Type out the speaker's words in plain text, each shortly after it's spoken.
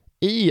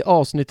i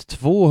avsnitt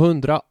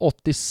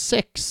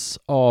 286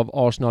 av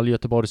Arsenal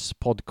Göteborgs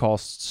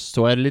podcast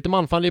så är det lite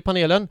manfall i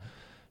panelen.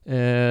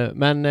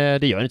 Men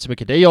det gör inte så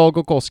mycket. Det är jag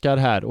och Oskar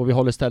här och vi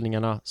håller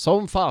ställningarna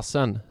som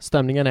fasen.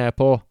 Stämningen är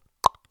på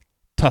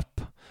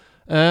topp.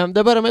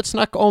 Det börjar med ett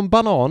snack om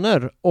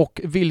bananer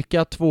och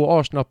vilka två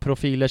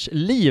Arsenal-profilers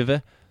liv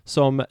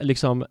som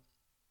liksom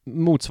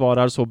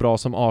motsvarar så bra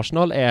som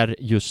Arsenal är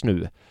just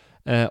nu.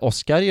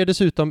 Oskar ger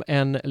dessutom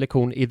en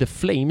lektion i The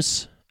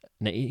Flames.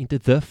 Nej, inte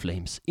The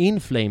Flames.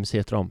 In Flames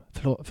heter de.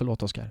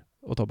 Förlåt Oskar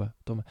och Tobbe.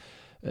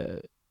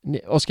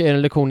 Oskar ger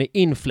en lektion i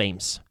In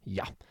Flames.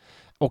 Ja.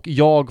 Och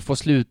jag får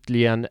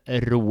slutligen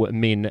ro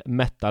min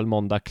Metal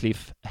Måndag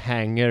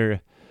Cliffhanger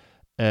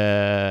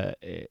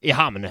i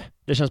hamn.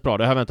 Det känns bra,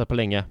 det har jag väntat på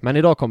länge. Men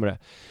idag kommer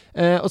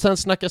det. Och sen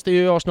snackas det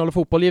ju Arsenal och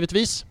fotboll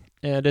givetvis.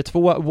 Det är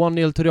 2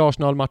 1-0 till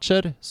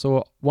Arsenal-matcher.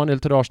 Så 1-0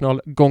 till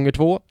Arsenal gånger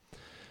 2.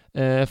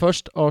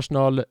 Först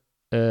Arsenal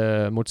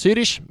mot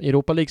Zürich.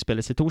 Europa League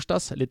spelades i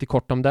torsdags. Lite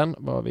kort om den,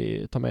 vad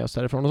vi tar med oss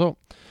därifrån och så.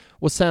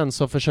 Och sen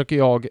så försöker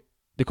jag,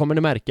 det kommer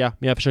ni märka,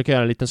 men jag försöker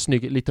göra en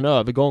liten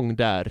övergång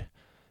där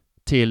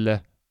till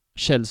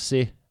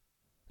Chelsea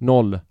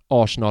 0,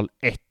 Arsenal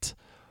 1.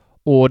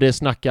 Och det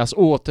snackas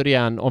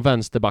återigen om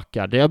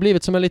vänsterbackar. Det har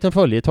blivit som en liten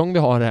följetong vi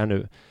har här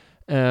nu.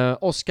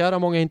 Oskar har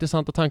många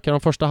intressanta tankar om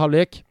första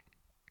halvlek.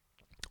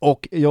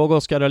 Och jag och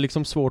Oskar har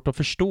liksom svårt att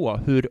förstå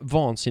hur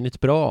vansinnigt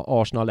bra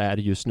Arsenal är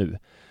just nu.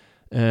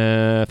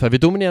 För vi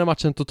dominerar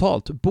matchen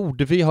totalt.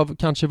 Borde vi ha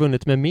kanske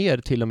vunnit med mer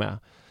till och med.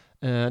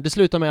 Det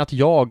slutar med att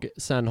jag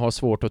sen har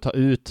svårt att ta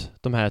ut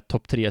de här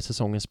topp 3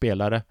 säsongens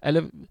spelare.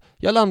 Eller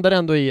jag landar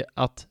ändå i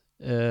att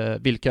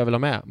vilka jag vill ha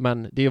med.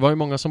 Men det var ju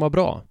många som var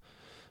bra.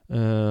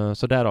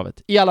 Så därav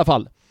ett. I alla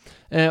fall.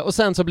 Och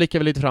sen så blickar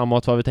vi lite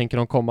framåt vad vi tänker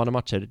om kommande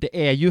matcher.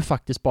 Det är ju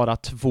faktiskt bara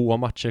 2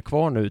 matcher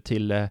kvar nu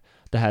till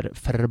det här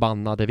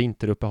förbannade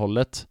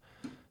vinteruppehållet.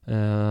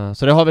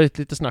 Så det har vi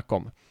lite snack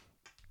om.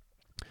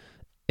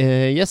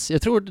 Yes,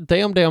 jag tror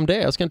det om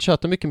det. Jag ska inte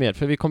köta mycket mer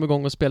för vi kommer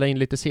igång och spela in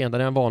lite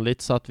senare än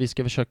vanligt så att vi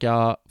ska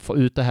försöka få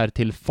ut det här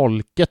till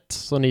folket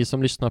så ni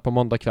som lyssnar på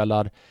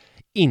måndagkvällar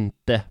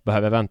inte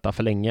behöver vänta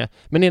för länge.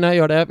 Men innan jag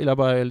gör det vill jag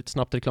bara lite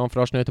snabbt reklam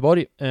för Arsenal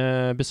Göteborg.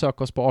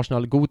 Besök oss på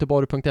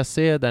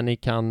arsenalgoteborg.se där ni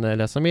kan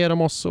läsa mer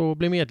om oss och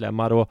bli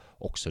medlemmar och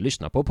också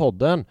lyssna på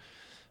podden.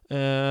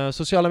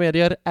 Sociala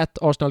medier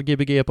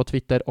 @arsenalgbg på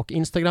Twitter och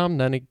Instagram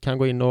där ni kan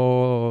gå in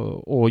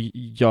och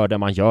göra det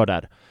man gör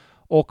där.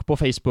 Och på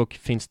Facebook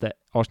finns det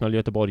Arsenal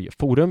Göteborg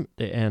forum.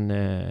 Det är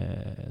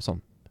en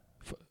sån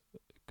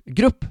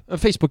grupp, en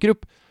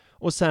Facebookgrupp.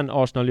 Och sen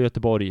Arsenal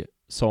Göteborg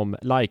som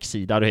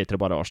like-sida, då heter det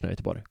bara Arsenal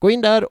Göteborg. Gå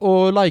in där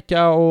och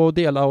likea och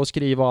dela och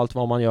skriva allt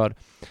vad man gör.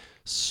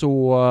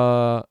 Så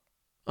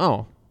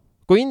ja,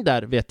 gå in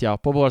där vet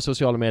jag på våra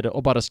sociala medier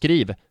och bara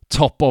skriv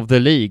Top of the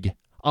League.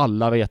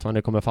 Alla vet vad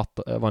ni kommer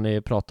fatta, vad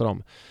ni pratar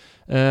om.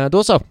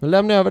 Då så,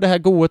 lämnar jag över det här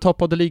goda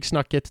Top of the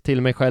League-snacket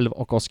till mig själv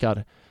och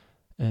Oskar.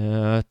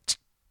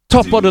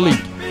 Top of the League.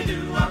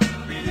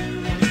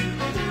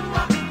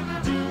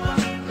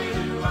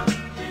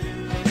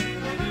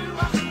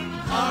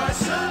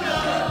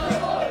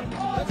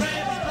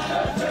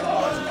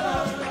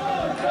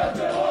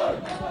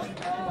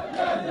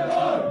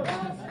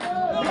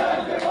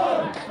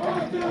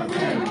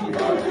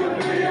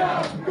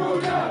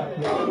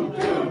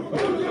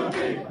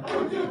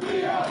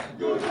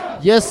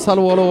 Yes,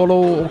 hallå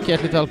och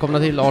hjärtligt välkomna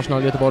till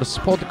Arsenal Göteborgs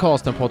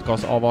podcast, en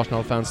podcast av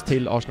Arsenal-fans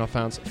till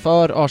Arsenal-fans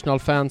för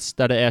Arsenal-fans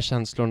där det är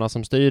känslorna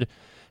som styr.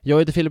 Jag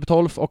heter Filip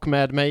Tolf och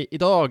med mig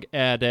idag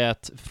är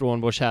det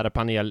från vår kära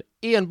panel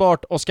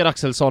enbart Oskar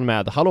Axelsson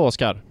med. Hallå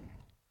Oskar!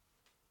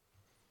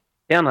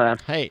 Tjenare!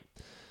 Hej!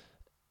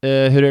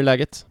 Hur är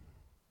läget?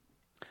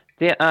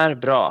 Det är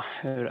bra.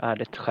 Hur är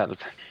det själv?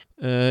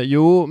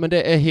 Jo, men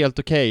det är helt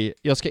okej.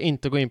 Jag ska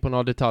inte gå in på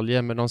några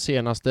detaljer, men de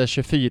senaste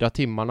 24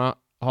 timmarna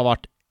har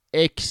varit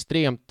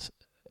extremt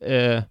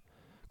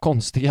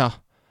konstiga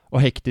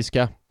och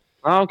hektiska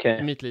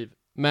i mitt liv.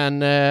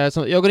 Men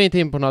så jag går inte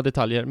in på några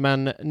detaljer,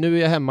 men nu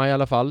är jag hemma i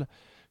alla fall.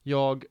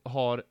 Jag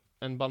har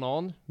en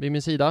banan vid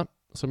min sida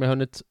som jag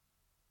hunnit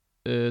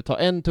ta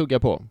en tugga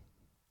på.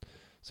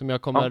 Som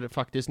jag kommer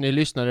faktiskt, ni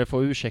lyssnare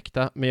får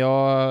ursäkta, men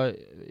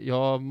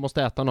jag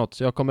måste äta något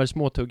så jag kommer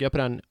småtugga på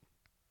den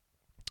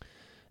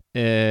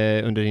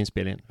under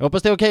inspelningen. Jag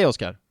hoppas det är okej,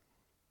 Oskar.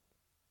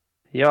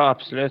 Ja,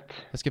 absolut.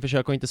 Jag ska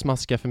försöka att inte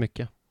smaska för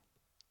mycket.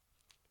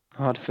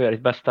 Ja, du får göra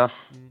ditt bästa.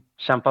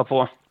 Kämpa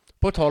på.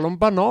 På tal om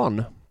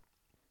banan.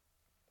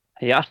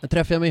 Ja. Jag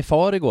träffade min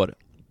far igår.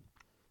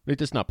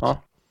 Lite snabbt.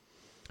 Ja.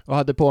 Och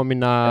hade på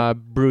mina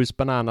Bruce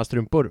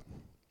Banana-strumpor.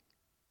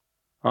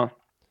 Ja.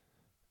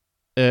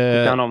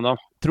 Tyckte han om dem?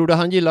 Tror du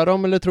han gillar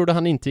dem eller tror du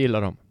han inte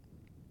gillar dem?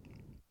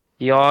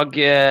 Jag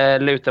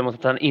lutar mot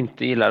att han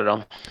inte gillar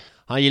dem.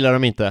 Han gillar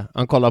dem inte.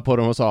 Han kollade på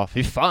dem och sa,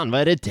 fy fan,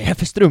 vad är det där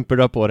för strumpor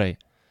du har på dig?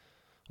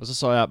 Och så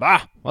sa jag,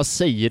 va? Vad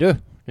säger du?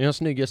 Det är de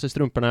snyggaste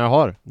strumporna jag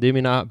har. Det är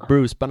mina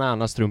Bruce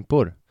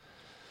Banana-strumpor.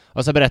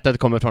 Och så berättade att det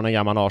kommer från en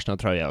gammal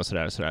Arsenal-tröja och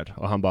sådär.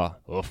 Och han bara,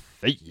 åh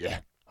fy.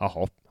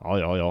 Jaha,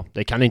 ja.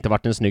 Det kan inte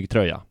varit en snygg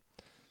tröja.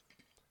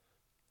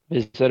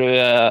 Visar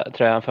du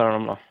tröjan för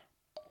honom då?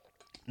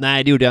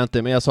 Nej, det gjorde jag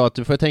inte, men jag sa att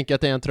du får tänka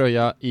att det är en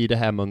tröja i det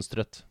här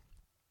mönstret.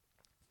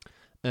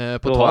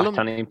 På Då tal var om...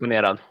 han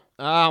imponerad.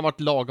 han varit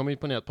lagom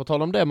imponerad. På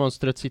tal om det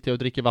mönstret sitter jag och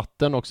dricker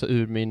vatten också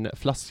ur min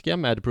flaska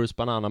med Bruce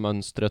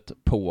Banana-mönstret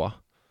på.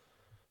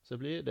 Så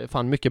det är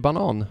fan mycket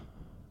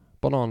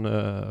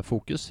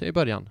bananfokus i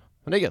början.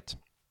 Men det är gött.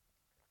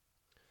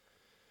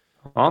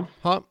 Ja.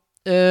 Ha.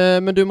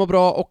 Men du mår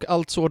bra och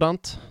allt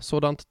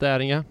sådant där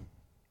inga?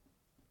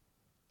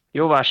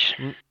 Jo vars.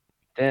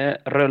 Det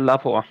rullar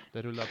på.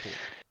 Det rullar på.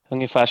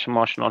 Ungefär som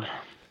Arsenal.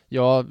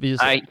 Ja,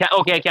 Nej,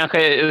 okej,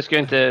 kanske jag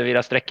skulle inte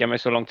vilja sträcka mig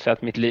så långt så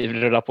att mitt liv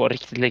rullar på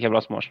riktigt lika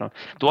bra som Arsenal.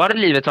 Då hade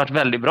livet varit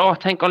väldigt bra.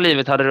 Tänk om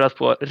livet hade rullat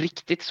på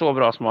riktigt så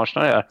bra som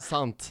Arsenal gör.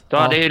 Sant. Då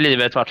hade ju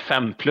livet varit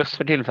 5+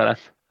 för tillfället.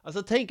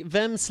 Alltså tänk,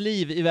 vems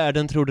liv i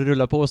världen tror du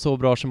rullar på så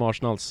bra som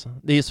Arsenals?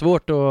 Det är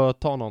svårt att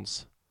ta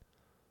någons.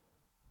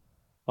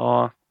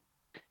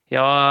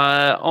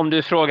 Ja, om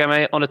du frågar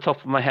mig on the top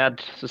of my head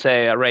så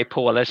säger jag Ray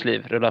Paulers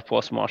liv rullar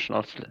på som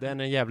Arsenals liv. Den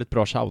är en jävligt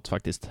bra shout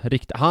faktiskt.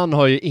 Han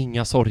har ju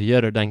inga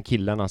sorger, den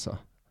killen alltså.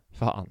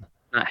 Fan.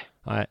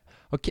 Nej.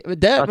 Okej,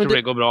 jag tror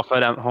det går bra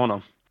för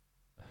honom.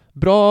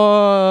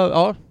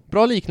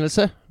 Bra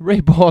liknelse.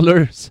 Ray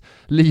Ballers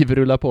liv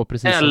rullar på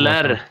precis.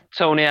 Eller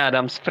Tony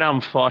Adams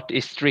framfart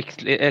i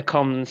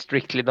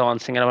Strictly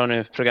Dancing eller vad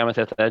nu programmet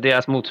heter.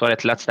 Deras motsvarighet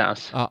till Let's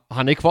Dance. Ja,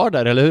 han är kvar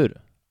där, eller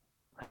hur?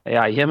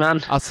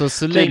 Jajamän.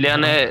 Alltså,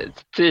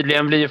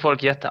 tydligen blir ju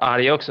folk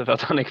jättearga också för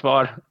att han är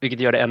kvar, vilket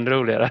gör det ännu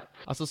roligare.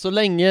 Alltså så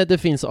länge det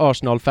finns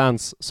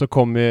Arsenal-fans så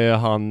kommer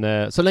han...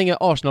 Så länge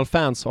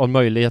Arsenal-fans har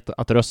möjlighet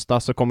att rösta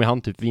så kommer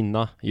han typ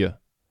vinna ju.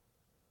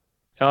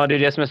 Ja, det är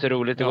det som är så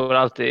roligt. Det går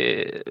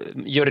alltid...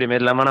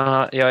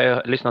 Jurymedlemmarna... Jag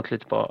har lyssnat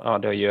lite på... Ja,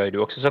 det gör ju du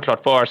också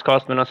såklart på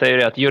Arscast, men de säger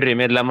det att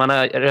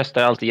jurymedlemmarna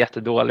röstar alltid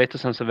jättedåligt och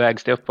sen så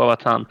vägs det upp av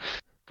att han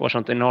får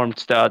sånt enormt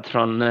stöd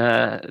från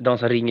de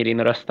som ringer in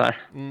och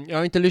röstar. Jag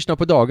har inte lyssnat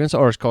på dagens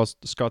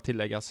Arscast, ska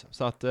tilläggas.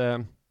 Så att...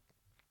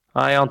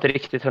 Ja, jag har inte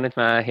riktigt hunnit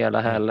med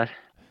hela heller.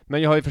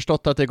 Men jag har ju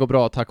förstått att det går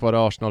bra tack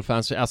vare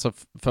Arsenal-fans. Alltså,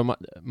 för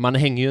man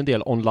hänger ju en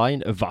del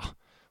online, va?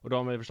 Och då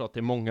har man ju förstått att det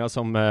är många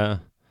som...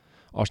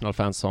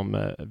 Arsenal-fans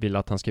som vill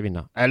att han ska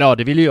vinna. Eller ja,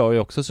 det vill jag ju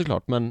också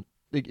såklart, men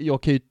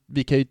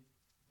vi kan ju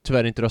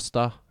tyvärr inte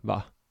rösta,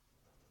 va?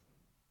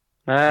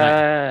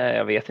 Nej,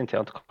 jag vet inte, jag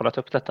har inte kollat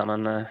upp detta,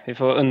 men vi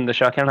får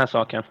undersöka den här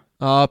saken.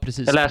 Ja,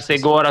 precis. Jag läste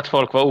igår att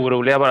folk var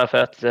oroliga bara för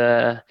att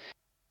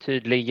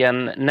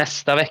tydligen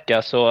nästa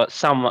vecka så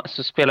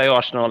spelar ju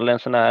Arsenal en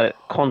sån där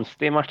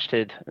konstig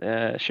matchtid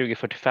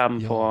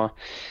 20:45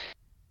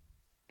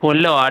 på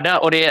en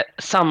lördag, och det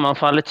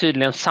sammanfaller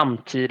tydligen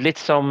samtidigt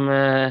som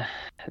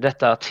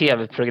detta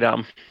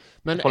tv-program.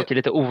 Men folk är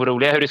lite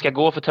oroliga hur det ska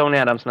gå för Tony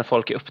Adams när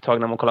folk är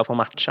upptagna med att kolla på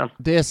matchen.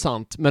 Det är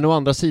sant, men å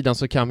andra sidan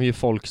så kan ju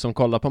folk som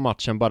kollar på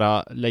matchen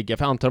bara lägga,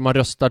 för jag antar att man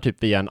röstar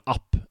typ via en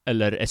app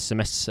eller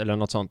sms eller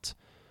något sånt.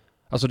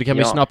 Alltså det kan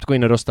ju snabbt gå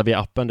in och rösta via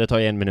appen, det tar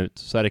 1 minut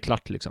så är det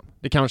klart liksom.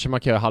 Det kanske man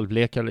kan göra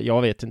halvlek eller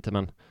jag vet inte,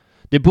 men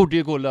det borde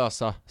ju gå att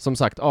lösa. Som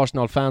sagt,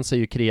 Arsenal-fans är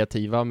ju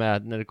kreativa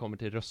med när det kommer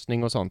till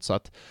röstning och sånt, så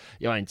att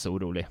jag är inte så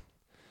orolig.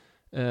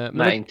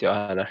 Nej, inte jag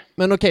heller.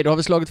 Men okej, då har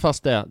vi slagit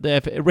fast det. Det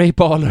är Ray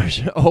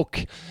Ballers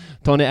och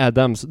Tony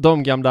Adams,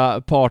 de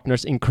gamla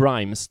partners in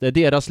crimes. Det är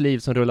deras liv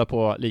som rullar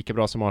på lika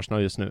bra som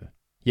Arsenal just nu.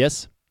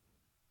 Yes?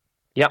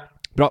 Ja.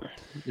 Bra.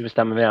 Nu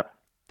bestämmer vi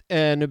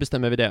det. Nu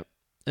bestämmer vi det.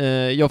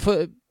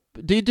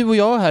 Det är du och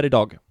jag här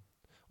idag.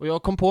 Och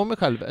jag kom på mig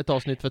själv ett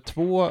avsnitt för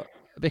 2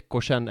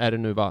 veckor sedan är det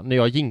nu, va? När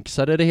jag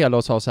jinxade det hela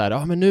och sa så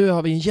här: men nu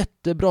har vi en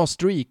jättebra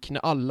streak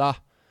när alla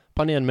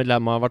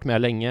panelmedlemmar har varit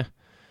med länge.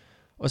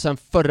 Och sen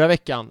förra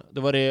veckan,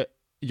 då var det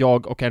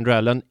jag och Andrew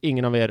Allen,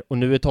 ingen av er, och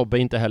nu är Tobbe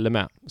inte heller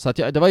med. Så att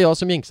det var jag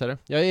som jinxade.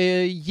 Jag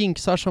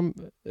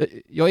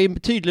är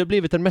tydligen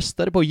blivit en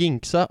mästare på att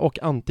jinxa och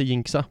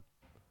anti-jinxa.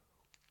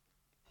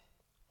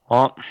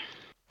 Ja.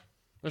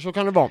 Men så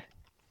kan det vara.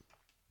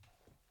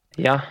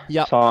 Ja,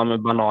 sa han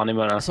med banan i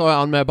munnen. Sa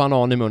han med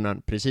banan i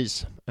munnen,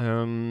 precis.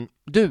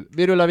 Du,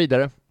 vi rullar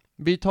vidare.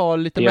 Vi tar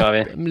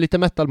lite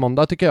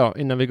metal-måndag tycker jag,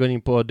 innan vi går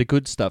in på the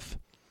good stuff.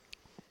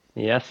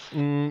 Yes.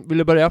 Vill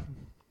du börja?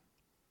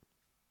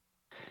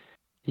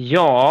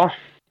 Ja,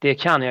 det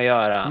kan jag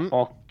göra.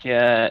 Och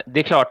det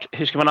är klart,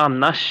 hur ska man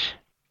annars?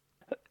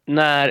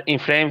 När In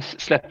Flames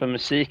släpper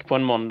musik på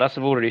en måndag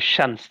så vore det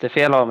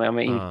tjänstefel av mig om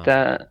jag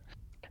inte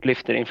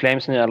lyfter In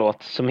Flames nya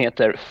låt som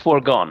heter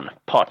Foregone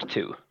Part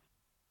 2.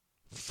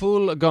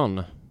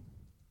 Foregone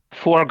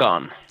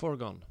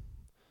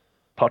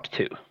Part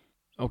 2.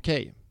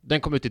 Okej.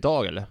 Den kom ut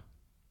idag eller?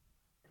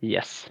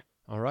 Yes.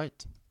 All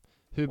right.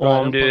 Hur bra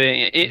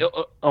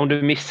om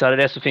du missade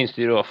det så finns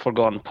det ju då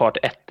Foregone Part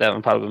 1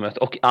 även på albumet.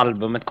 Och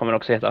albumet kommer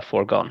också heta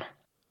Foregone.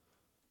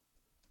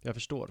 Jag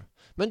förstår.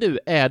 Men du,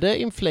 är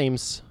det In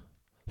Flames?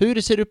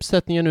 Hur ser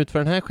uppsättningen ut för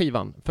den här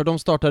skivan? För de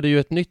startade ju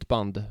ett nytt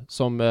band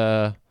som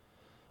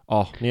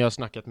ni har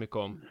snackat mycket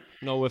om.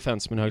 No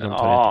offense, men jag har glömt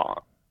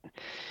det.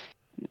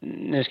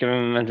 nu ska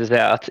vi inte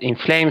säga att In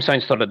Flames har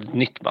inte startat ett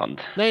nytt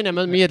band. Nej,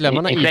 men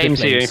medlemmarna In i The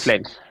Flames är ju In Flames.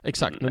 Flames.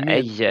 Exakt.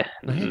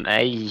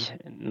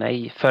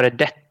 Nej. Före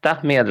detta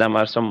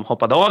medlemmar som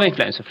hoppade av In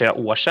Flames för flera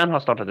år sedan har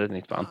startat ett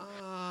nytt band.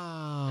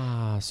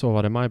 Så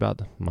var det. My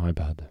bad.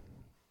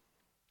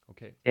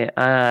 Okay. Det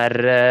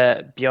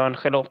är Björn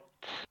Charlotte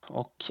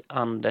och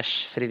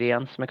Anders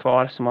Fridén som är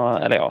kvar.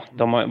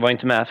 De var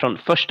inte med från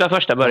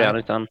första början,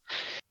 utan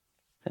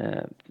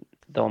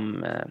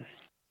de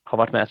har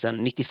varit med sedan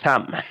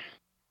 95.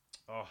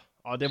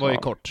 Ja, det var ju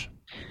kort.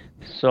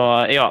 Så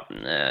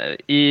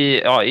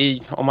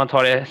om man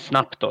tar det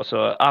snabbt då,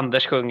 så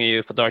Anders sjunger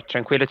ju på Dark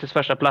Tranquillitys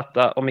första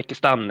platta och Micke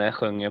Stanne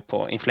sjunger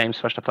på In Flames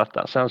första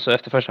platta. Sen så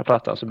efter första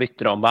plattan så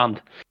bytte de band.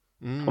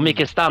 Och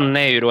Mikael Stanne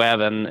är ju då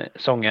även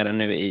sångaren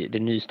nu i det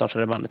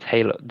nystartade bandet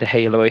The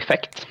Halo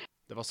Effect.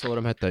 Det var så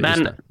de hette,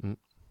 just det.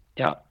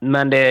 Ja,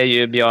 men det är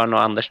ju Björn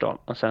och Anders då.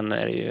 Och sen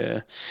är det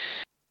ju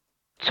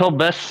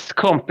Tobbes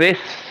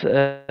kompis.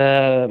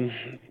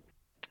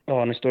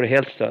 Nu står det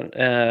helt stund.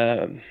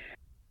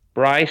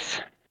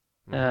 Bryce.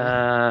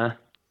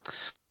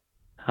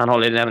 Han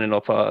håller nämligen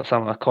då på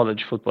samma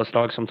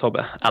college-fotbollslag som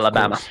Tobbe,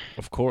 Alabama.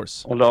 Of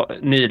course. Och la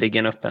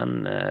nyligen upp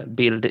en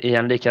bild i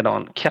en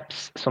likadan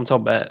keps som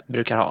Tobbe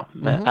brukar ha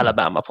med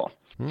Alabama på.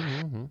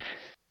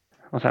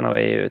 Och sen har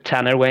vi ju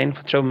Tanner Wayne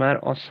på trummor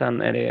och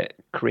sen är det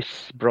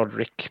Chris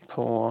Broderick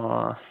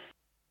på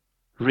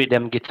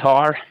rhythm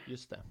guitar.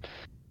 Just det.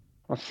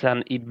 Och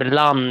sen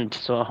ibland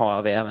så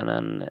har vi även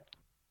en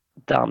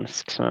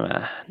dansk som är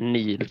med,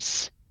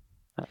 Nils.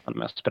 Han är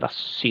med och spelar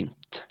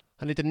synt.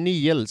 Han heter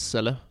Niels,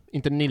 eller?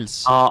 Inte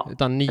Nils,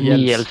 utan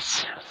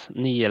Niels.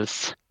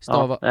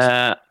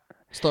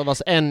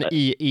 Stavas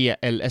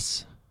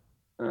Niels.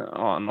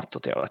 Ja, något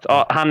åt det hållet.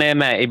 Ja, han är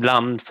med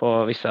ibland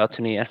på vissa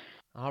turnéer.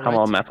 Han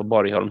var med på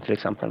Borgholm till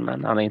exempel,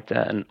 men han är inte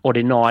en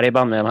ordinarie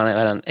bandmedlem, han är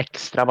väl en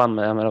extra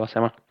bandmedlem, eller vad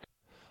säger man?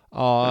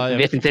 Ja, jag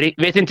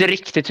vet inte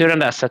riktigt hur den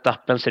där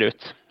setupen ser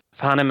ut.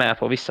 För han är med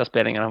på vissa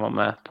spelningar, han var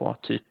med på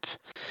typ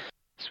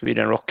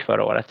Sweden Rock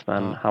förra året,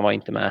 men han var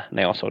inte med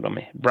när jag såg dem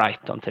i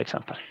Brighton till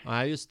exempel.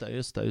 Ja, just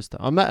det.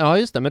 Ja,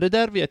 just det. Men det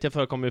där vet jag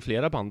förekommer i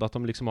flera band, att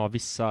de liksom har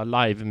vissa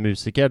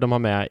live-musiker de har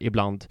med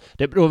ibland.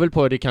 Det beror väl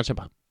på att det kanske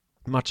bara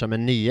matchar med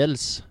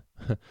Niels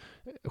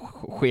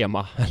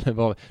schema.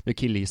 Nu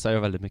killgissar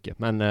jag väldigt mycket,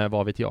 men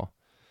vad vet jag.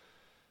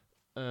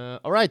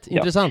 All right,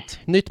 intressant.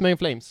 Nytt med In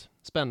Flames.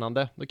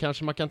 Spännande. Då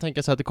kanske man kan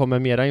tänka sig att det kommer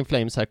mera In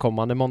Flames här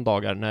kommande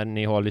måndagar när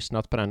ni har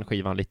lyssnat på den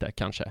skivan lite,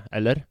 kanske.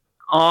 Eller?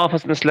 Ja,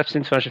 fast den släpps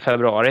inte förrän i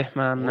februari,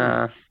 men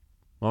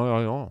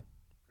Ja.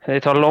 Det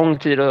tar lång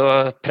tid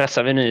att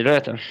pressa vinyler,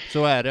 vet du.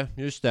 Så är det,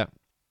 just det.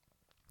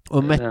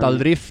 Och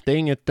metalriff, det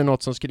är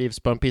något som skrivs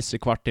på en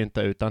pissekvart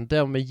inte, utan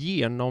de är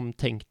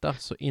genomtänkta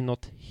så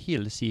inåt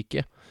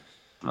helsike.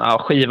 Ja,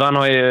 skivan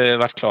har ju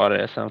varit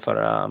klar sen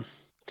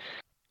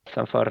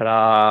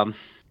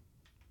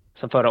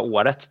förra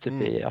året,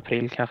 typ i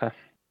april kanske.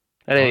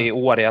 Eller i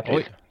år i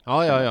april.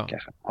 Oj.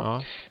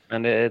 Ja.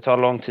 Men det tar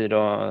lång tid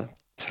att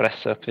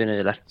pressa upp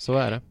vinyler. Så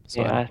är det.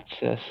 Det är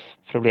ett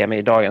problem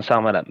i dagens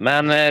samhälle.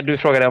 Men du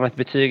frågade om ett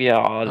betyg.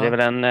 Ja, det är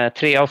väl en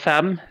 3 av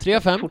 5. 3 av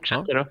 5.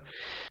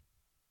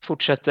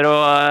 Fortsätter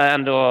att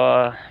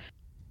ändå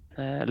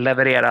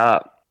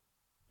leverera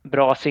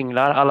bra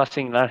singlar. Alla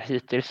singlar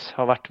hittills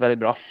har varit väldigt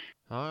bra.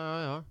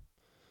 Ja.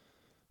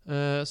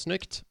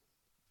 Snyggt.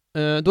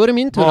 Då är det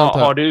min tur. Vad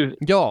har du?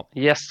 Ja.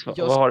 Yes,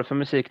 vad har du för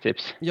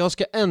musiktips? Jag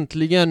ska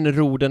äntligen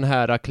ro den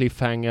här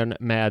cliffhangern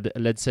med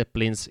Led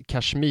Zeppelins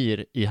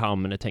Kashmir i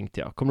hamn, tänkte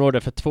jag. Kommer du ihåg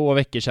det? För 2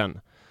 veckor sedan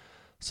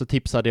så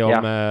tipsade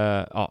jag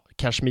om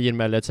Kashmir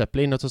med Led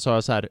Zeppelin, och så sa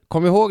jag så här: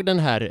 kom ihåg den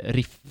här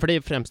riff, för det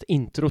är främst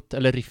introt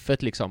eller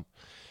riffet liksom.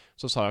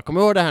 Så sa jag, kom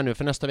ihåg det här nu,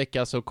 för nästa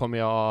vecka så kommer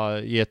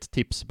jag ge ett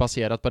tips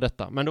baserat på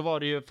detta. Men då var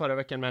det ju förra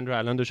veckan med Andrew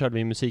Allen, då körde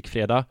vi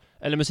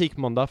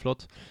musikmåndag,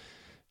 förlåt.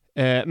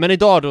 Men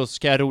idag då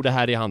ska jag ro det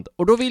här i hand.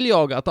 Och då vill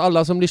jag att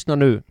alla som lyssnar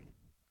nu,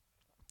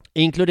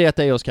 inkluderat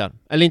dig, Oskar,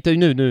 eller inte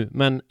nu,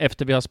 men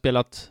efter vi har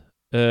spelat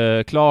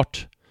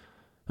klart.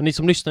 Och ni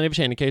som lyssnar i och för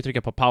sig, ni kan ju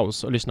trycka på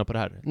paus och lyssna på det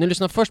här. Ni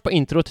lyssnar först på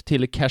introt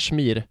till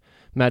Kashmir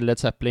med Led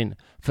Zeppelin,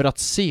 för att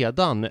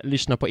sedan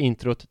lyssna på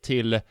introt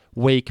till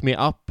Wake Me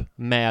Up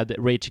med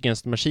Rage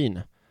Against the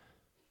Machine.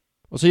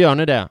 Och så gör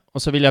ni det,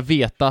 och så vill jag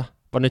veta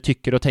vad ni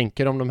tycker och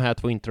tänker om de här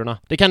 2 introna.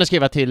 Det kan ni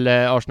skriva till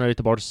Arsenal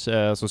Göteborgs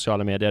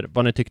sociala medier,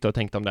 vad ni tyckte och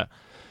tänkte om det.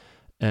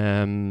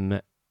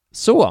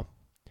 Så.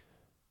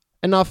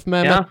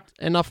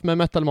 Enough med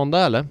Metal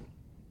Måndag, eller?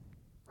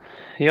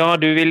 Ja,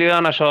 du vill ju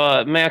annars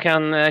ha, men jag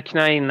kan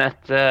knä in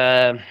ett,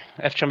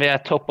 eftersom vi är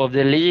top of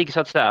the league så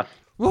att säga.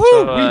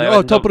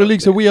 Woho! Top of the league,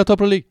 så we are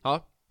top of the League.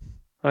 Ja.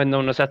 Jag vet inte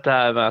om du har sett det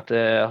här med att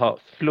ha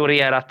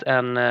florerat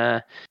en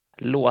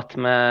låt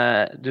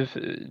med,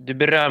 du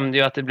berömde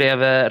ju att det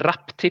blev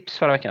raptips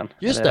förra veckan.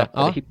 Just det,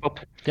 ja. Hiphop.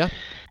 Ja.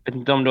 Jag vet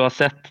inte om du har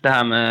sett det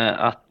här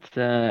med att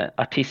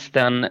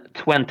artisten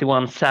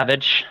 21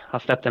 Savage har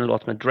släppt en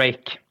låt med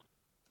Drake.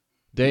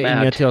 Det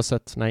är inget jag har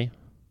sett, nej.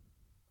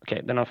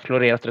 Okej, den har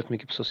florerat rätt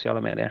mycket på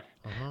sociala medier.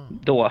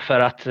 då, för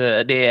att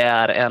det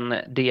är en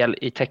del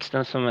i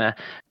texten som är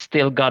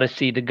Still gotta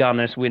see the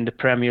Gunners win the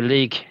Premier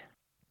League.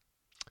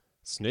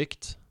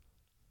 Snyggt.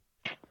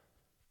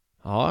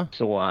 Ja.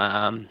 Så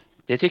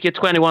det tycker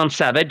 21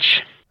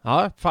 Savage.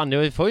 Ja, fan,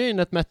 vi får ju in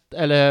ett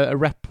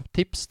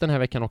rap-tips den här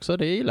veckan också,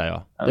 det gillar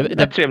jag. Det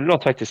är en trevlig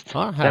låt faktiskt.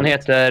 Ja,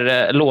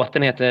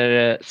 låten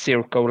heter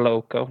Circo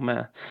Loco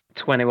med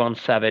 21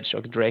 Savage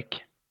och Drake.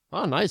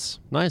 Ja, nice.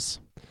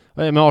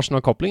 Med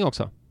Arsenal-koppling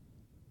också.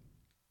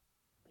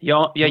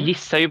 Ja, jag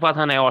gissar ju på att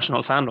han är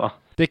Arsenal-fan då.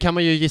 Det kan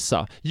man ju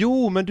gissa.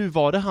 Jo, men du,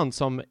 var det han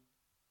som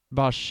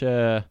vars...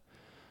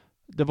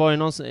 det var ju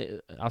någon...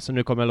 Alltså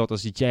nu kommer jag låta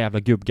så jävla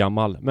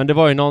gubbgammal. Men det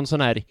var ju någon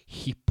sån här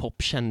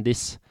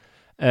hiphop-kändis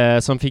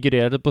som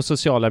figurerade på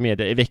sociala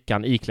medier i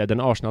veckan iklädd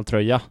en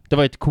Arsenal-tröja. Det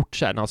var ett kort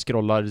sen, han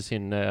scrollade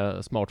sin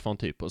smartphone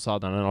typ och så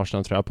hade han en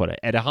Arsenal-tröja på det.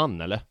 Är det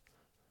han eller?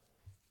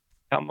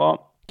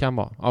 Kan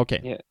vara,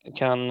 okej. Jag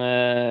kan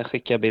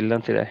skicka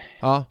bilden till dig.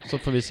 Ja, så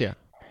får vi se.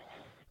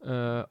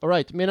 All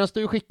right, medan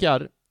du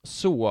skickar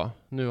så,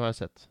 nu har jag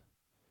sett.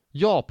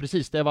 Ja,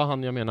 precis, det var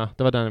han jag menar.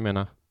 Det var den jag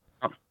menar.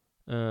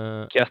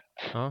 Gött.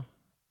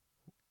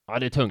 Ja,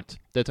 det är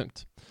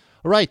tungt.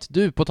 All right,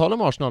 du, på tal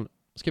om Arsenal.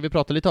 Ska vi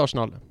prata lite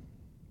Arsenal?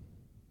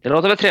 Det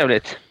låter väl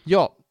trevligt?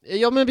 Ja,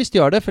 men visst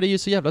gör det, för det är ju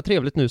så jävla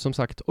trevligt nu som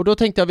sagt. Och då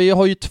tänkte jag, vi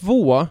har ju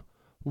 2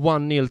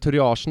 1-0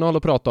 till Arsenal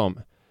att prata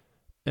om.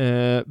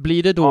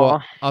 Blir det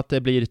då att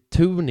det blir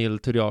 2-0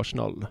 till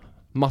Arsenal?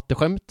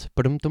 Matteskämt.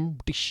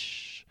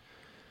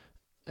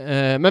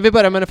 Men vi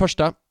börjar med det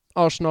första.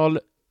 Arsenal,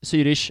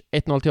 Zürich,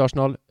 1-0 till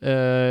Arsenal.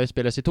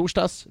 Spelas i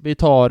torsdags. Vi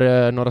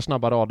tar några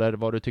snabba rader,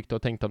 vad du tyckte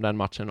och tänkte om den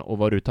matchen och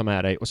vad du tar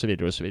med dig och så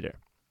vidare och så vidare.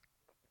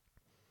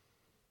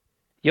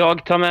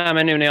 Jag tar med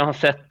mig nu när jag har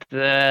sett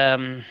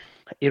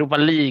Europa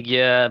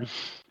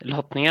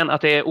League-lottningen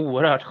att det är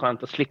oerhört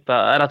skönt att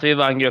slippa, eller att vi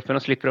vann gruppen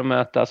och slipper att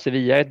möta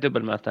Sevilla i ett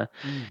dubbelmöte.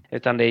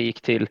 Utan det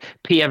gick till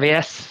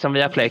PVS som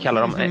vi play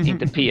kallar dem,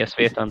 inte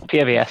PSV utan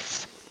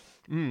PVS.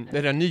 Det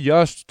är det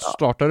nya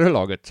startade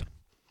laget.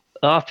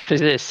 Ja,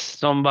 precis.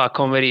 Som bara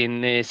kommer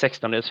in i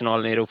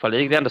 16-delsfinalen i Europa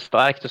League. Det är ändå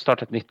starkt att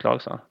starta ett nytt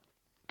lag så.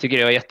 Tycker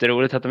det var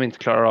jätteroligt att de inte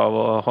klarar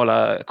av att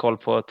hålla koll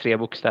på 3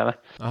 bokstäver.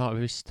 Ja,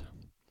 visst.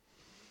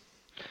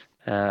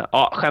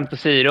 Skämt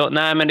åsido.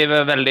 Nej, men det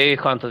var väldigt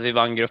skönt att vi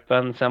vann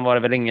gruppen. Sen var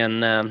det väl det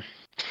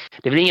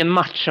är väl ingen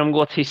match som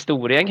går till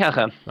historien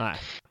kanske. Nej.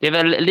 Det är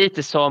väl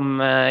lite som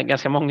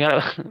ganska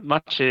många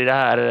matcher i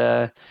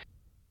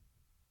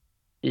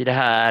det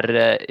här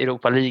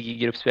Europa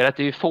League-gruppspelet.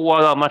 Det är ju få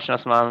av de matcherna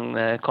som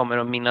man kommer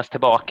att minnas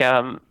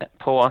tillbaka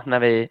på när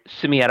vi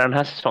summerar den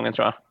här säsongen,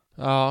 tror jag.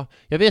 Ja,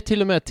 jag vet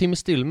till och med Tim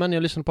Stillman,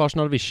 jag lyssnade på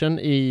Arsenal Vision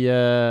i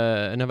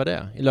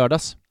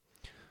lördags.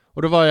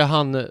 Och då var ju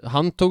han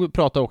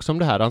pratade också om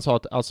det här. Han sa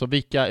att alltså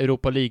vilka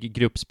Europa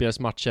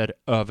League-gruppspelsmatcher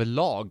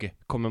överlag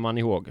kommer man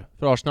ihåg.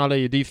 För Arsenal är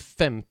ju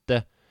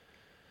 5:e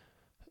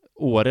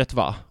året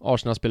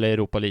Arsenal spelar i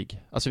Europa League.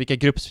 Alltså vilka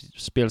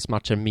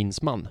gruppspelsmatcher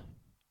minns man?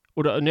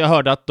 Och då, när jag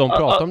hörde att de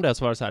pratade om det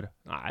så var det så här,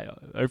 nej,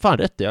 är det fan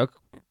rätt? Jag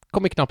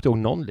kommer knappt ihåg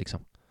någon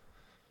liksom.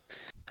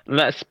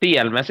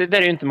 Spelmässigt är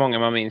det ju inte många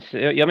man minns.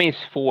 Jag minns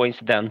få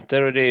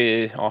incidenter och det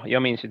är,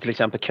 jag minns ju till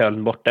exempel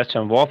Köln borta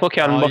eftersom jag var på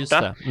Köln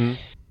borta.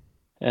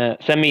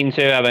 Sen minns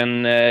jag ju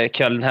även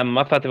Köln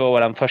hemma för att det var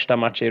vår första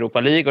match i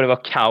Europa League och det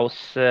var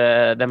kaos.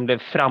 Den blev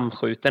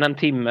framskjuten en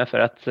timme för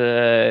att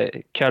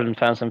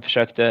Köln-fansen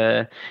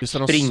försökte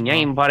springa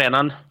in på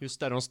arenan. Just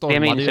det, de stormade.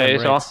 Det minns jag ju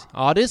så.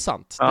 Ja, det är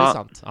sant. Ja. Det är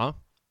sant. Ja.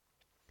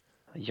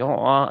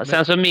 Ja,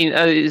 sen så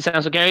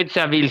kan jag ju inte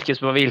säga vilket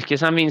som var vilket.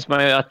 Sen minns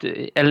man ju att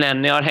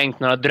Elneny har hängt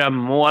några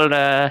drömmål.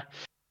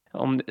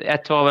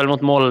 Ett var väl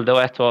mot Molde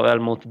och ett var väl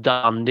mot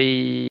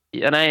Dundee.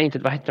 Nej, inte,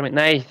 vad heter de?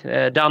 Nej,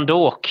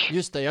 Dundalk.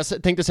 Just det, jag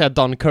tänkte säga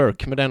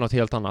Dunkirk, men det är något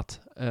helt annat.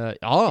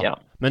 Ja,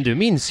 men du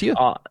minns ju.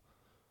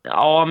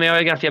 Ja, men jag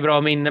har ganska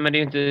bra minne, men det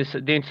är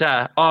inte så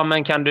här.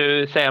 Men kan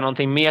du säga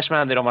någonting mer som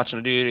hände i de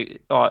matcherna?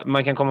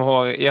 Man kan komma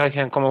ihåg, jag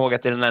kan komma ihåg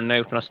att Elneny har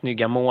gjort några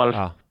snygga mål.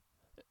 Ja.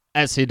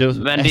 Men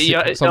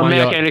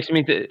jag kan liksom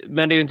inte,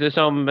 men det är ju inte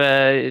som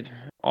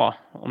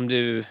om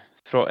du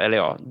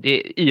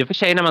det i och för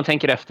sig när man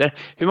tänker efter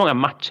hur många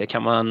matcher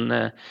kan man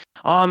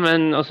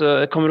men och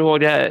så kommer du ihåg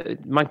det här,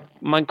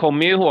 man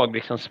kommer ju ihåg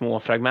liksom små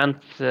fragment,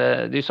 det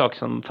är ju saker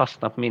som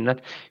fastnar på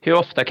minnet. Hur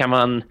ofta kan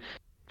man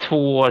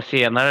 2 år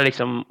senare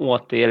liksom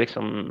återge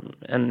liksom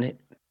en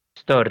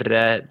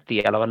större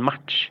del av en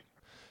match?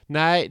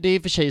 Nej, det är i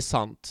och för sig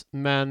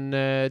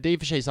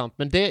sant.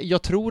 Men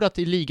jag tror att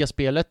i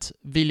ligaspelet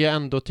vill jag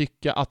ändå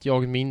tycka att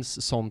jag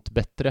minns sånt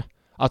bättre.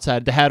 Att så här,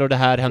 det här och det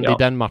här hände i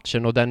den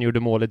matchen och den gjorde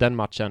mål i den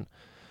matchen.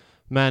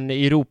 Men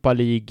i Europa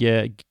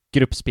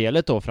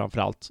League-gruppspelet då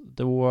framförallt,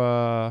 då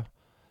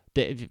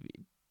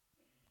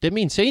det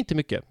minns jag inte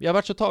mycket. Jag har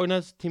varit så tagen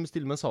när Tim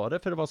Stillman sa det,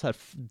 för det var så här,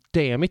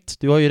 damn it,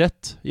 du har ju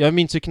rätt. Jag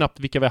minns ju knappt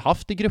vilka vi har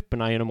haft i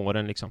grupperna genom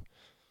åren liksom.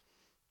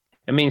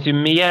 Jag minns ju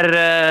mer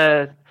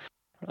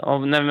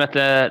när vi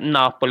mötte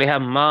Napoli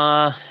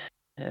hemma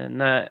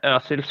när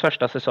Özils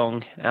första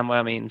säsong än vad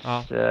jag minns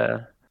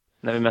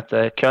när vi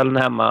mötte Köln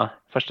hemma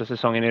första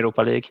säsongen i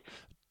Europa League.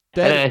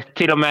 Eller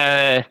till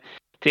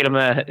och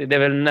med, det är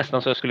väl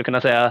nästan så jag skulle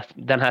kunna säga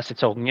den här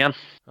säsongen.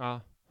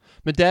 Ja.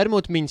 Men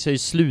däremot minns jag ju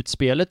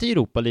slutspelet i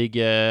Europa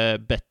League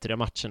bättre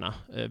matcherna,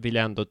 vill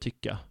jag ändå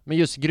tycka. Men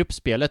just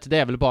gruppspelet, det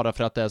är väl bara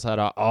för att det är så här,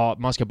 ja,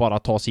 man ska bara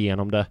ta sig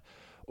igenom det.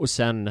 Och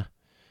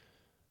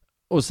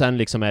sen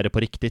liksom är det på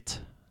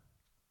riktigt.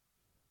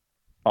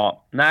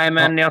 Ja, nej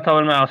men jag tar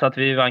väl med oss att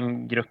vi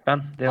vann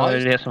gruppen. Det var ju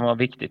det som var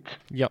viktigt.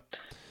 Ja,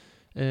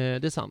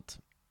 det är sant.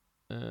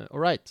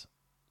 All right.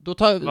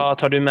 Vad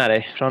tar du med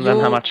dig från den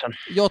här matchen?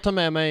 Jag tar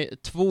med mig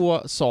 2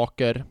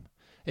 saker.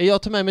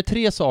 Jag tar med mig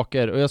 3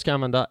 saker och jag ska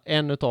använda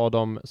en av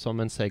dem som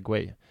en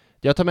segway.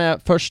 Det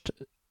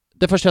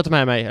första jag tar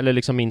med mig, eller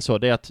liksom min så,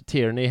 det är att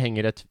Tierney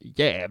hänger ett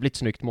jävligt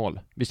snyggt mål.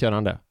 Visst gör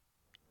han det?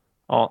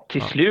 Ja,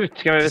 till slut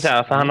ska vi väl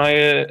säga. För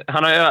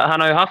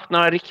han har ju haft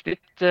några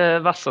riktigt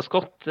vassa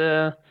skott.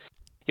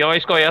 Jag har ju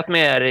skojat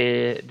med er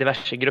i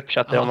diverse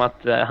gruppchatter om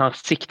att han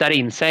siktar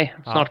in sig.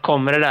 Snart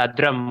kommer det där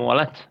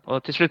drömmålet.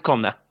 Och till slut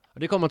kom det.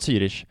 Det kom mot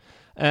Zürich.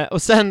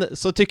 Och sen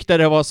så tyckte jag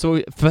det var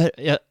så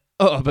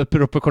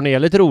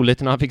överproportionerligt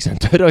roligt när han fick sin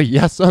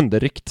tröja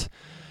sönderryckt.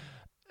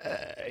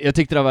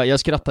 Jag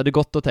skrattade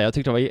gott åt det. Jag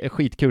tyckte det var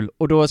skitkul.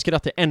 Och då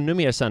skrattade jag ännu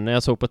mer sen när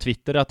jag såg på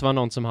Twitter att det var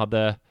någon som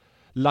hade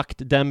lagt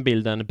den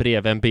bilden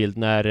bredvid en bild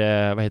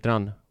när, vad heter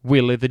han?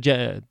 Willie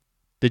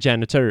the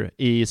Janitor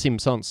i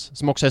Simpsons,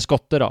 som också är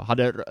skotte då,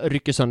 hade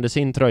ryckt sönder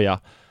sin tröja.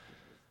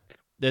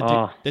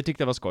 Det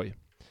tyckte jag var skoj.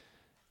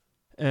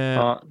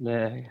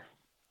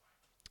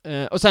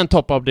 Och sen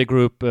top of the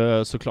group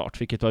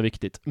såklart, vilket var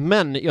viktigt.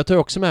 Men jag tar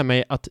också med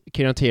mig att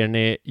Kieran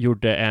Tierney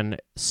gjorde en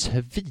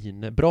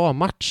svinbra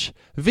match.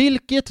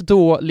 Vilket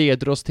då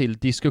leder oss till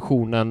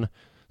diskussionen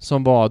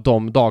som var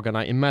de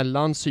dagarna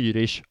emellan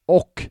Zürich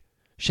och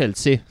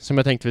Chelsea, som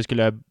jag tänkte vi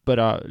skulle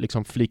börja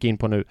liksom flika in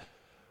på nu.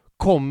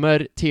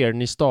 Kommer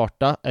Tierney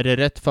starta? Är det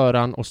rätt för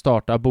han att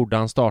starta? Borde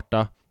han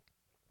starta?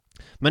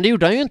 Men det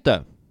gjorde han ju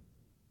inte.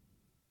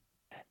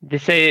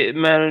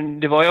 Men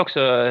det var ju också...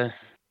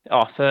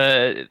 Ja,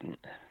 för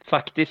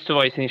faktiskt så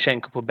var ju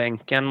Zinchenko på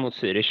bänken mot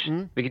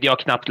Zürich. Vilket jag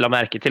knappt la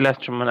märke till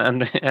eftersom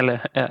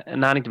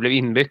när han inte blev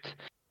inbytt.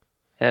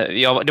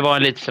 Det var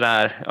lite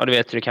sådär... Ja, du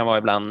vet hur det kan vara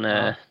ibland.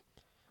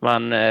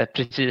 Man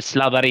precis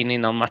sladdar in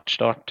innan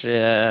matchstart.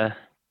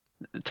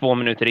 2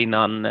 minuter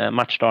innan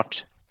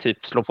matchstart.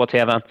 Typ slå på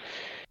tvn.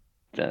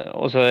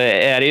 Och så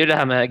är det ju det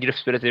här med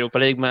gruppspelet i Europa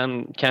League,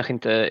 men kanske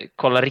inte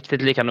kolla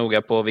riktigt lika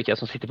noga på vilka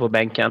som sitter på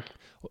bänken.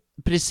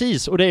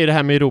 Precis, och det är ju det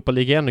här med Europa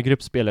League igen och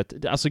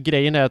gruppspelet. Alltså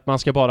grejen är att man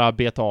ska bara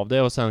beta av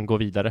det och sen gå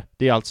vidare.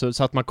 Det är alltså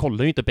så att man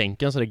kollar ju inte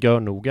bänken så det gör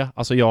noga.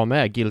 Alltså jag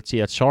med,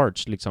 guilty as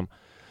charged liksom.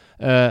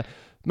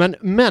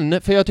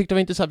 Men, för jag tyckte det var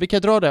intressant, vi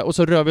kan dra det och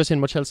så rör vi oss in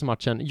mot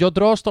Chelsea-matchen. Jag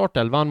drar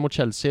startelvan mot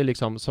Chelsea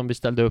liksom, som vi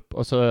ställde upp,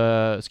 och så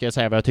ska jag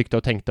säga vad jag tyckte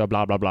och tänkte och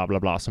bla bla bla bla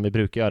bla som vi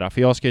brukar göra,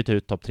 för jag ska ju ta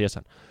ut topp 3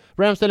 sen.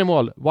 Ramsdale i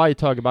mål,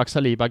 White högerback,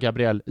 Saliba,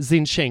 Gabriel,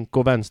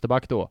 Zinchenko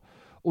vänsterback då.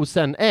 Och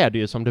sen är det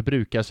ju som det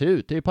brukar se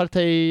ut. Det är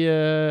Partey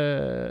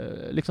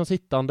liksom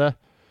sittande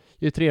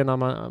i 3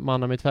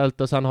 manna mitt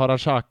fält, och sen har han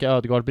Xhaka,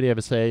 Ödegaard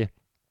bredvid sig.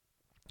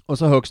 Och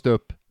så högst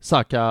upp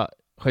Saka,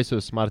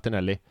 Jesus,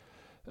 Martinelli.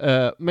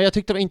 Men jag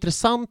tyckte det var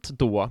intressant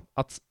då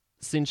att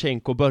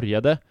Zinchenko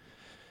började.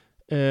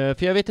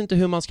 För jag vet inte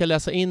hur man ska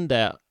läsa in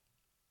det.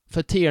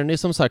 För Tierney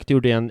som sagt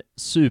gjorde en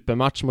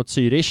supermatch mot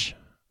Zürich.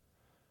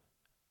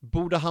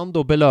 Borde han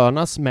då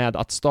belönas med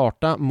att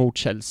starta mot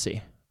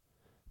Chelsea?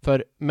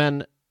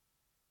 Men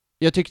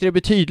jag tyckte det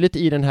blir tydligt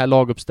i den här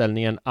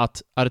laguppställningen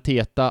att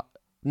Arteta,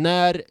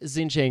 när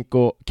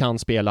Zinchenko kan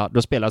spela,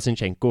 då spelar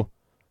Zinchenko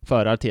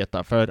för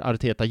Arteta. För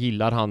Arteta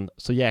gillar han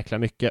så jäkla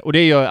mycket. Och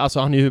det gör, alltså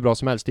han är ju hur bra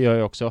som helst, det gör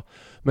jag också.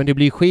 Men det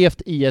blir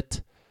skevt i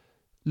ett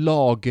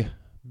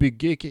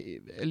lagbygge,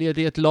 eller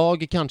det är ett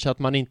lag kanske att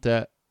man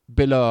inte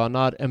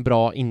belönar en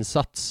bra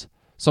insats.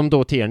 Som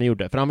då Tierney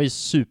gjorde, för han var ju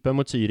super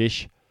mot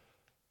Zürich.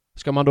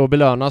 Ska man då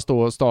belönas då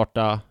och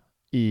starta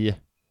i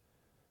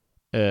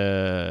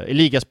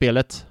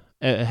ligaspelet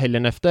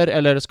helgen efter,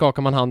 eller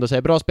skakar man hand och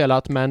säger bra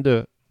spelat, men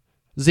du,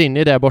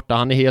 Zinni där borta,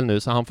 han är hel nu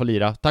så han får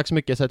lira. Tack så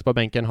mycket, sätt på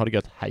bänken, har det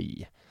gött,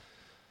 hej.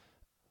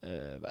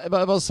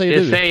 Vad säger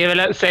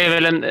du?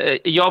 Säger väl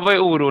jag var ju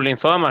orolig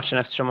inför matchen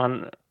eftersom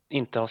han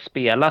inte har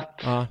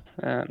spelat.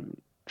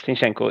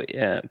 Zinchenko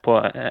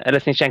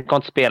Zinchenko har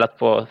inte spelat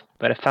på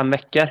 5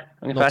 veckor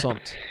ungefär. Något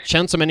sånt.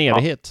 Känns som en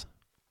evighet.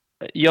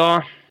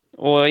 Ja,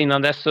 och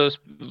innan dess så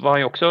var han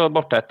ju också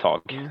borta ett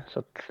tag. Så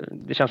att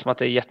det känns som att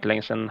det är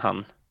jättelänge sedan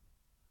han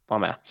var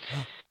med.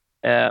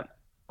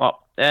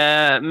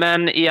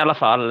 Men i alla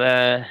fall,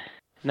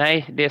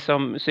 nej,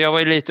 så jag var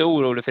ju lite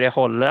orolig för det.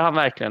 Håller han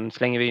verkligen?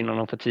 Slänger vi in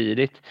honom för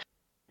tidigt?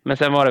 Men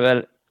sen var det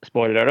väl,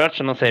 spoiler alert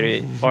som de säger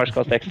i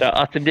Barskast Extra,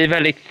 att det blir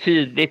väldigt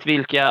tydligt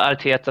vilken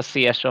Arteta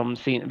ser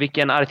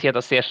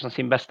som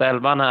sin bästa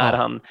elva när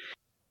han,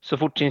 så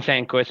fort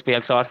Zinchenko är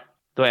spelklar,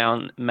 då är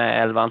han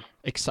med elvan.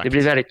 Exakt. Det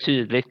blir väldigt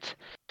tydligt.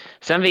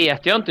 Sen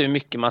vet jag inte hur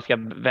mycket man ska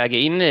väga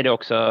in i det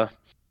också.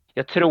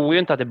 Jag tror ju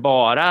inte att det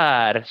bara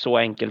är så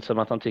enkelt som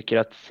att han tycker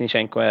att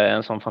Zinchenko är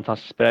en sån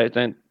fantastisk spelare,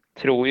 utan jag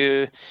tror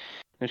ju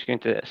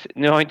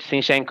Nu har inte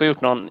Zinchenko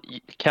gjort någon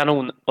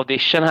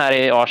kanon-audition här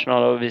i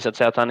Arsenal och visat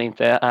sig att han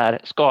inte är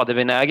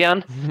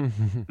skadebenägen.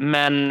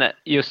 Men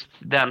just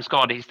den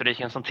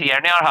skadehistoriken som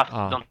Tierney har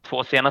haft de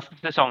 2 senaste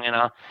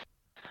säsongerna,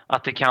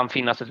 att det kan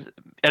finnas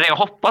eller jag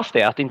hoppas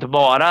det, att det inte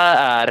bara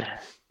är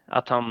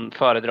att han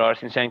föredrar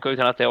Zinchenko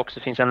utan att det också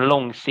finns en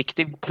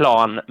långsiktig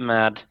plan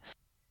med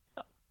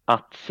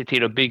att se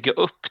till att bygga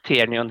upp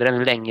Tierney under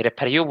en längre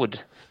period.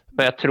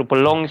 För jag tror på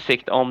lång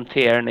sikt, om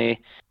Tierney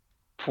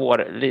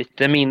får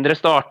lite mindre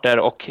starter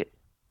och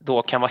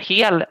då kan vara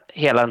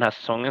hela den här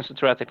säsongen, så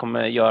tror jag att det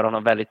kommer göra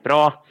honom väldigt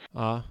bra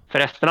för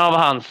resten av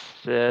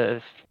hans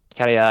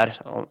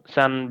karriär. Och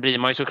sen blir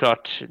man ju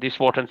såklart, det är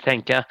svårt att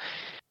tänka,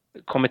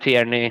 kommer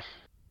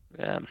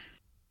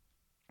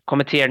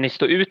Tierney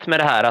stå ut med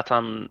det här att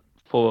han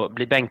får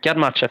bli bänkad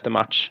match efter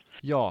match?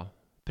 Ja,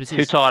 precis.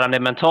 Hur tar han det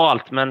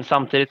mentalt? Men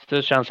samtidigt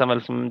så känns han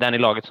väl som den i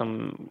laget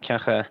som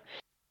kanske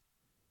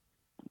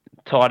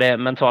tar det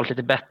mentalt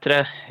lite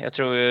bättre. Jag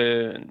tror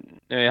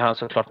nu är han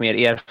såklart mer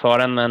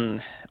erfaren,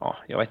 men ja,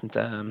 jag vet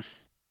inte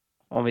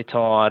om vi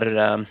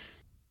tar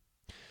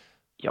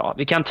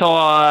vi kan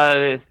ta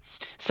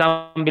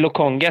Sambi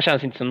Lokonga.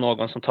 Känns inte som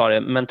någon som tar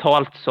det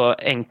mentalt så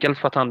enkelt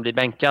för att han blir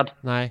bänkad.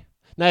 Nej,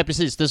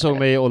 precis. Det såg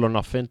vi i All or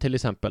Nothing till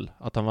exempel.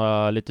 Att han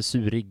var lite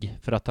surig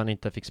för att han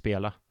inte fick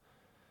spela.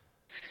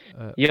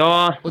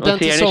 Ja, och den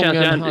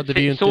säsongen hade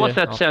vi ju inte... Så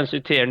sätt känns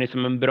ju Tierney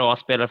som en bra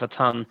spelare för att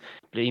han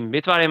blir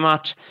inbytt varje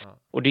match.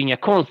 Och det är inga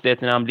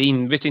konstigheter när han blir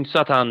inbytt. Det är inte så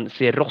att han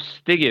ser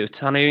rostig ut.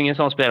 Han är ju ingen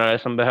sån spelare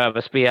som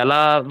behöver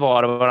spela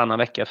var och varannan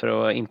vecka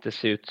för att inte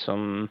se ut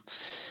som...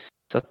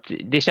 Så att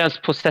det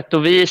känns på sätt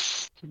och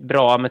vis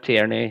bra med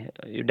Tierney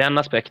ur den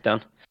aspekten.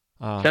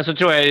 Sen så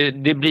tror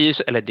jag det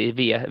blir, eller det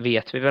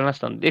vet vi väl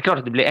nästan. Det är klart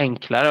att det blir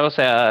enklare att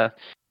säga,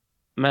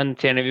 men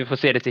Tierney, vi får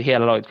se det till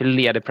hela laget. Vi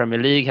leder Premier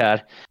League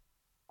här.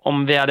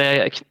 Om vi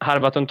hade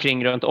harvat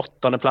omkring runt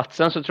 8:e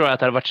platsen så tror jag att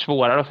det hade varit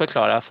svårare att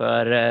förklara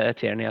för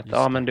Tierney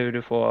att men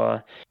du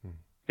får,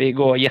 vi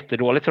går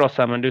jättedåligt för oss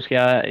här, men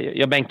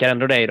jag bänkar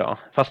ändå dig då,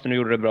 fast du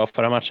gjorde det bra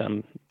förra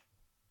matchen.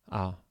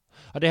 Ja,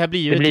 det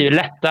blir ju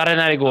lättare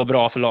när det går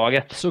bra för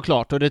laget.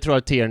 Såklart, och det tror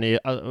jag Tierney,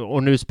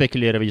 och nu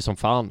spekulerar vi som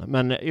fan,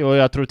 men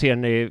jag tror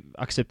Tierney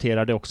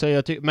accepterar det också.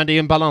 Men det är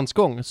en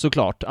balansgång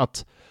såklart,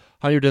 att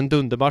han gjorde en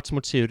dundermatch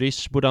mot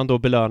Zürich, borde han då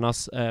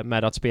belönas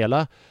med att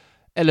spela?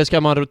 Eller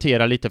ska man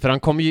rotera lite? För han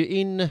kommer ju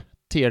in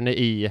Tierney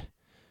i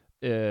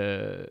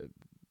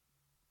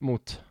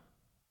mot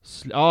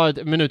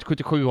minut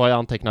 77 har jag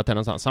antecknat det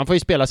någonstans. Han får ju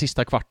spela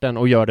sista kvarten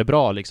och gör det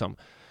bra liksom.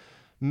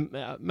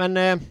 Men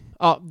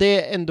det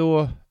är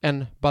ändå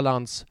en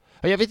balans.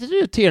 Jag vet inte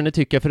hur Tierney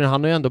tycker, för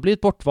han har ju ändå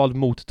blivit bortvald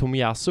mot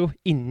Tomiyasu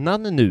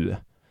innan nu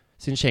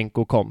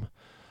Zinchenko kom.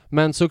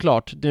 Men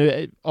såklart,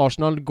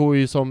 Arsenal går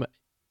ju som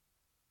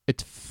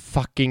ett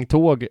fucking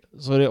tåg,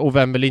 och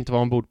vem vill inte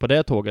vara ombord på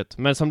det tåget?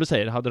 Men som du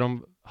säger, hade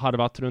de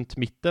varit runt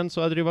mitten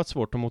så hade det varit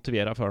svårt att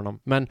motivera för honom.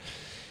 Men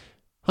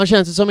han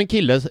känns som en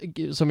kille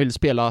som vill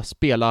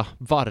spela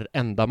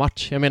varenda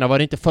match. Jag menar, var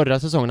det inte förra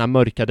säsongen han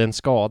mörkade en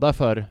skada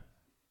för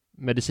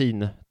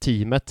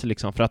medicinteamet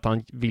liksom, för att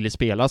han ville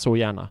spela så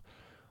gärna?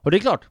 Och det är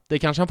klart, det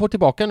kanske han får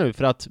tillbaka nu,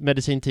 för att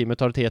medicinteamet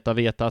har Arteta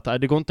vet att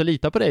det går inte att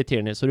lita på dig,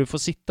 Tierney, så du får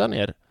sitta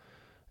ner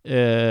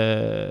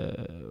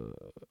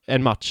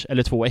en match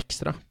eller 2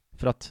 extra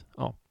för att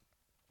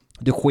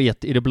du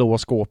sket i det blåa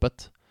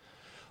skåpet.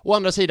 Å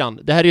andra sidan,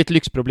 det här är ju ett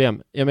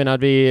lyxproblem. Jag menar,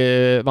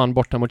 vi vann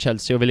borta mot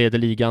Chelsea och vi leder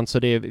ligan, så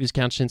vi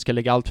kanske inte ska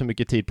lägga allt för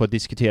mycket tid på att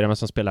diskutera vem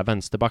som spelar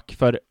vänsterback.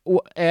 För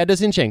är det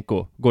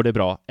Zinchenko går det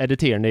bra, är det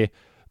Tierney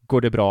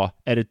går det bra,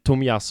 är det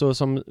Tomiyasu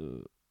som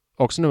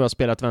också nu har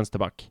spelat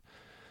vänsterback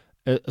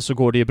så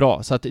går det ju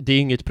bra. Så att det är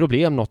inget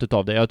problem något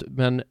utav det.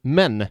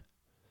 Men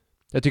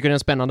jag tycker det är en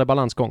spännande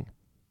balansgång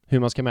hur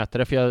man ska mäta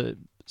det. För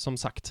som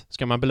sagt,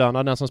 ska man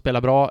belöna den som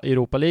spelar bra i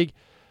Europa League,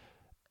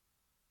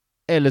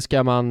 eller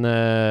ska man nu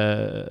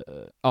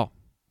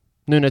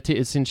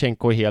när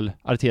Zinchenko är hel,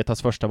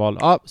 Artetas första val,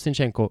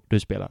 Zinchenko, du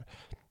spelar.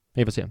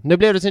 Vi får se. Nu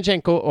blev det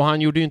Zinchenko och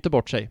han gjorde ju inte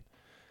bort sig.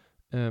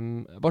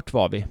 Vart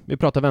var vi? Vi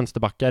pratar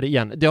vänsterbackar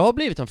igen. Det har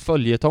blivit en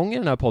följetong i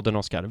den här podden,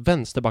 Oskar.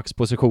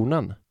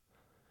 Vänsterbackspositionen.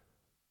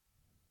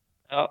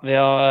 Ja, vi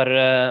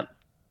har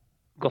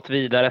gått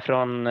vidare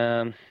från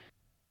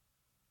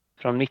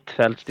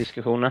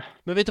mittfältsdiskussioner.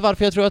 Men vet du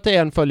varför jag tror att det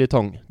är en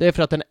följetong? Det är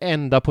för att den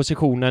enda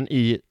positionen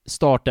i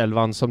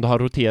startelvan som det har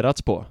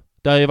roterats på.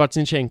 Det har ju varit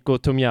Zinchenko,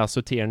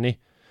 Tomiyasu, Tierney.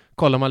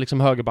 Kollar man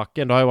liksom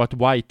högerbacken, det har ju varit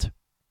White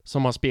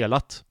som har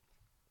spelat.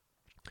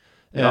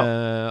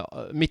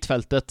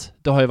 Mittfältet,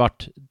 det har ju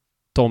varit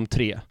de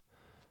 3.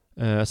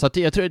 Så att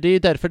jag tror det är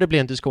därför det blir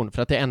en diskussion,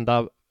 för att det är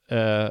enda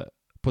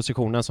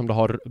positionen som det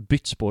har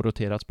bytts på och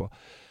roterats på.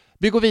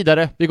 Vi går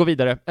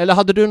vidare. Eller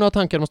hade du några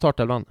tankar om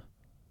startelvan?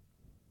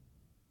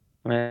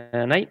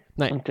 Nej,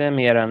 inte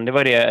mer än. Det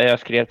var det jag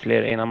skrev till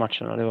er innan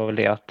matchen, och det var väl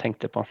det jag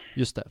tänkte på.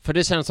 Just det, för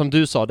det känns som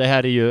du sa, det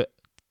här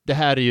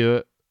är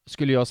ju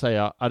skulle jag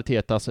säga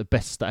Artetas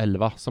bästa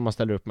 11 som han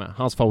ställer upp med,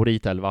 hans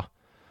favoritelva.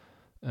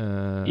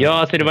 Ja,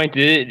 alltså det var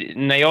inte...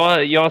 När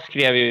jag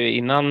skrev ju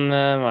innan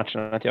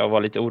matchen att jag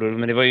var lite orolig,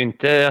 men det var ju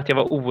inte att jag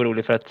var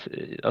orolig för att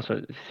alltså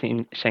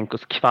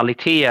Sinchenkos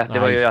kvalitet. Det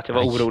var ju att jag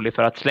var orolig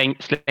för att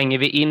slänger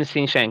vi in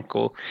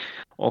Sinchenko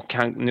och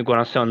nu går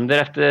han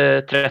sönder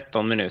efter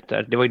 13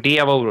 minuter. Det var ju det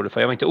jag var orolig för.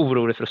 Jag var inte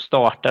orolig för att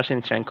starta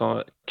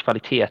Sinchenko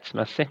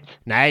kvalitetsmässigt.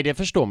 Nej, det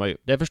förstår man ju.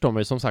 Det förstår man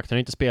ju. Som sagt, han har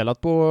inte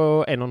spelat på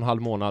 1,5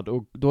 månad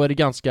och då är det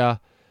ganska...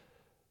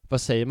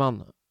 Vad säger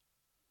man?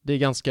 Det är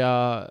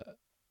ganska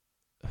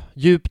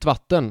djupt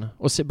vatten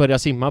och börja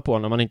simma på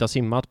när man inte har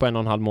simmat på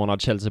 1,5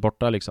 månad Chelsea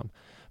borta liksom.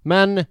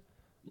 Men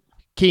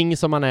king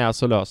som han är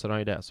så löser han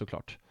ju det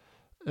såklart.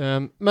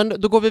 Men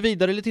då går vi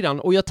vidare lite grann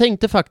och jag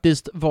tänkte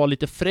faktiskt vara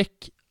lite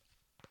fräck,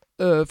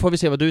 får vi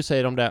se vad du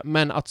säger om det,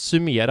 men att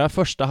summera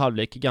första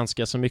halvlek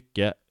ganska så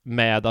mycket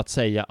med att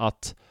säga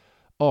att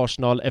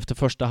Arsenal efter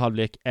första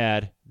halvlek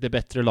är det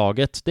bättre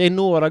laget. Det är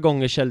några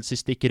gånger Chelsea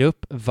sticker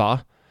upp,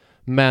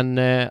 men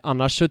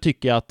annars så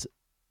tycker jag att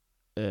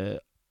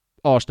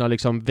Arsenal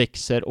liksom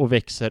växer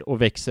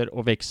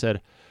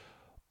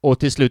och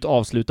till slut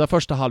avslutar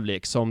första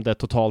halvlek som det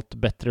totalt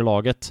bättre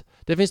laget.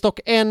 Det finns dock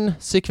en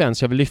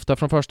sekvens jag vill lyfta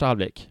från första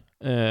halvlek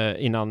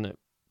innan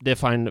det är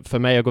fine för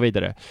mig att gå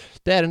vidare.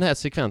 Det är den här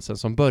sekvensen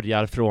som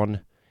börjar från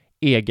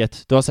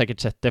eget, du har säkert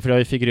sett det för det har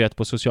ju figurerat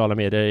på sociala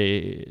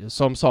medier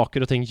som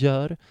saker och ting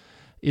gör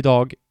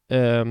idag.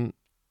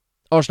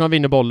 Arsenal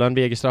vinner bollen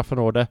vid eget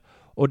straffområde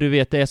och du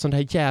vet, det är sån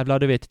här jävla,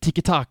 du vet,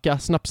 tiki-taka,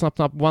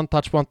 snapp, one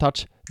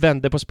touch,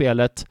 vänder på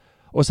spelet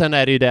och sen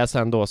är det ju det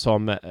sen då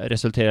som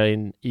resulterar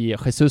in i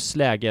Jesus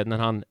läge när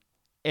han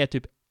är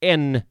typ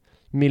 1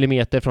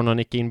 millimeter från att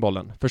nicka in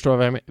bollen. Förstår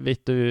du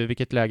vet du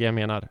vilket läge jag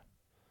menar?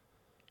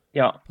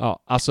 Ja.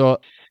 Ja, alltså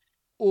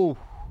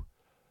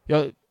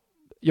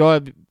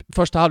jag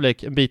första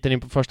halvlek, en biten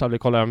in på första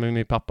halvlek kollade jag med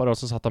min pappa då,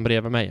 så satt han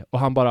bredvid mig och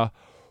han bara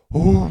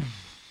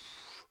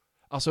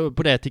alltså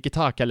på det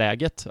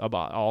tiki-taka-läget jag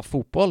bara, ja,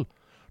 fotboll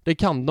det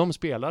kan de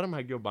spela, de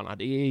här gubbarna.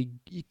 Det är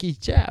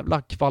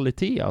jävla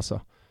kvalitet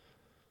alltså.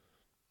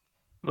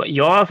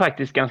 Jag har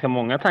faktiskt ganska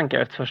många tankar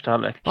efter första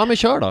halvlek. Ja, men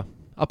kör då.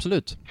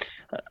 Absolut.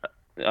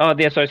 Ja,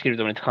 dels har jag skrivit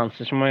om lite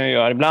chanser som man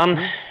gör ibland.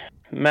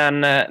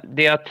 Men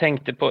det jag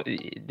tänkte på,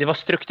 det var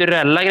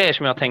strukturella grejer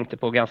som jag tänkte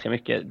på ganska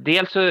mycket.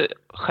 Dels så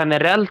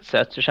generellt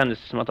sett så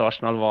kändes det som att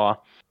Arsenal var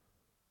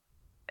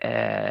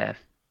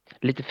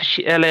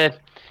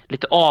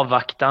lite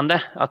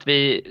avvaktande. Att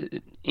vi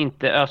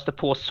inte öste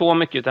på så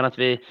mycket utan att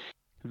vi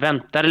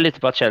väntade lite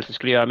på att Chelsea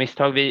skulle göra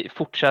misstag.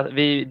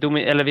 Vi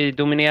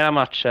dominerar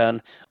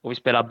matchen och vi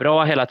spelar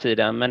bra hela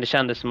tiden, men det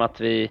kändes som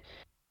att vi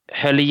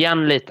höll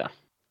igen lite.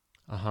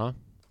 Aha.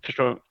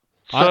 Förstår du?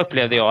 Så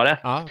upplevde jag det.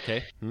 Ja,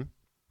 okej.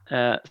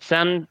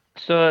 Sen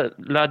så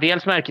lade jag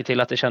dels märke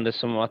till att det kändes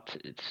som att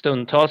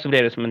stundtals så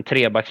blev det som en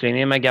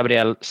trebackslinje med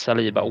Gabriel,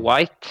 Saliba och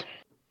White.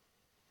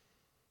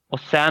 Och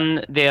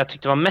sen det jag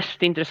tyckte var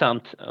mest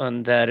intressant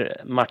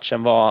under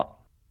matchen var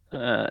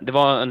det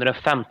var under en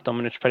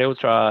 15-minutsperiod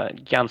tror jag,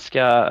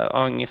 ganska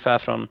ungefär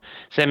från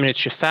minut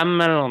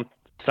 25 eller något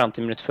fram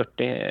till minut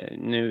 40,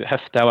 nu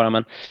höftar jag bara,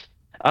 men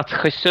att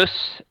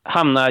Jesus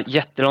hamnar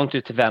jättelångt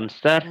ut till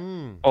vänster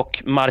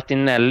och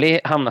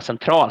Martinelli hamnar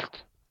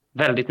centralt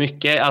väldigt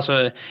mycket,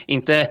 alltså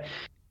inte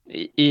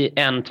i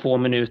 1-2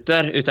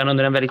 minuter utan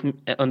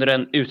under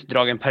en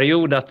utdragen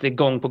period, att det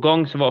gång på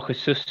gång så var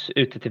Jesus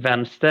ute till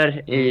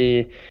vänster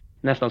i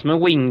nästan som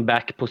en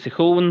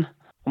wingback-position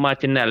och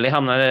Martinelli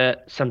hamnade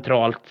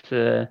centralt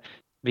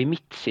vid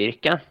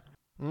mittcirkeln.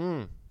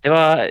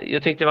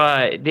 Jag tyckte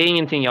det är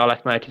ingenting jag har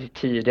lagt märke till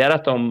tidigare,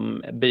 att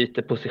de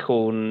byter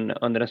position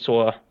under en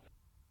så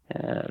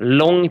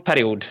lång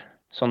period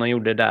som de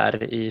gjorde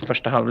där i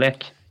första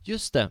halvlek.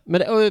 Just det.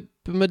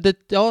 Men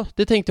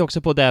det tänkte jag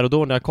också på där och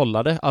då när jag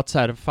kollade att så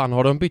här, fan,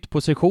 har de bytt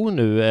position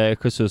nu,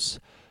 Jesus,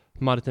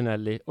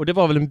 Martinelli? Och det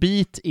var väl en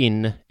bit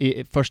in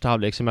i första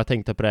halvlek som jag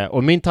tänkte på det.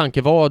 Och min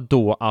tanke var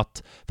då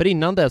att, för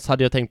innan dess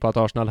hade jag tänkt på att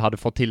Arsenal hade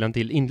fått till en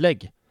till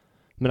inlägg,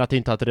 men att det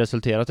inte hade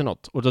resulterat i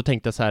något. Och då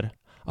tänkte jag så här,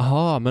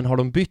 aha, men har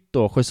de bytt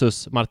då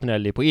Jesus,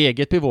 Martinelli på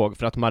eget bevåg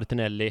för att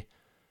Martinelli,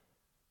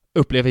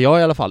 upplever jag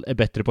i alla fall, är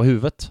bättre på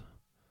huvudet?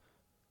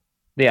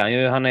 Det är han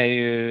ju. Han är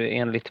ju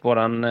enligt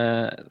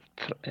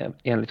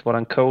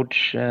våran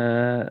coach,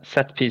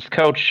 setpiece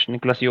coach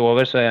Nicolas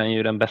Jover, så är han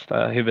ju den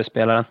bästa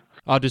huvudspelaren.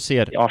 Ja, du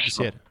ser.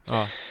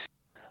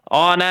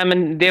 Ja, nej,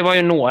 men det var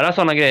ju några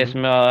sådana grejer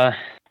som jag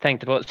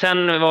tänkte på.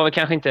 Sen var det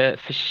kanske inte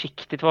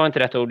försiktigt, var inte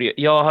rätt ord.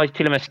 Jag har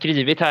till och med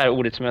skrivit här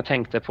ordet som jag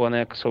tänkte på när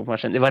jag såg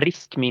matchen. Det var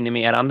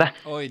riskminimerande.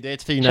 Oj, det är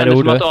ett finare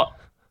ord.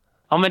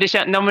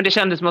 Men det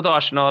kändes som att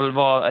Arsenal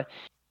var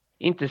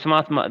inte som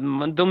att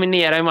man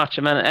dominerar i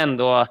matchen, men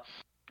ändå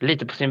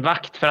lite på sin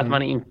vakt för att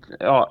man inte,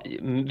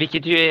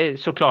 vilket ju är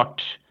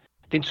såklart,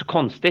 det är inte så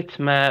konstigt,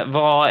 men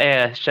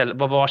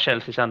vad var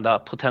Chelseas enda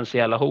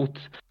potentiella hot?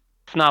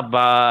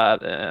 Snabba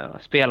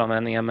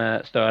spelanvändningar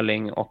med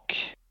Sterling och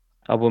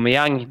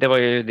Aubameyang, det var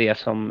ju det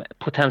som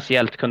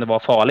potentiellt kunde vara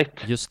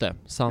farligt. Just det,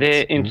 sant. Det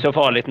är inte så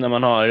farligt när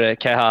man har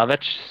Kai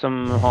Havertz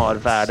som har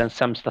världens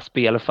sämsta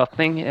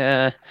speluppfattning.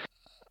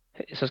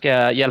 så ska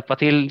jag hjälpa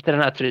till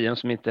den här trion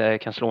som inte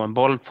kan slå en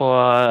boll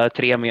på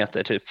 3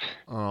 meter typ.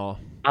 Ja.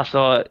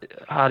 Alltså,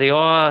 hade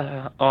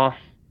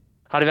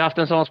vi haft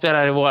en sån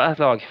spelare i vårt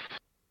lag,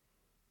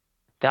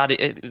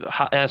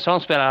 en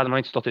sån spelare hade man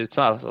inte stått ut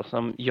med, alltså,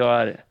 som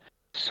gör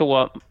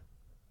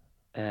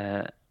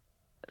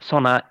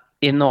såna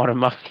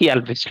enorma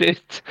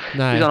felbeslut i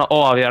sådana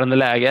avgörande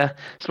läge.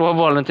 Slår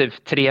bollen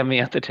typ 3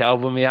 meter till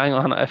Aubameyang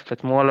och han har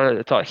öppet mål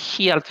och tar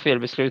helt fel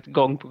beslut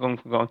gång på gång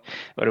på gång.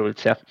 Vad roligt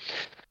att se.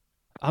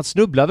 Han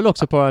snubblar väl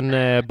också på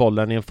en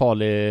bollen i en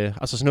farlig...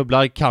 Alltså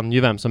snubblar kan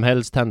ju vem som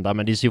helst hända,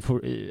 men det ser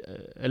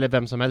eller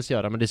vem som helst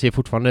göra, men det ser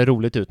fortfarande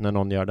roligt ut när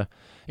någon gör det.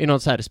 I någon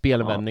så här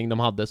spelvändning de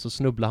hade så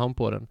snubblar han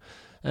på den.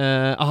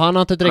 Han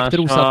har inte direkt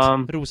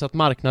rosat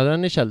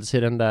marknaden i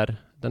Chelsea,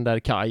 den där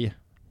Kai.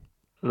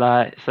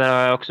 Nej, så har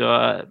jag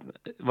också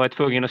varit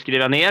tvungen att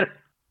skriva ner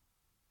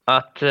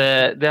att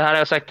det här har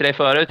jag sagt till dig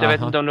förut. Jag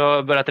vet inte om du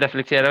har börjat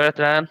reflektera över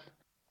det här.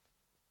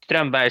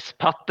 Strömbergs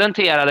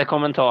patenterade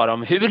kommentar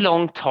om hur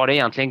långt har det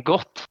egentligen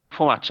gått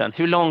på matchen?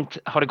 Hur långt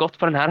har det gått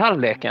på den här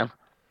halvleken?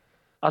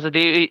 Alltså det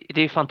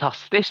är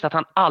fantastiskt att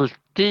han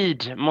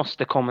alltid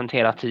måste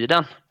kommentera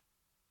tiden.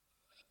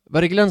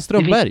 Var det Glenn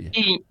Strömberg?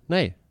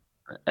 Nej.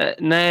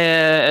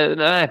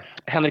 Nej,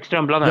 Henrik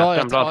Strömblad.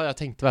 Jag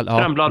tänkte väl. Ja.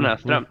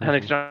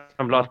 Henrik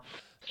Strömblad.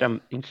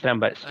 Inte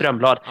Strömberg.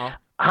 Strömblad. Ja.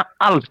 Han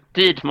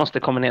alltid måste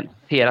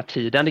kommentera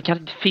tiden. Det kan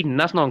inte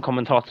finnas någon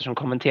kommentator som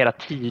kommenterar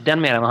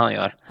tiden mer än vad han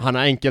gör. Han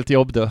har enkelt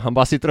jobb då. Han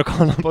bara sitter och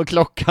kollar på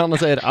klockan och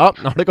säger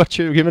nu har det gått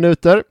 20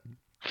 minuter.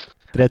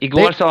 30.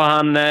 Igår sa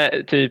han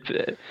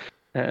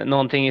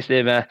någonting i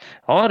stil med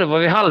då var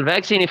vi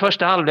halvvägs in i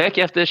första halvlek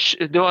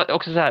efter, det var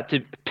också så här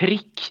typ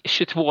prick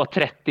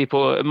 22:30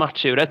 på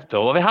matchuret.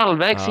 Då var vi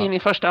halvvägs in i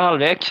första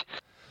halvlek.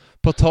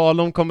 På tal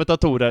om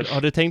kommentatorer,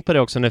 har du tänkt på det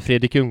också när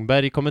Fredrik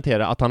Ljungberg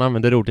kommenterar att han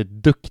använder ordet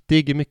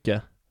duktig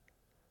mycket?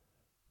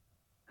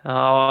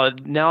 Ja,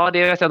 det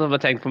vet jag inte om jag har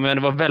tänkt på, men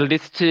det var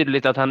väldigt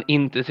tydligt att han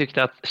inte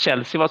tyckte att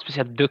Chelsea var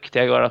speciellt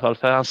duktiga igår i alla fall,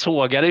 för han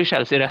sågade ju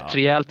Chelsea rätt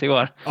rejält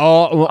igår.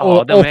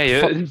 Ja, de är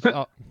ju...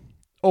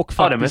 Och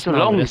de är så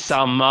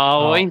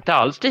långsamma och inte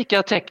alls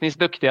lika tekniskt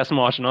duktiga som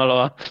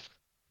Arsenal.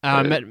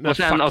 Och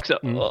sen också...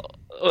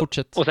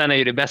 Och sen är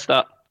ju det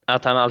bästa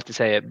att han alltid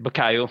säger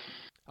Bukayo.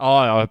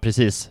 Ja,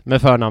 precis.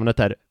 Med förnamnet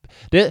där.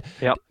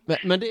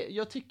 Men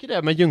jag tycker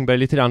det med Ljungberg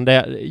lite grann,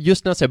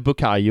 just när jag säger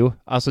Bukayo,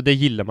 alltså det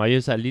gillar man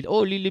ju så här,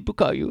 lille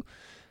Bukayo.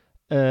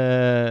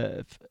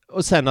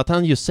 Och sen att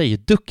han just säger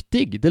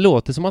duktig, det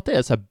låter som att det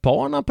är så här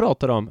barn han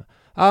pratar om.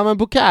 Ja, men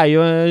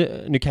Bukayo,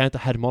 nu kan jag inte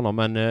härma honom,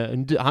 men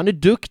han är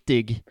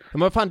duktig.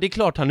 Men fan, det är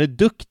klart han är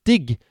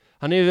duktig.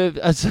 Han är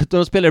alltså,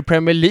 de spelar i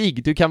Premier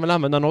League, du kan väl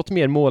använda något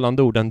mer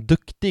målande ord än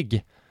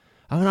duktig.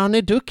 Ja, men han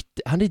är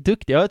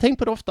duktig. Jag har tänkt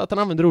på det ofta att han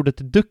använder ordet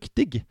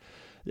duktig.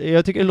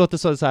 Jag tycker det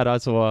låter så här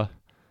alltså...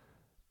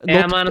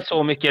 Är man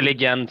så mycket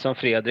legend som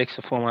Fredrik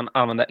så får man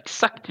använda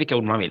exakt vilka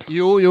ord man vill.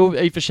 Jo,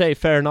 i och för sig,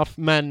 fair enough.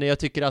 Men jag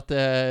tycker att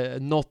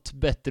något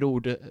bättre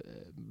ord,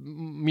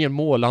 mer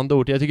målande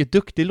ord. Jag tycker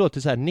duktig låter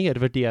så här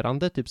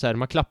nedvärderande. Typ så här,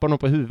 man klappar någon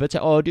på huvudet.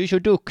 Så du är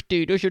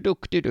så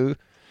duktig du.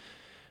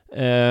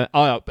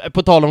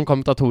 På tal om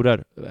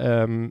kommentatorer.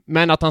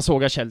 Men att han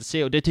sågar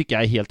Chelsea, och det tycker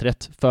jag är helt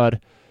rätt. För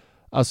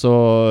alltså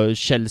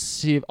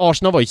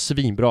Arsenal var ju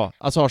svinbra.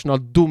 Alltså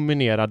Arsenal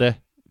dominerade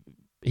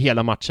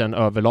hela matchen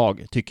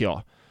överlag, tycker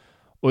jag.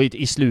 Och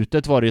i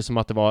slutet var det ju som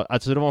att det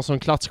var en sån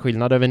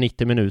klassskillnad över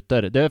 90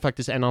 minuter. Det är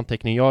faktiskt en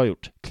anteckning jag har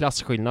gjort.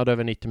 Klassskillnad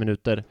över 90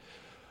 minuter.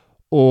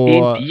 Och...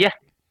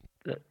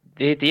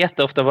 Det är inte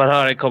jätteofta man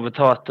hör en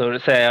kommentator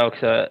säga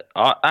också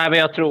men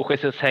jag tror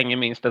Jesus hänger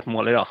minst ett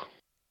mål idag.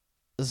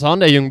 Sa han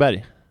det,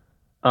 Ljungberg?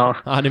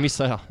 Ja. Det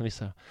missade jag.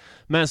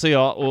 Men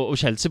så och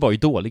Chelsea var ju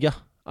dåliga.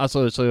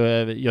 Alltså så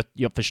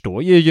jag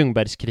förstår ju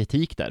Ljungbergs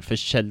kritik där. För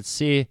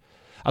Chelsea...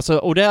 Alltså,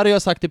 och det har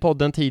jag sagt i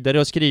podden tidigare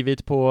och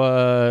skrivit på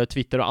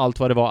Twitter och allt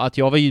vad det var, att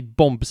jag var ju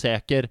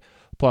bombsäker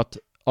på att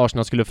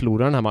Arsenal skulle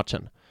förlora den här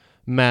matchen.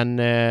 Men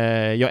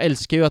jag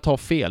älskar ju att ha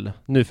fel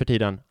nu för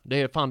tiden.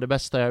 Det är fan det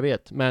bästa jag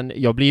vet. Men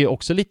jag blir ju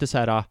också lite så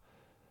här...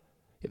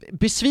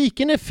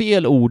 besviken är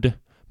fel ord,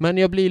 men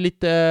jag blir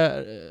lite...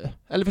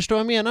 eller förstår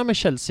jag menar med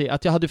Chelsea?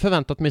 Att jag hade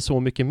förväntat mig så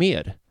mycket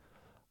mer.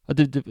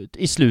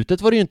 I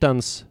slutet var det ju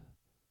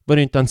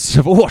inte ens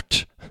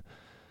svårt.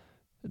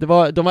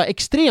 De var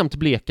extremt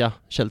bleka,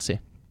 Chelsea.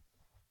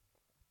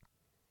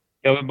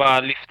 Jag vill bara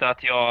lyfta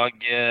att jag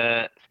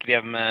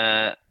skrev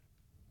med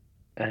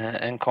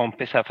en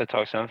kompis här för ett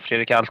tag sedan,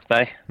 Fredrik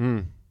Altberg.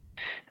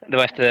 Det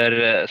var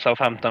efter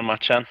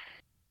Southampton-matchen.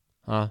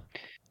 Ja.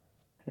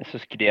 Så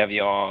skrev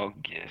jag...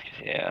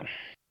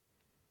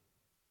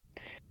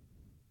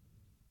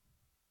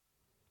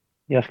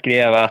 Jag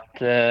skrev att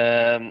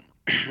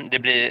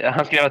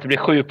han skrev att det blir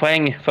 7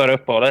 poäng före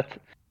uppehållet.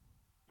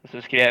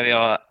 Så skrev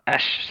jag,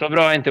 så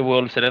bra är inte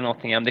Wolves eller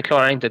Nottingham. Det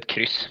klarar inte ett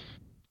kryss.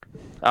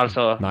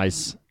 Alltså...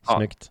 Nice,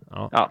 snyggt.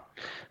 Ja.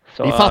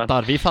 Så, vi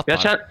fattar.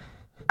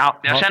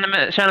 Jag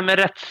känner mig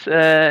rätt...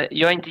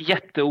 jag är inte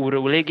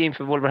jätteorolig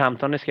inför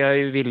Wolverhampton. Det ska jag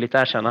ju villigt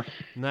erkänna.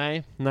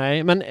 Nej.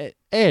 Men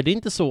är det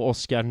inte så,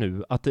 Oscar,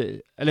 nu att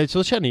det, eller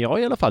så känner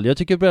jag i alla fall. Jag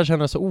tycker det börjar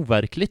kännas så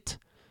overkligt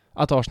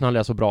att Arsenal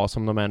är så bra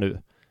som de är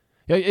nu.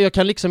 Jag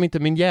kan liksom inte,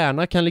 min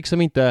hjärna kan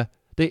liksom inte,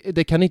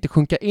 det kan inte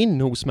sjunka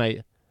in hos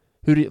mig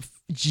hur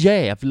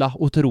jävla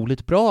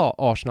otroligt bra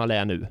Arsenal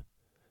är nu.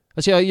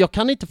 Alltså jag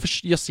kan inte,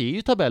 jag ser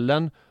ju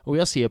tabellen och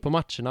jag ser på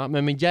matcherna,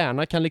 men min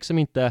hjärna kan liksom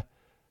inte,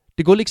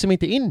 det går liksom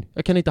inte in.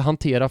 Jag kan inte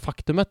hantera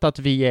faktumet att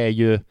vi är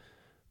ju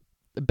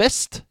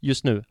bäst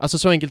just nu. Alltså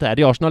så enkelt är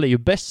det, Arsenal är ju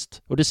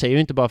bäst. Och det säger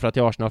ju inte bara för att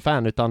jag är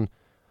Arsenal-fan, utan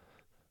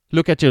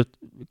look at you,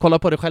 kolla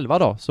på det själva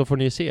då, så får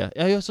ni se.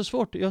 Jag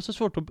har så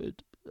svårt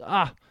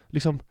att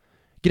liksom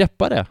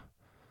greppa det.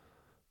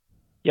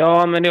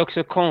 Ja, men det är också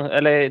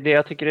eller det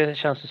jag tycker det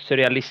känns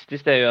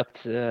surrealistiskt är ju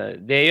att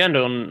det är ju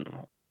ändå om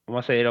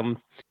man säger de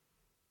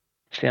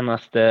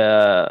senaste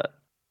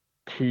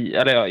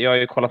eller jag har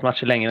ju kollat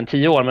matcher längre än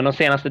 10 år, men de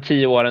senaste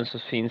 10 åren så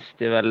finns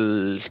det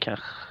väl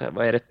kanske,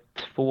 vad är det,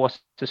 2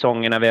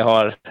 säsonger när vi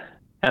har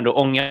ändå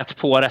ångat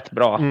på rätt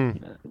bra.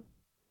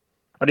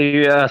 Och det är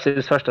ju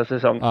Özils första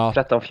säsong,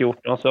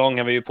 13-14, så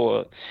ångar vi ju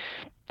på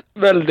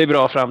väldigt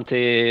bra fram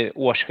till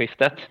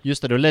årsskiftet.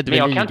 Just det, då ledde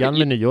vi ligan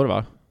med nyår,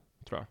 va?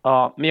 Tror jag.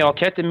 Ja, men jag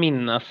kan inte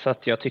minnas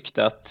att jag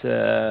tyckte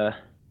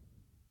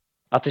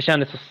att det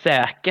kändes så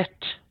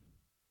säkert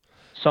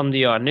som det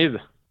gör nu.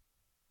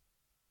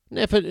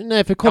 Nej,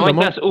 för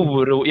kolla,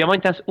 jag var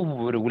inte ens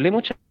orolig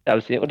mot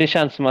Chelsea, och det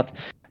känns som att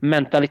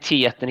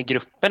mentaliteten i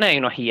gruppen är ju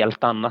något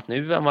helt annat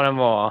nu än vad den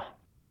var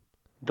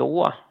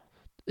då.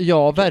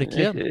 Ja,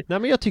 verkligen. Nej,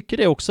 men jag tycker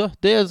det också.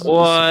 Det är...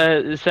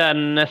 Och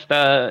sen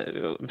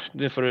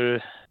nu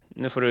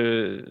får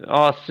du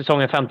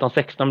säsongen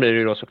 15-16 blir det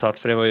ju då såklart,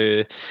 för det var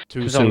ju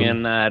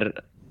säsongen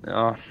när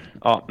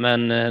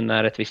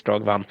när ett visst lag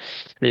vann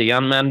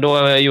ligan, men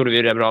då gjorde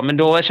vi det bra. Men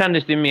då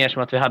kändes det mer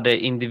som att vi hade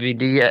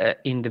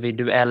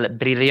individuell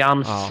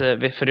briljans,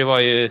 för det var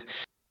ju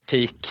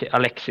peak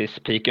Alexis,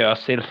 peak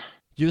Özil.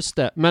 Just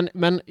det,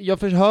 men jag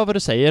förhör vad du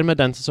säger med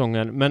den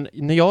säsongen, men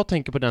när jag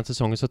tänker på den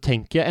säsongen så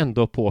tänker jag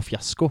ändå på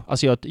fiasko.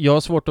 Alltså jag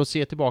har svårt att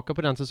se tillbaka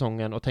på den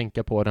säsongen och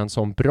tänka på den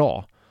som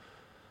bra.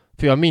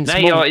 För jag minns...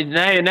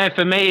 Nej,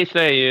 för mig så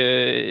är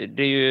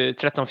det är ju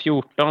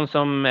 13-14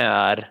 som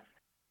är...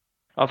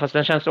 Ja, fast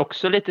den känns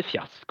också lite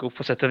fiasko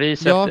på sätt och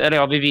vis. Ja.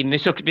 Eller vi vinner,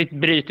 så vi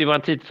bryter ju vår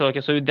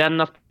tidssorka, så ur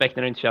den aspekten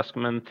är det inte fiasko,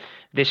 men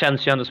det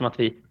känns ju ändå som att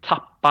vi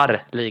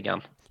tappar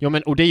ligan. Ja,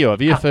 men och det gör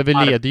vi ju, för vi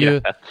leder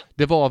ju...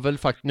 Det var väl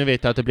faktiskt, nu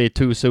vet jag att det blir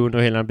too soon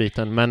och hela den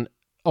biten, men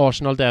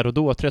Arsenal där och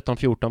då,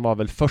 13-14, var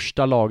väl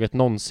första laget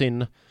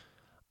någonsin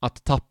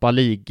att tappa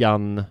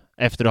ligan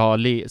efter att ha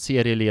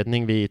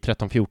serieledning vid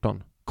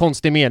 13-14.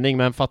 Konstig mening,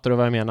 men fattar du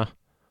vad jag menar?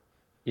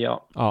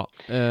 Ja.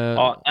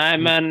 Nej,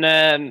 men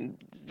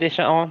det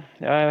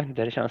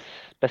känns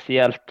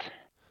speciellt.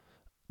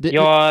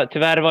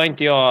 Tyvärr var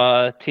inte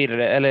jag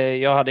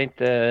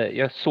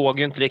jag såg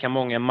ju inte lika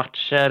många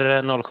matcher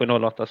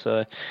 07-08,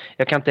 så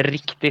jag kan inte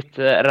riktigt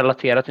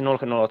relatera till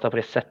 07-08 på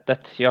det sättet.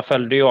 Jag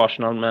följde ju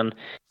Arsenal, men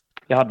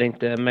jag hade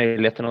inte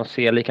möjligheten att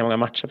se lika många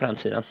matcher på den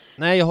tiden.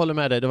 Nej, jag håller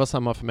med dig. Det var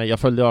samma för mig. Jag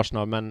följde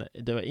Arsenal, men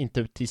det var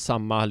inte till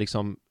samma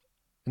liksom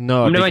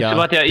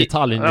nördiga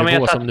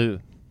detaljnivå som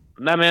nu.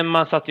 Nej, men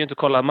man satt ju inte och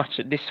kollade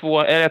matcher. Det är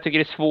svårt. Jag tycker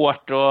det är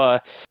svårt, och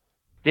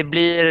det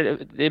blir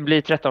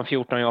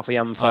 13-14 jag får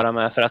jämföra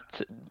med, för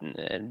att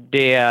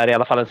det är i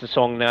alla fall en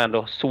säsong när jag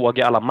ändå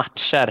såg alla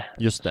matcher.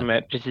 Just det. Som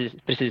är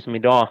precis som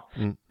idag.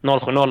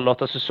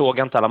 07-08 så såg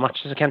jag inte alla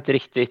matcher, så jag kan inte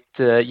riktigt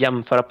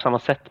jämföra på samma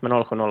sätt med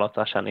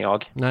 07-08, känner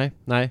jag. Nej,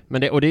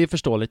 men det är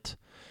förståeligt.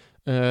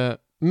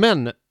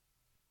 Men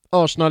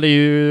Arsenal är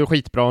ju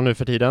skitbra nu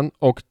för tiden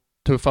och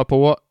tuffar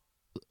på,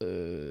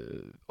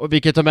 och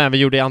vilket de även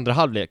gjorde i andra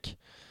halvlek.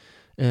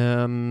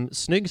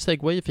 Snygg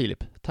segway,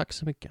 Filip. Tack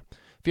så mycket.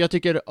 För jag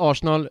tycker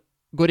Arsenal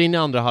går in i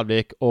andra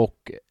halvlek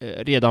och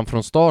redan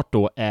från start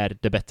då är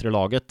det bättre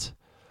laget.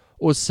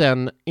 Och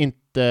sen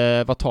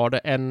inte, vad tar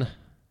det?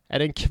 Är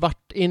det en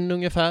kvart in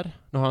ungefär?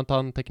 Nu har jag inte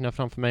antecknat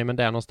framför mig, men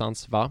det är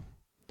någonstans, va?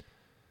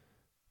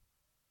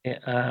 Det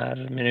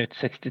är minut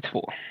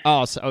 62.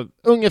 Ja, så,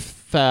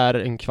 ungefär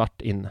en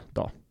kvart in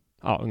då.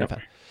 Ja,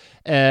 ungefär.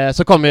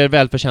 Så kommer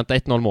välförtjänta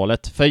 1-0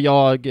 målet. För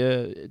jag,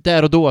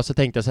 där och då så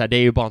tänkte jag så här, det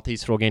är ju bara en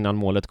tidsfråga innan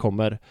målet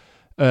kommer.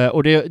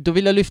 Och då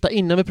vill jag lyfta,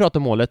 innan vi pratar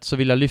om målet, så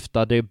vill jag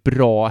lyfta det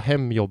bra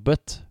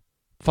hemjobbet.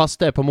 Fast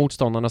det är på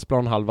motståndarnas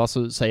planhalva,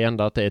 så säger jag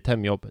ändå att det är ett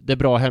hemjobb. Det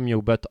bra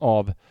hemjobbet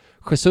av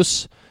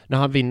Jesus när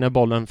han vinner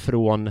bollen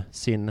från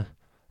sin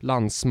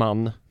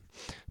landsman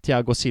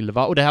Thiago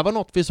Silva. Och det här var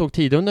något vi såg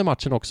tidigare under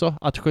matchen också,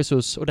 att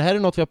Jesus, och det här är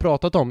något vi har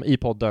pratat om i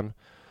podden,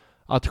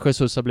 att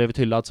Jesus har blivit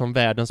hyllad som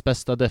världens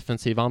bästa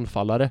defensiva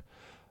anfallare.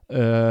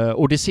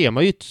 Och det ser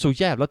man ju så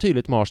jävla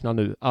tydligt med Arsenal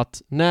nu,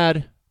 att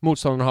när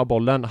motståndarna har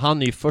bollen,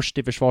 han är ju först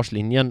i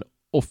försvarslinjen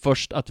och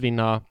först att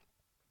vinna,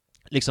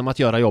 liksom att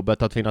göra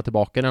jobbet, att vinna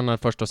tillbaka den,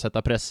 först att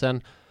sätta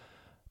pressen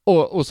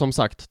och som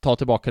sagt ta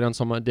tillbaka den,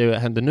 som det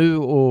händer nu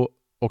och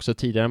också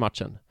tidigare i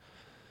matchen.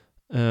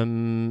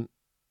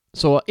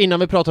 Så innan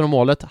vi pratar om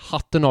målet,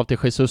 hatten av till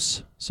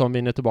Jesus som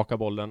vinner tillbaka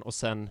bollen och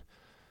sen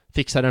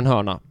fixar en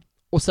hörna.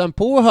 Och sen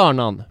på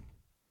hörnan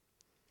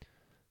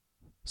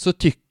så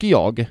tycker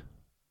jag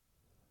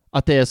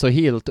att det är så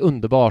helt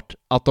underbart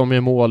att de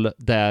är mål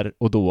där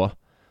och då.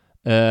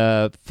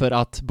 För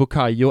att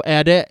Bukayo,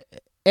 är det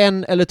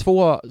en eller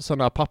två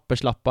sådana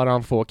papperslappar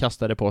han får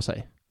kastade på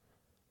sig?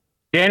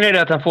 Det är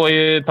det att han får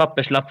ju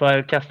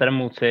papperslappar kastade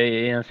mot sig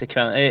i en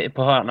sekvens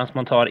på hörnan som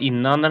man tar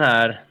innan den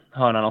här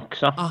hörnan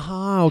också.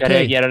 Aha, okej. Jag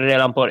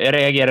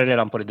reagerade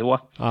redan på det då.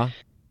 Ja.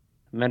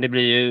 Men det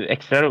blir ju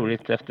extra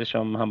roligt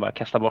eftersom han bara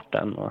kastar bort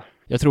den.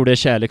 Jag tror det är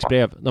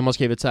kärleksbrev. De har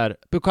skrivit så här: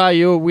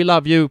 Bukayo, we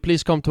love you,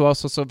 please come to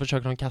us. Och så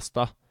försöker de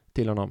kasta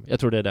till honom. Jag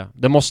tror det är det.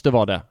 Det måste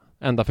vara det.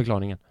 Enda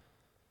förklaringen.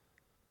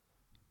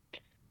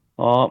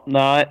 Ja,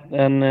 nej.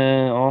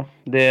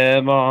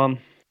 Det var...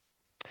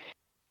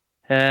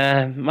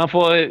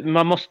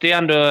 man måste ju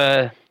ändå...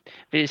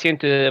 Vi ska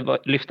inte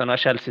lyfta några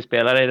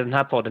Chelsea-spelare i den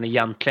här podden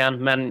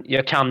egentligen. Men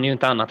jag kan ju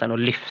inte annat än att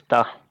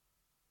lyfta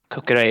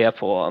Cucurella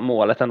på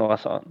målet ändå.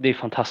 Alltså. Det är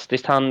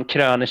fantastiskt. Han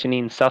kröner sin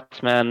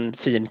insats med en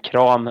fin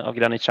kram av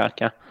Granit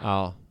Xhaka.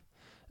 Ja.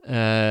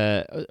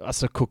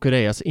 Alltså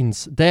Cucurellas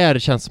där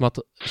känns som att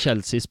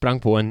Chelsea sprang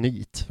på en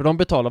nit. För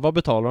vad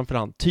betalar de för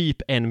han?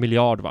 Typ 1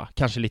 miljard, va?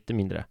 Kanske lite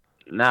mindre.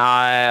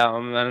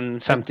 Nej,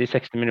 men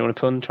 50-60 miljoner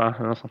pund tror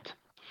jag. Något sånt.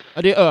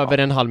 Ja, det är över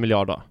 1,5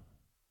 miljard då.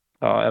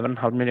 Ja, över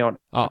 1,5 miljard.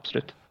 Ja.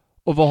 Absolut.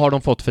 Och vad har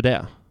de fått för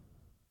det?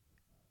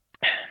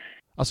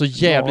 Alltså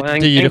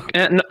jävligt dyr...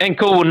 En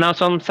kona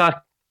som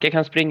Saka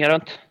kan springa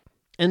runt.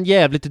 En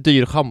jävligt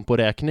dyr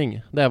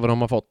schamporäkning. Det är vad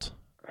de har fått.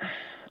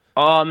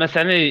 Ja, men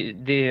sen är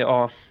det...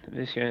 Ja,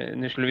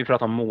 nu skulle vi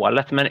prata om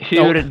målet. Men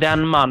hur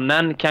den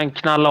mannen kan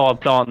knalla av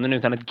planen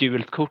utan ett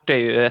gult kort är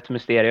ju ett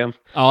mysterium.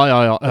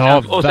 Ja,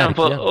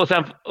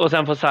 och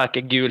sen får Saka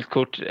gult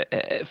kort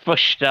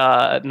första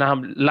när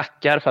han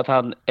lackar för att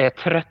han är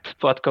trött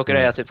på att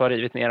Cucurella typ har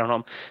rivit ner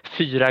honom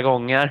 4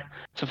 gånger.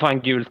 Så får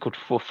han gult kort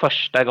för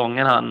första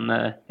gången han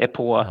är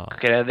på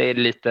Cucurella. Det är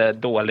lite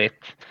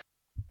dåligt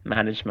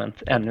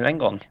management ännu en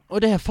gång.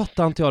 Och det här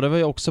fattar inte jag, det har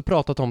jag också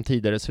pratat om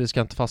tidigare så vi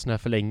ska inte fastna här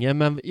för länge,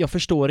 men jag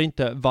förstår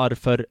inte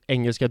varför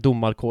engelska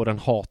domarkåren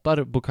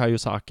hatar Bukayo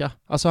Saka.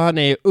 Alltså han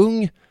är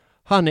ung,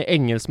 han är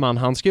engelsman,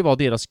 han ska ju vara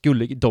deras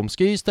gullig, de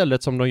ska ju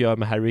istället som de gör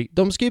med Harry,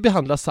 de ska ju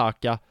behandla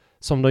Saka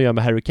som de gör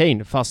med Harry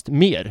Kane, fast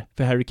mer,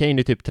 för Harry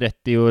Kane är typ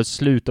 30 och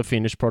slut och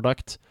finish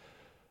product.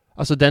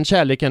 Alltså den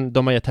kärleken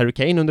de har gett Harry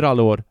Kane under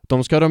alla år,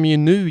 de ska de ju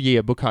nu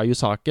ge Bukayo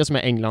Saka som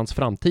är Englands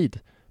framtid.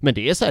 Men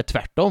det är så här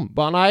tvärtom.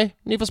 Bara nej,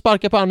 ni får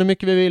sparka på han hur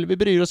mycket vi vill. Vi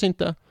bryr oss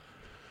inte.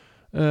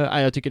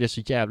 Jag tycker det är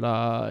så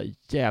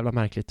jävla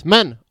märkligt.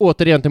 Men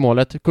återigen till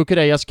målet.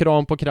 Cucurellas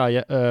kram på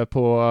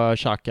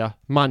Xhaka.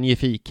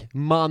 Magnifik.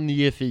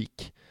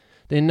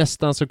 Det är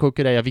nästan så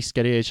Cucurella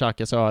viskar i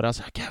Xhakas öra.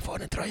 Så, kan jag få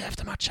den tröja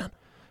efter matchen?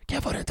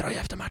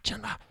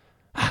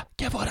 Va?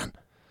 Kan jag få den?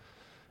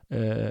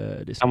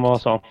 Det kan vara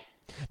så.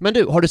 Men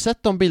du, har du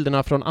sett de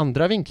bilderna från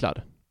andra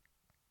vinklar?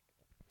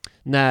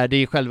 När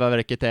det i själva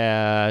verket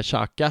är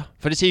Xhaka.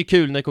 För det ser ju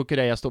kul när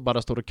Cucurella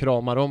bara står och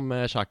kramar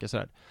om Xhaka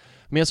sådär.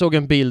 Men jag såg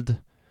en bild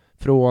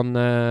från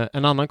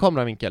en annan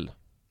kameravinkel.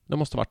 Det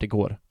måste ha varit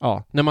igår.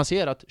 Ja, när man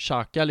ser att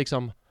Xhaka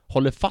liksom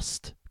håller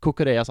fast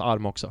Cucurellas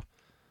arm också.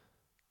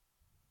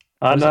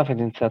 Ja, det har jag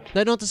faktiskt inte sett.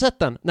 Nej, du har inte sett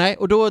den? Nej,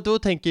 och då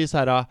tänker jag så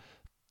här: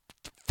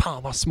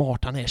 fan vad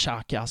smart han är,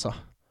 Xhaka alltså.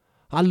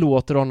 Han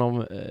låter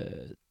honom...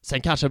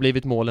 sen kanske har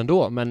blivit mål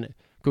ändå, men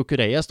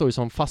Cucurella står ju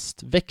som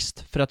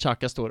fastväxt för att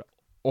Xhaka står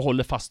och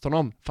håller fast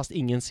honom, fast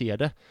ingen ser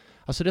det.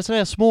 Alltså det är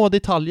sådana små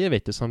detaljer,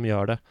 vet du, som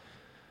gör det.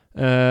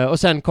 Och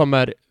sen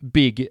kommer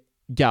Big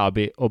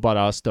Gabi och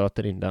bara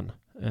stöter in den.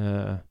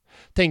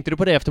 Tänkte du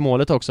på det efter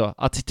målet också?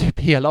 Att typ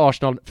hela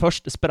Arsenal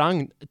först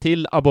sprang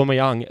till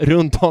Aubameyang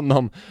runt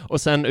honom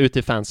och sen ut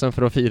till fansen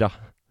för att fira.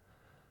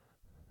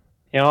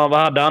 Ja, vad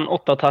hade han?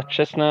 8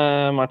 touches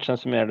när matchen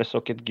summerades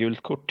och ett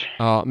gult kort.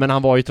 Ja, men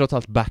han var ju trots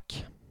allt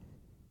back.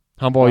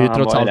 Han var ju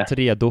trots allt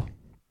redo.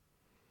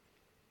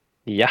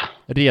 Ja.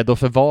 Redo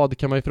för vad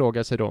kan man ju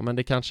fråga sig då, men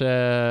det kanske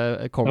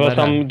kommer. Det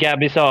var som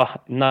Gabi sa,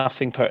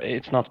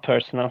 it's not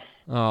personal.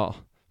 Ja,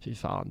 fy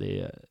fan, det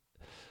är...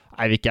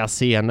 Nej, vilka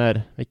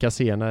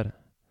scener.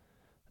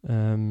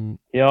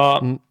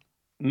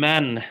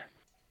 Men...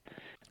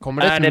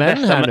 Kommer det ett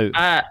men här nu?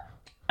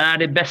 Är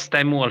det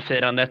bästa i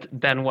målfirandet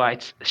Ben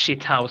Whites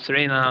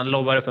shithousery när han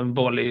lobbar upp en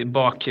boll i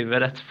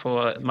bakhuvudet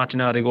på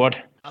Martin Ödegaard?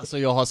 Alltså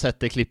jag har sett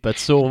det klippet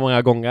så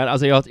många gånger.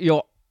 Alltså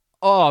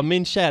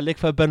min kärlek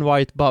för Ben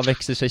White bara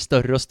växer sig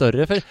större och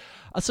större. För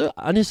alltså,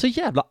 han är så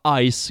jävla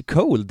ice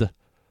cold.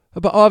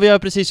 Jag bara, vi har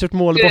precis gjort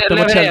mål borta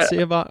mot Chelsea.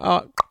 Jag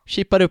bara,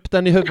 chippar upp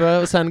den i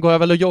huvudet och sen går jag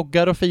väl och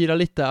joggar och firar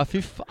lite.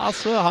 Fy fan,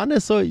 alltså han är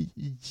så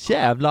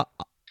jävla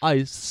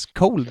ice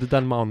cold,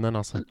 den mannen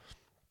alltså.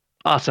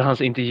 Alltså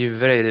hans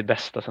intervjuer är det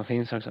bästa som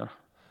finns också.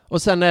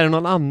 Och sen är det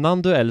någon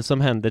annan duell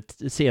som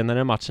händer senare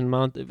i matchen.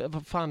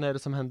 Vad fan är det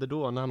som händer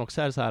då när han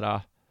också är så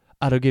här: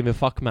 I don't give a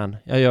fuck man,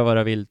 jag gör vad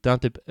jag vill. Han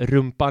typ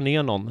rumpar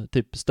ner någon,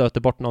 typ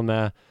stöter bort någon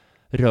med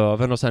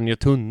röven och sen gör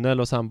tunnel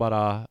och sen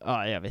bara,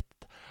 jag vet.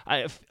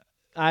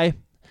 Nej.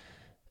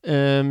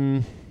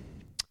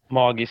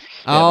 Magisk.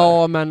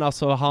 Ja, men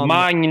alltså han...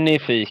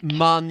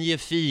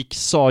 Magnifik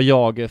sa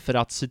jag för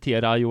att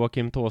citera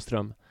Joakim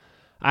Thåström.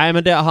 Nej,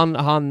 men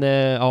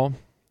ja.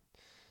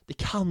 Det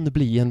kan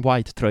bli en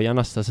White-tröja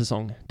nästa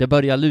säsong. Det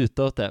börjar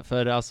luta åt det,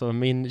 för alltså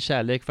min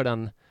kärlek för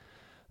den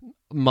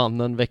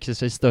mannen växer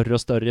sig större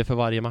och större för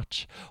varje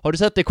match. Har du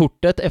sett det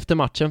kortet efter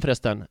matchen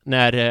förresten?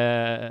 När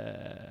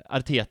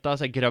Arteta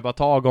så grabbar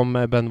tag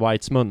om Ben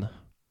Whites mun.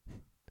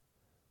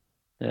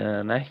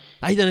 Nej.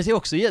 Nej, den är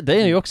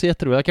ju också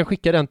jätterolig. Jag kan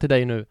skicka den till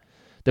dig nu.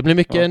 Det blir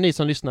mycket, ni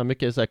som lyssnar,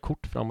 mycket så här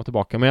kort fram och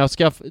tillbaka. Men jag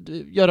ska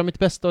göra mitt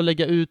bästa och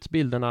lägga ut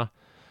bilderna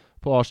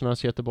på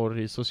Arsenals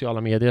Göteborg i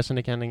sociala medier så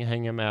ni kan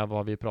hänga med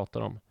vad vi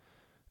pratar om.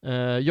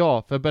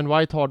 Ja, för Ben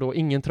White har då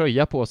ingen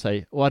tröja på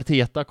sig och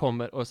Arteta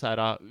kommer och så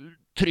här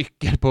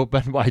trycker på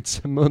Ben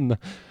Whites mun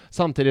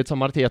samtidigt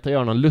som Arteta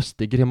gör någon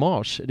lustig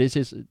grimas. Det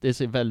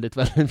ser väldigt,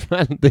 väldigt,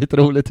 väldigt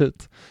roligt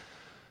ut.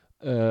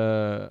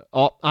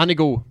 Ja, han är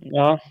god.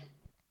 Ja.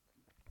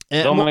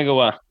 De är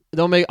goda.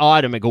 De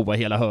är goda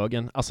hela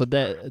högen. Alltså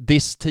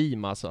this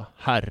team alltså.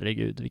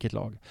 Herregud, vilket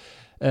lag.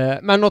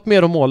 Men något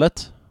mer om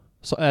målet?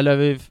 Eller är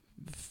vi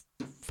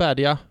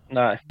färdiga?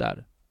 Nej.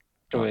 Där.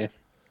 Tror vi.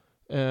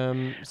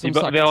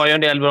 Sagt, vi har ju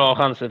en del bra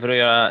chanser för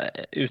att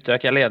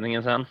utöka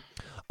ledningen sen.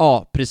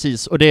 Ja,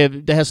 precis. Och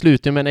det här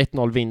slutar med en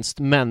 1-0-vinst,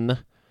 men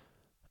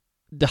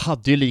det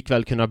hade ju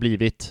likväl kunnat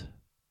blivit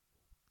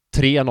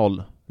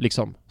 3-0,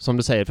 liksom, som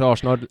du säger. För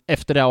Arsenal,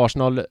 efter det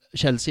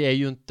Arsenal-Chelsea är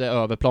ju inte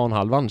över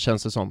planhalvan,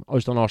 känns det som.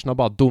 Utan Arsenal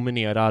bara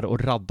dominerar och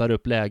raddar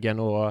upp lägen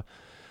och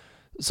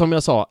som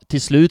jag sa,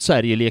 till slut så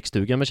är det ju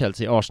lekstugan med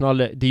Chelsea. Arsenal,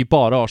 det är ju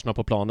bara Arsenal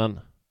på planen.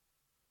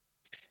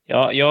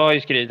 Ja, jag har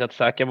ju skrivit att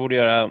Saka borde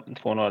göra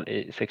 2-0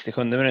 i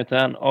 67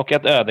 minuten och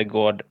att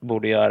Ödegård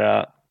borde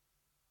göra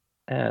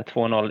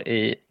 2-0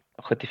 i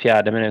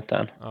 74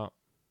 minuten.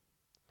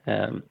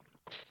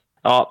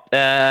 Ja.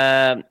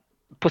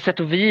 På sätt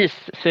och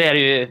vis så är det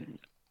ju,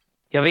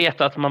 jag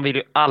vet att man vill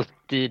ju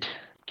alltid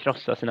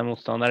krossa sina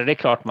motståndare. Det är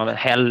klart man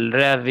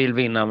hellre vill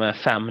vinna med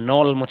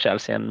 5-0 mot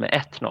Chelsea än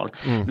med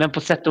 1-0. Men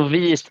på sätt och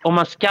vis, om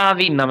man ska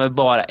vinna med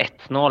bara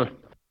 1-0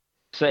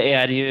 så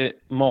är det ju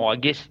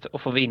magiskt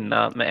att få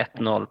vinna med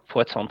 1-0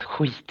 på ett sånt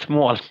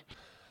skitmål.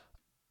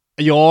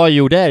 Ja,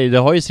 jo det är det. Det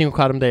har ju sin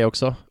charm det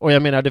också. Och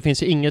jag menar, det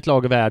finns ju inget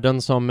lag i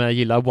världen som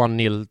gillar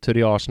 1-0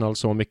 till Arsenal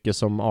så mycket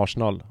som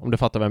Arsenal, om du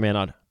fattar vad jag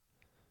menar.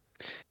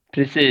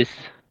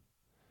 Precis.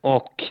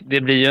 Och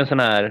det blir ju en sån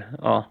här,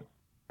 ja,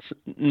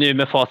 nu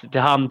med facit i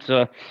hand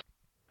så,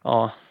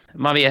 ja,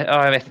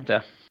 jag vet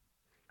inte.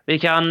 Vi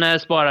kan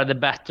spara the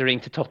battering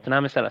till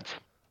Tottenham istället.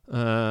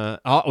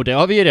 Ja, och det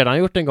har vi ju redan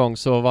gjort en gång,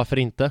 så varför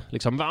inte?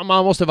 Liksom,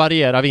 man måste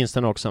variera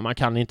vinsten också. Man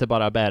kan inte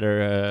bara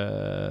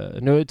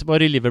nu var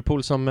det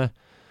Liverpool som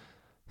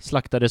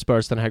slaktade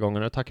Spurs den här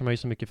gången, och det tackar man ju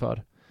så mycket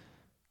för.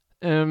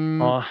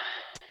 Ja.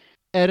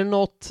 Är det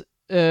något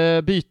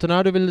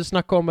bytena du vill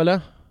snacka om, eller?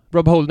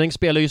 Rob Holding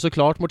spelar ju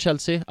såklart mot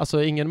Chelsea.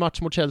 Alltså ingen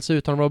match mot Chelsea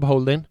utan Rob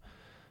Holding.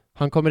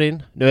 Han kommer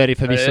in. Nu är det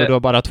förvisso då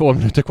bara 2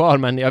 minuter kvar,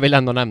 men jag vill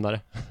ändå nämna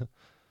det.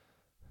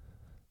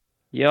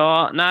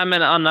 Ja, nej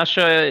men annars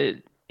så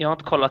jag har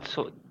inte kollat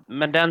så,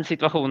 men den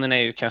situationen är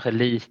ju kanske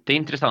lite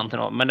intressant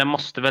ändå, men den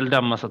måste väl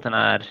dömas att den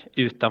är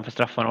utanför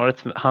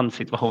straffområdet,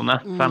 handsituationen,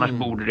 för annars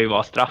borde det ju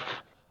vara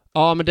straff.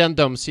 Ja, men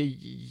den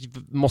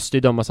måste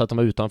ju dömas att de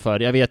är utanför.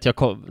 Jag vet,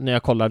 när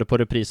jag kollade på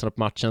reprisen på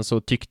matchen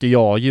så tyckte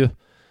jag ju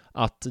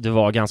att det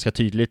var ganska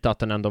tydligt att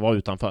den ändå var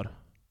utanför.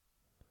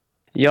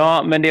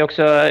 Ja, men det är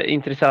också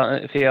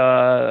intressant för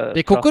jag... Det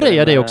är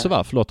Kokorea det också,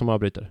 va? Förlåt om jag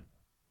avbryter.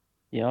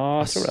 Ja,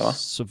 jag tror det, va?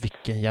 Så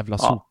vilken jävla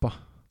sopa.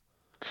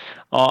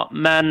 Ja,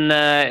 men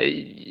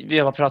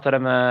vi pratade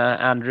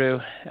med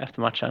Andrew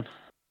efter matchen.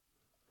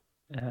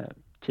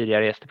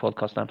 Tidigare gäst i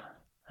podcasten.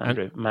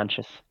 Andrew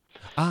Manches.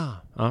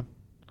 Ja.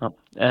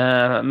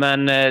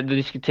 Men då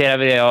diskuterar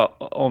vi det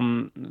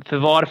om... För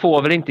VAR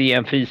får väl inte ge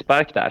en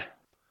frispark där?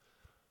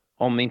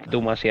 Om inte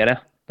domaren ser det.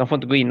 De får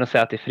inte gå in och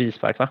säga att det är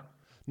frispark, va?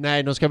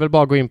 Nej, de ska väl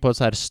bara gå in på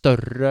så här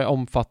större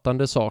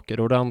omfattande saker,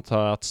 och då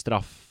antar jag att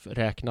straff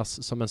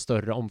räknas som en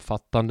större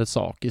omfattande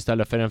sak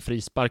istället för en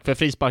frispark. För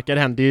frisparkar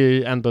händer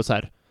ju ändå så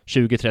här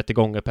 20-30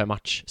 gånger per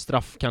match.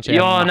 Straff kanske är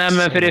max. Nej,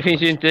 men för det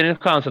finns ju inte en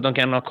chans att de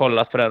kan ha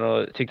kollat på den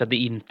och tyckt att det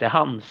inte är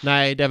hans.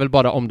 Nej, det är väl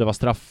bara om det var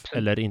straff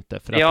eller inte.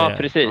 För att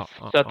precis.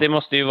 Så att det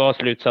måste ju vara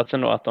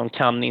slutsatsen då, att de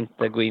kan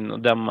inte gå in och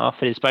döma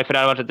frispark. För det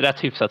har varit ett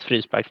rätt hyfsat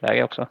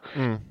frisparksläge också.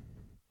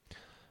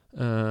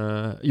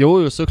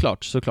 Jo,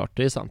 såklart.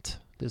 Det är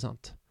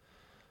sant.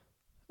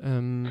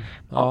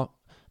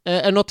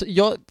 Är något...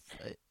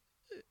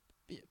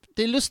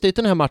 Det är lustigt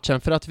den här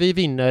matchen, för att vi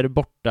vinner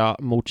borta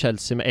mot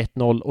Chelsea med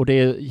 1-0 och det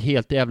är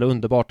helt jävla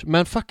underbart.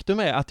 Men faktum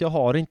är att jag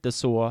har inte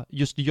så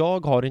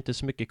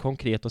mycket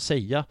konkret att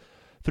säga,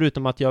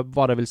 förutom att jag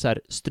bara vill så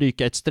här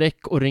stryka ett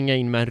streck och ringa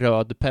in med en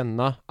röd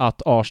penna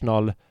att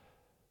Arsenal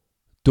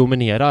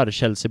dominerar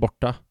Chelsea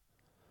borta.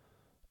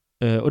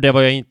 Och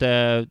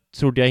det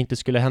trodde jag inte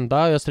skulle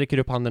hända. Jag sträcker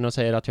upp handen och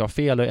säger att jag har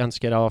fel och jag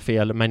önskar att jag har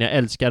fel, men jag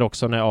älskar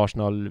också när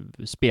Arsenal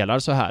spelar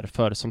så här,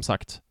 för som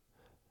sagt,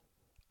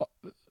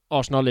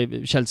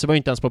 Chelsea var ju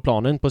inte ens på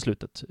planen på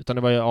slutet, utan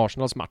det var ju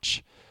Arsenals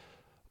match.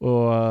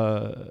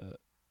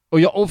 Och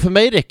Och för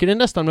mig räcker det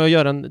nästan med att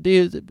göra det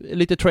är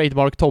lite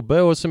trademark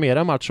Tobbe och summera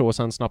en match och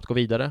sen snabbt gå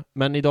vidare.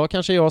 Men idag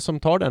kanske jag som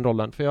tar den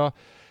rollen, för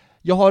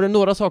jag har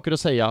några saker att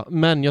säga,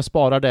 men jag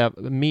sparar det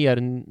mer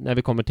när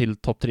vi kommer till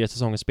topp 3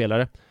 säsongens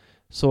spelare.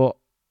 Så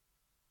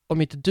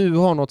om inte du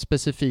har något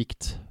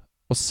specifikt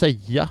att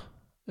säga,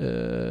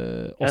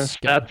 Oskar. En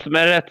stat som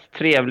är rätt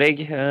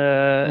trevlig,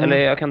 eller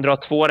jag kan dra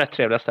 2 rätt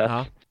trevliga stats.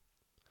 Ja.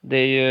 Det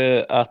är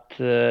ju att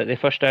det är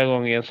första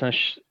gången sedan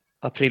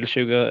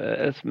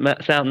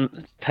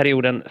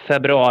perioden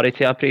februari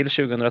till april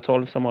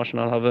 2012 som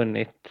Arsenal har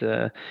vunnit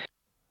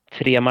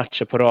 3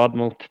 matcher på rad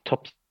mot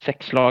topp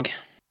 6-lag.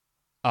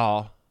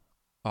 Ja,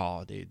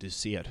 du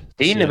ser.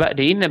 Det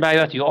innebär ju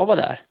att jag var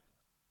där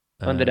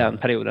under den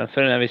perioden,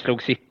 för när vi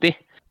slog City.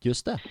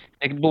 Just det.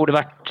 Det borde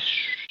varit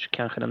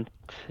kanske den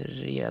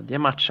 3:e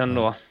matchen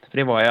då, för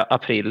det var i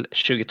april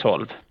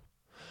 2012.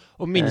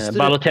 Och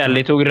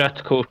Balotelli tog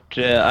rött kort,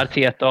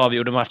 Arteta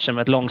avgjorde matchen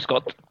med ett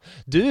långskott.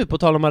 Du, på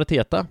tal om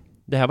Arteta,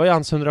 det här var ju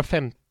hans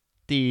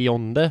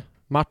 150:e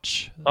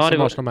match. Ja, det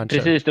var,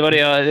 precis, det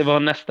var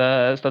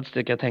nästa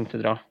statistik jag tänkte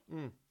dra.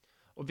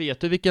 Och vet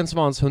du vilken som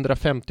var hans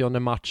 150:e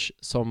match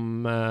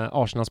som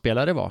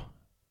Arsenal-spelare var?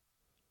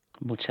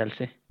 Mot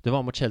Chelsea. Det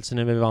var mot Chelsea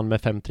när vi vann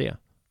med 5-3.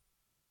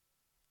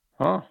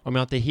 Ja. Om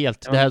jag inte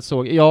helt... Ja. Det här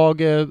såg... Jag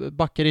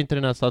backar inte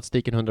den här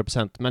statistiken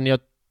 100%, men jag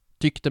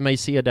tyckte mig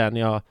se den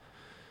när jag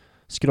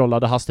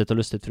scrollade hastigt och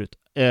lustigt förut.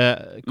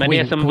 Men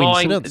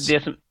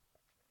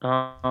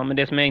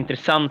det som är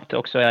intressant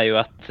också är ju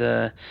att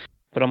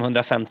på de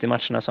 150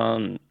 matcherna så har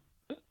han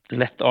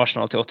lett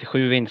Arsenal till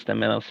 87 vinster,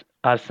 medan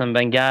Arsene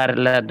Wenger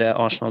ledde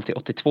Arsenal till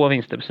 82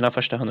 vinster på sina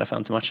första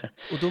 150 matcher.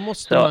 Och då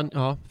måste man...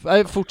 Ja,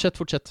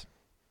 fortsätt.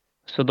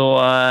 Så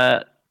då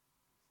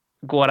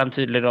går han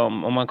tydligen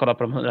om man kollar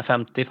på de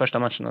 150 första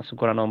matcherna, så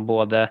går han om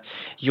både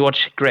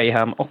George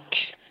Graham och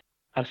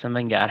Arsene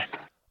Wenger.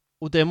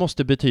 Och det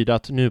måste betyda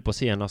att nu på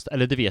senaste,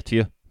 eller det vet vi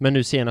ju, men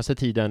nu senaste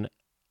tiden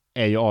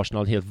är ju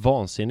Arsenal helt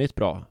vansinnigt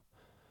bra.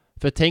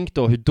 För tänk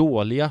då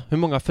hur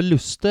många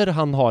förluster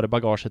han har i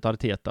bagaget,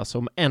 Arteta,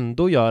 som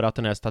ändå gör att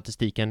den här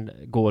statistiken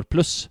går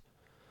plus.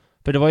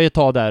 För det var ju ett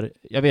tag där,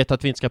 jag vet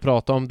att vi inte ska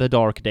prata om the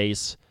dark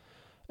days,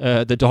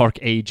 the dark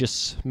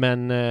ages,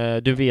 men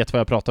du vet vad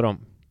jag pratar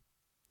om.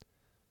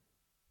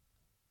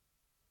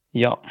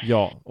 Ja,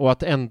 och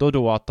att ändå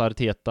då att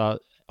Arteta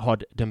har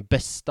den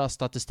bästa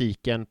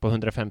statistiken på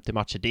 150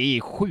 matcher, det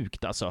är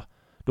sjukt alltså.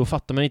 Då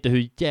fattar man inte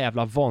hur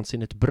jävla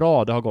vansinnigt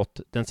bra det har gått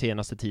den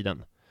senaste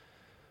tiden.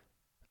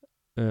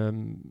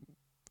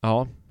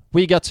 Ja.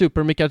 We got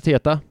super Mikael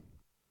Arteta.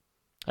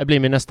 Det blir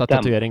min nästa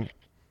tatuering.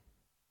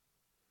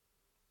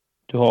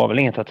 Du har väl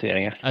inga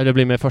tatueringar? Nej, det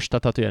blir min första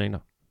tatuering då.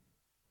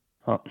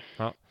 Ja.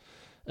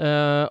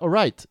 All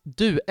right.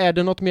 Du, är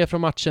det något mer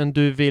från matchen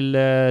du vill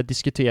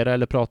diskutera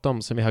eller prata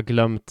om som vi har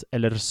glömt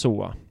eller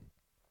så?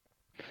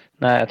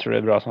 Nej, jag tror det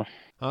är bra så.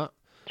 Ja.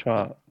 Jag tror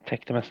jag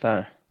täckte mest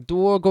där.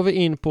 Då går vi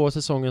in på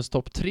säsongens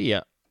topp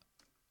 3.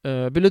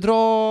 Vill du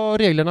dra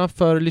reglerna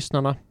för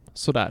lyssnarna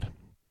sådär?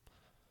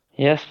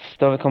 Yes,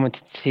 då har vi kommit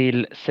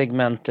till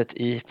segmentet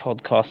i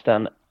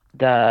podcasten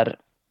där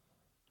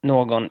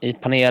någon i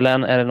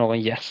panelen eller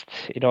någon gäst,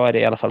 idag är det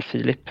i alla fall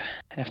Filip,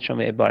 eftersom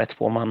vi är bara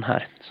 2 man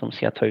här, som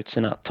ska ta ut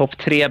sina topp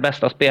 3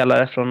 bästa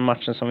spelare från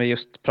matchen som vi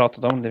just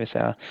pratat om, det vill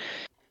säga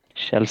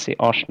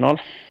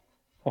Chelsea-Arsenal.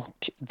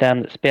 Och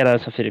den spelaren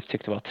som Filip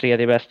tyckte var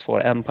 3:e bäst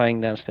får 1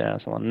 poäng, den spelaren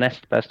som var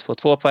näst bäst får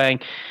 2 poäng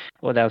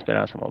och den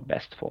spelaren som var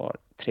bäst får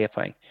 3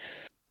 poäng.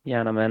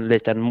 Gärna med en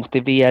liten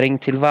motivering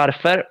till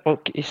varför,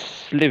 och i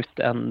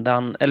slutet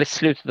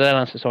av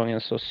den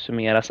säsongen så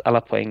summeras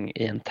alla poäng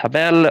i en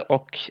tabell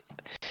och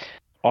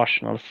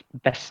Arsenals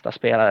bästa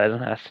spelare den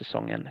här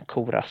säsongen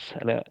koras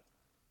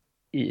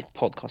i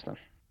podcasten.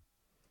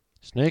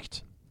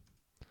 Snyggt.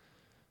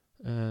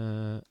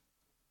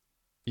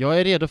 Jag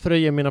är redo för att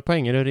ge mina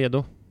poäng. Är du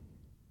redo?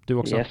 Du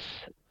också?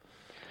 Yes.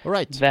 All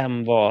right.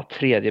 Vem var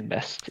 3:e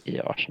bäst i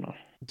Arsenal?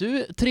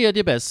 Du,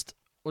 3:e bäst.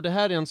 Och det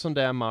här är en sån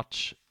där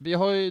match. Det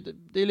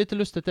är lite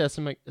lustigt det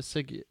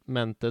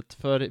segmentet.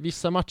 För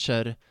vissa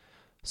matcher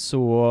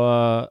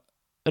så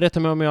rätta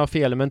mig om jag har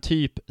fel, men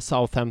typ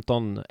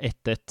Southampton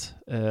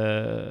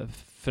 1-1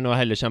 för några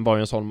helger sedan var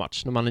ju en sån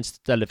match. När man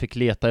istället fick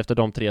leta efter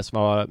de 3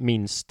 som var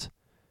minst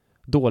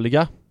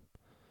dåliga.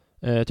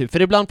 Typ.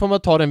 För ibland får man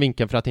ta den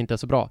vinkeln för att det inte är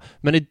så bra.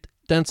 Men i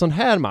en sån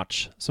här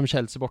match som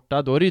Chelsea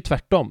borta, då är det ju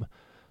tvärtom.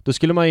 Då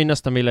skulle man ju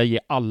nästan vilja ge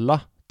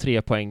alla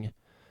 3 poäng.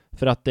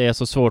 För att det är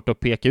så svårt att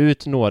peka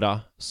ut några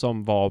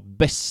som var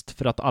bäst,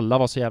 för att alla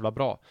var så jävla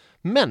bra.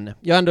 Men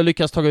jag har ändå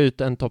lyckats ta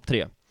ut en topp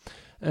 3.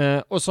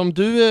 Och som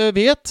du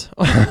vet,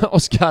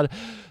 Oskar,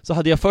 så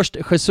hade jag först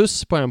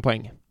Jesus på 1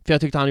 poäng. För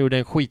jag tyckte han gjorde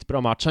en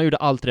skitbra match. Han gjorde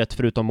allt rätt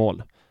förutom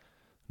mål.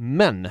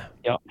 Men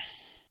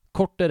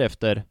kort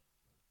därefter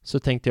så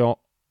tänkte jag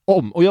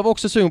om. Och jag var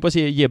också sugen på att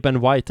ge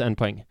Ben White 1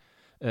 poäng.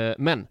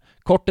 Men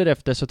kort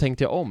därefter så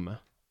tänkte jag om.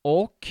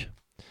 Och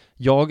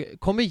jag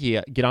kommer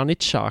ge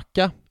Granit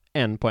Xhaka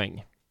 1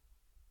 poäng.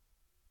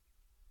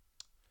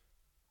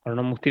 Har du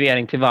någon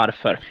motivering till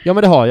varför? Ja,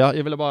 men det har jag.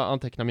 Jag ville bara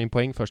anteckna min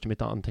poäng först i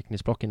mitt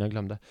anteckningsblock innan jag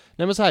glömde.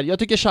 Nej, men så här, jag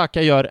tycker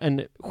Xhaka gör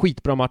en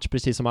skitbra match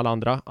precis som alla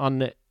andra.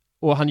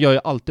 Han gör ju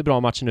alltid bra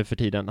matcher nu för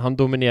tiden. Han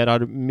dominerar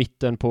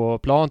mitten på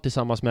plan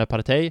tillsammans med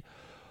Partey.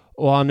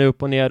 Och han är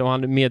upp och ner och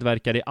han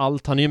medverkar i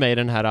allt. Han är ju med i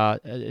den här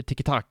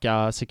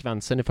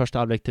tiki-taka-sekvensen i första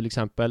halvlek till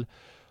exempel.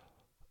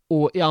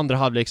 Och i andra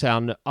halvlek så är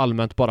han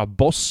allmänt bara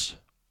boss.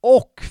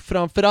 Och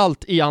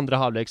framförallt i andra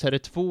halvlek så är det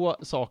 2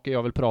 saker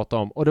jag vill prata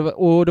om. Och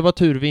det var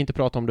tur vi inte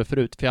pratade om det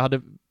förut. För jag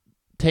hade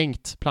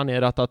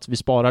planerat att vi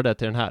sparar det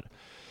till den här.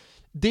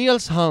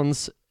 Dels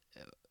hans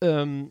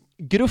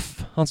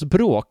gruff, hans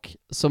bråk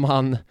som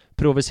han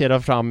provocerar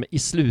fram i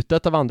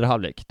slutet av andra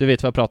halvlek. Du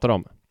vet vad jag pratar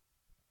om.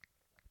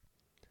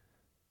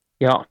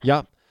 Ja.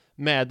 Ja,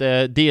 med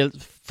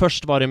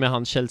först var det med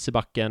han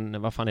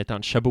Chelsea-backen, vad fan heter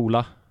han?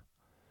 Shabula.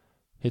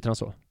 Heter han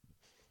så?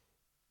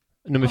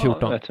 Nummer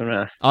 14.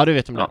 Ja, du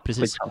vet om det,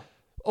 precis.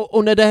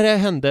 Och när det här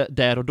hände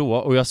där och då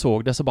och jag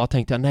såg det så bara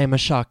tänkte jag, nej men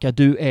Xhaka,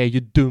 du är ju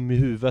dum i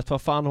huvudet.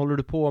 Vad fan håller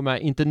du på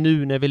med? Inte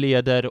nu när vi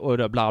leder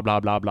och bla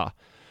bla bla bla.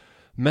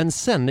 Men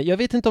sen, jag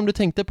vet inte om du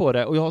tänkte på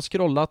det och jag har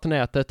scrollat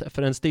nätet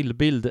för en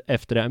stillbild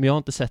efter det, men jag har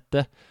inte sett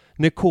det.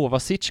 När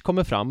Kovacic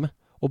kommer fram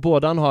och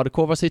båda han har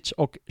Kovacic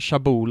och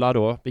Shabula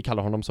då, vi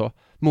kallar honom så,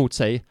 mot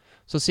sig,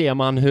 så ser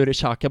man hur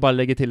Xhaka bara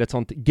lägger till ett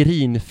sånt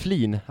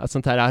grinflin, ett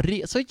sånt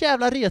här så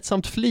jävla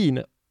retsamt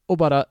flin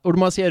och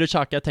man ser hur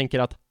Xhaka tänker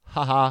att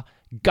haha,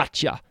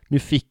 gotcha, nu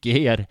fick jag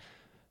er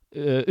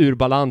ur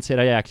balans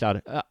era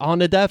jäklar.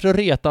 Han är där för att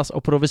retas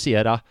och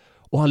provocera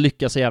och han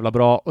lyckas så jävla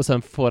bra och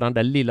sen får han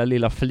det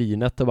lilla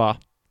flinet och bara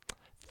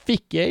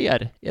fick jag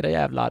er, era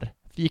jävlar.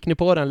 Gick ni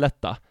på den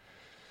lätta?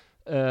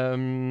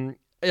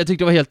 Jag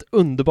tyckte det var helt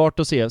underbart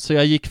att se, så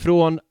jag gick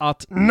från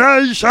att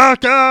nej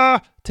Xhaka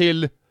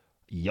till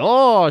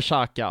ja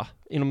Xhaka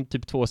inom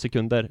typ 2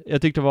 sekunder.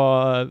 Jag tyckte det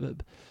var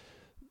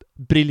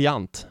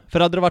briljant. För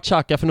hade det varit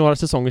Xhaka för några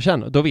säsonger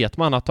sedan, då vet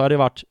man att det hade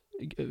varit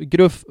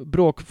gruff,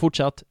 bråk,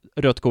 fortsatt,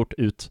 rött kort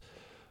ut.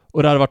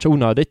 Och det hade varit så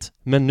onödigt.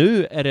 Men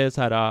nu är det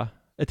så här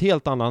ett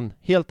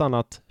helt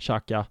annat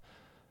Xhaka.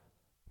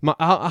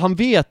 Han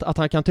vet att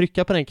han kan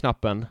trycka på den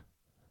knappen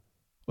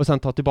och sen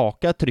ta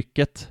tillbaka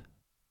trycket.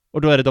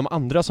 Och då är det de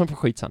andra som får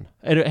skit sen.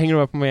 Hänger du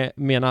med på vad jag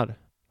menar?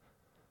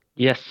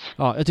 Yes.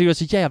 Ja, jag tycker det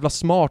är så jävla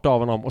smart av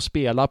honom att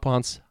spela på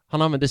hans...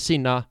 Han använder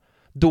sina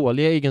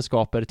dåliga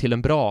egenskaper till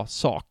en bra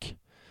sak.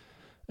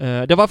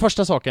 Det var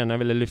första saken jag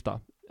ville lyfta.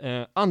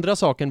 Andra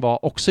saken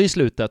var också i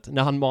slutet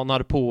när han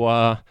manar på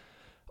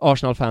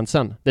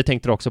Arsenal-fansen. Det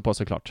tänkte du också på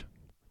såklart.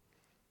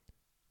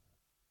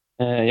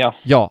 Ja.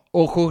 Ja,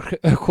 och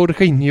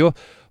Jorginho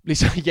blir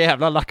så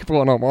jävla lack på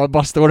honom och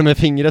bara står med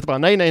fingret och bara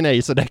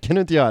nej, så det kan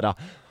du inte göra.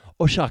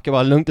 Och Xhaka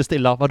var lugnt och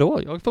stilla.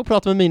 Vadå? Jag får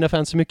prata med mina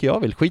fans så mycket jag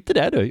vill. Skit i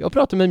det du. Jag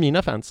pratar med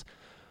mina fans.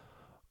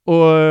 Och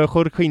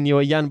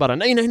Jorginho igen bara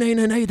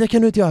nej, det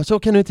kan du inte göra. Så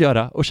kan du inte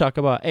göra. Och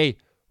Xhaka bara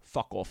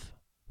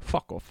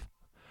fuck off.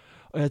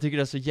 Och jag tycker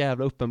det är så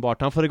jävla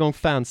uppenbart. Han får igång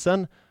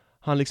fansen.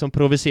 Han liksom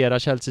provocerar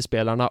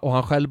Chelsea-spelarna och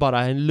han själv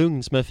bara är en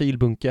lugn som en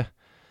filbunke.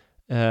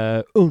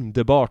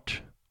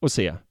 Underbart att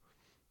se.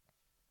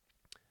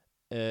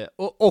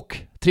 Och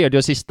tredje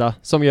och sista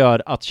som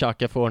gör att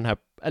Xhaka får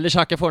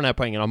den här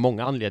poängen av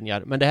många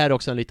anledningar. Men det här är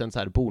också en liten så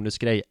här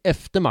bonusgrej.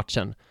 Efter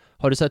matchen,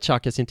 har du sett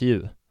Xhakas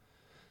intervju?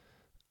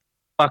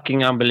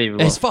 Fucking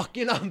unbelievable. It's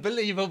fucking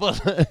unbelievable.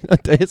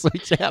 Det är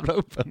så jävla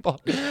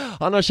uppenbart.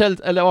 Han har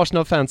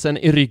Arsenal-fansen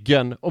i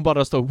ryggen och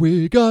bara står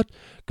We got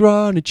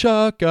Granit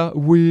Xhaka,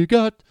 we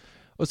got...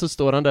 Och så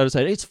står han där och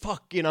säger It's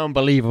fucking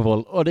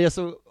unbelievable. Och det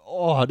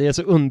är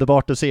så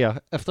underbart att se.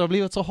 Efter att ha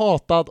blivit så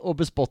hatad och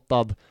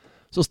bespottad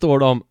så står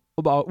de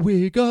och bara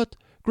We got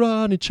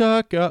Granit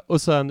Xhaka.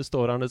 Och sen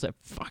står han och säger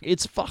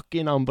It's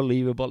fucking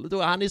unbelievable.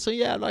 Då han är så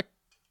jävla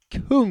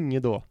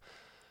kung då.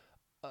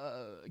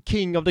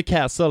 King of the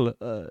Castle,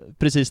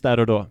 precis där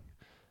och då.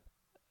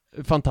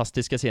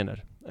 Fantastiska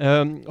scener.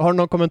 Har du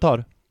någon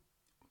kommentar?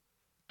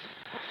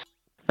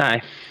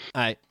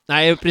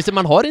 Nej, precis,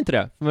 man har inte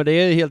det. Men det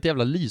är helt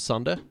jävla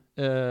lysande.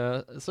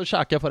 Så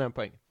Xhaka får en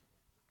poäng.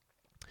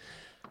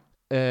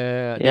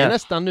 Det är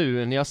nästan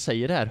nu när jag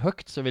säger det här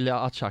högt så vill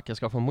jag att Xhaka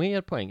ska få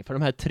mer poäng. För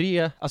de här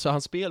 3, alltså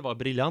hans spel var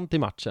briljant i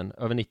matchen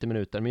över 90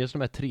 minuter. Men just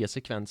de här 3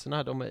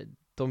 sekvenserna,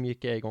 de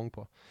gick jag igång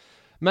på.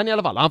 Men i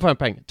alla fall, han får en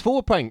poäng.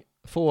 2 poäng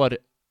får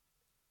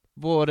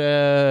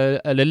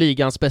eller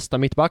ligans bästa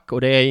mittback,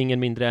 och det är ingen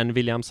mindre än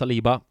William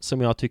Saliba,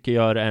 som jag tycker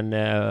gör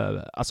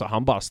alltså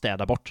han bara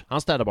städar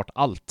bort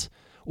allt.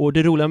 Och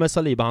det roliga med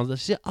Saliba,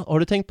 har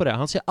du tänkt på det?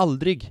 Han ser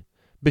aldrig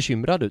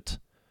bekymrad ut.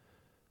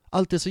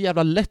 Allt är så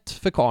jävla lätt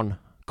för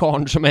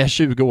karn som är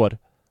 20 år.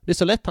 Det är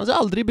så lätt, han ser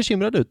aldrig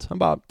bekymrad ut. Han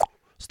bara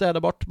städar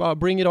bort, bara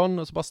bring it on,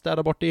 och så bara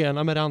städar bort det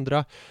ena med det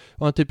andra.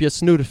 Och han typ gör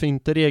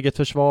snurrfinter i eget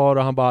försvar,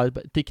 och han bara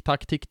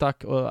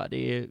tick-tack, och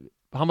det är...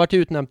 Han var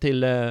utnämnd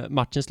till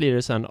matchens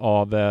lirare sen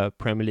av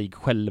Premier League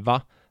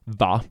själva,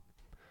 va?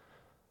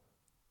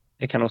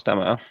 Det kan nog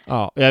stämma, ja.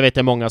 Ja, och jag vet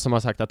det är många som har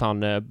sagt att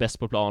han är bäst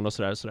på plan och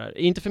sådär.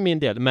 Inte för min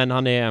del, men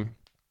han är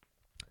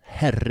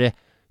herre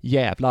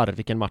jävlar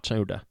vilken match han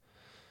gjorde.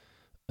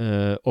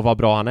 Och vad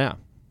bra han är.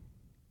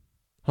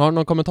 Har du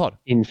någon kommentar?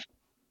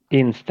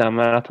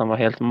 Instämmer att han var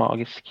helt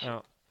magisk.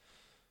 Ja.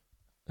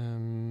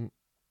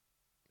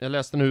 Jag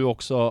läste nu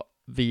också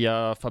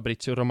via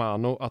Fabrizio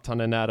Romano att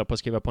han är nära på att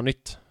skriva på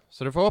nytt.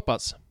 Så det får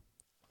hoppas.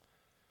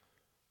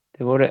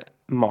 Det vore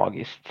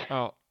magiskt.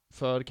 Ja,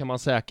 för kan man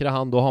säkra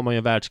han, då har man ju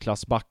en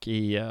världsklassback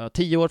i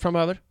 10 år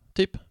framöver,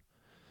 typ.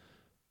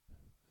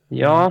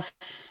 Ja.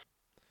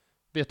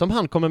 Vet du om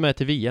han kommer med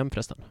till VM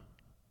förresten?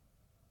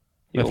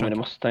 Jo, men det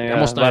måste han ju.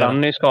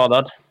 Varann är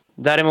skadad.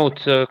 Däremot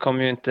så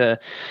kommer ju inte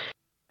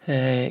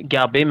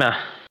Gabi med.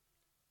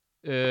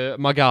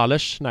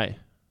 Magalhaes, nej.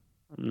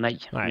 Nej.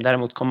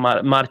 Däremot kom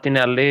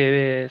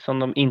Martinelli, som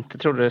de inte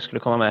trodde skulle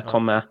komma med,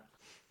 kom med.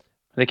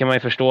 Det kan man ju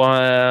förstå.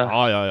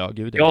 Ja,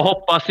 gud. Jag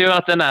hoppas ju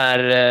att den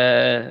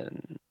är...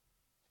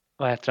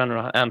 vad heter han nu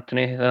då?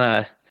 Anthony, den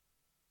här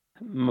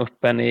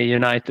muppen i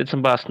United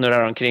som bara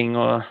snurrar omkring,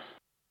 och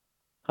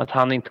att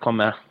han inte kom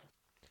med.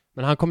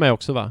 Men han kom med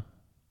också, va?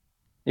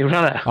 Gjorde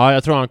han det? Ja,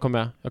 jag tror han kom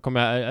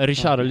med.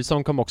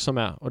 Richarlison kom också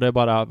med. Och det är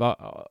bara...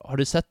 Har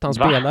du sett han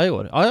spela i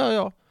år?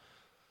 Ja.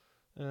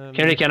 Kan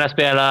du lika gärna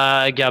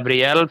spela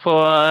Gabriel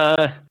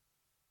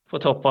på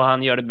topp, och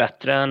han gör det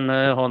bättre än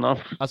honom.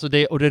 Alltså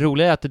det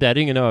roliga är att det där är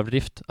ingen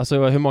överdrift.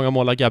 Alltså hur många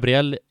mål har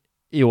Gabriel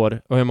i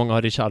år och hur många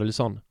har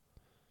Richarlison?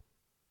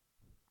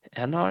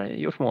 En har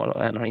gjort mål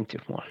och en har inte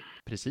gjort mål.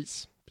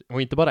 Precis.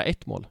 Och inte bara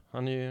ett mål.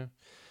 Han är ju...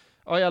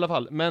 Ja, i alla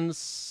fall. Men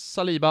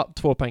Saliba,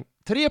 2 poäng.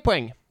 3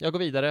 poäng. Jag går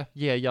vidare.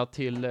 Ger jag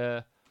till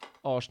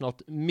Arsenal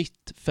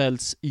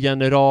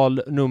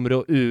mittfältsgeneral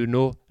numero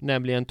uno,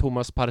 nämligen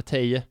Thomas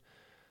Partey.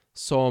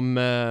 Som...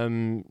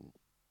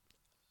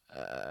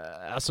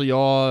 alltså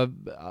jag...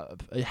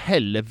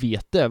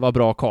 helvete vad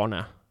bra karln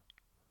är.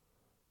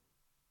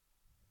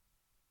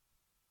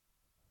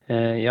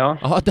 Ja.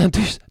 Ja,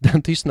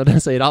 den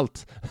tystnaden säger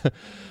allt.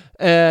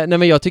 Nej,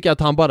 men jag tycker att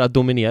han bara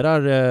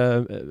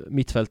dominerar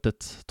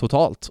mittfältet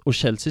totalt. Och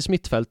Chelseas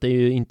mittfält är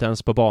ju inte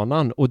ens på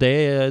banan. Och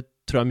det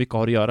tror jag mycket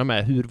har att göra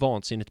med hur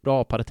vansinnigt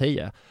bra Partey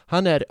är.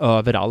 Han är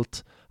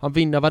överallt. Han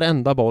vinner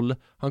varenda boll.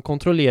 Han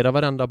kontrollerar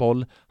varenda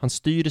boll. Han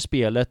styr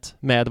spelet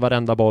med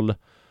varenda boll.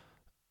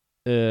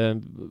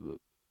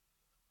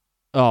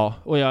 Ja,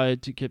 och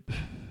jag tycker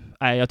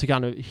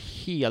han är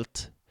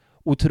helt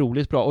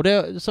otroligt bra. Och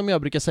det som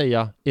jag brukar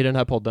säga i den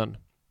här podden,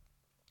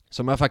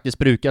 som jag faktiskt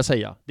brukar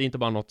säga, det är inte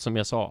bara något som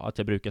jag sa att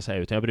jag brukar säga,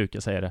 utan jag brukar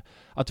säga det,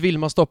 att vill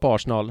man stoppa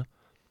Arsenal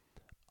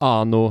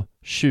anno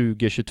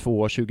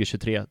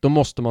 2022-2023, då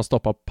måste man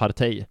stoppa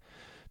Partey.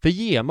 För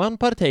ger man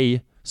Partey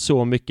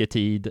så mycket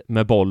tid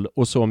med boll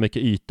och så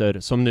mycket ytor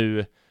som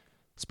nu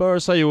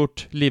Spurs har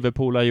gjort,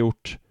 Liverpool har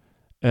gjort,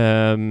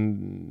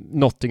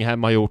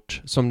 Nottingham har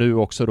gjort, som nu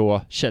också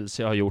då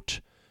Chelsea har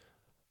gjort,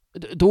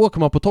 då åker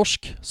man på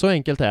torsk. Så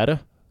enkelt är det.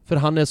 För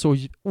han är så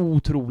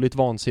otroligt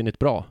vansinnigt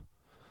bra.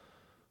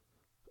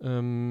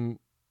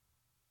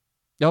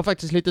 Jag har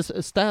faktiskt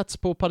lite stats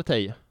på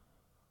Partey.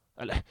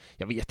 Eller,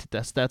 jag vet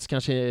inte. Stats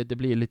kanske det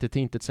blir lite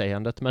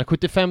intetsägandet. Men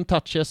 75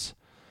 touches,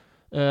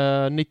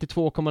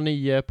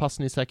 92,9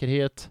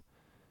 passningssäkerhet,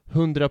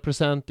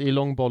 100% i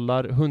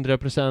långbollar,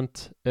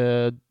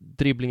 100%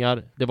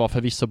 dribblingar. Det var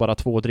förvisso bara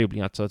 2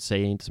 dribblingar, så att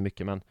säga inte så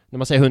mycket. Men när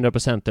man säger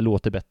 100%, det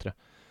låter bättre.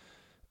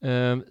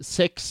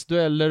 6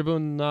 dueller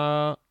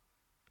vunna.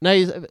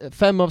 Nej,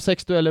 5 av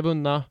 6 dueller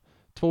vunna.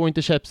 2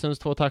 interceptions,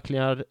 2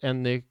 tacklingar,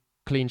 en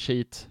clean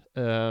sheet.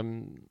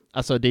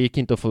 Alltså det gick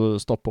inte att få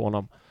stopp på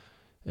honom.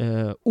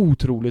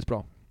 Otroligt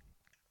bra.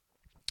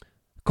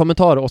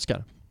 Kommentar,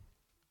 Oskar?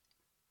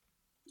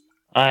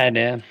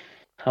 Nej,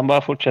 han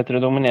bara fortsätter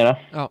att dominera.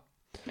 Ja.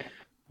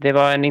 Det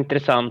var en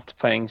intressant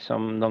poäng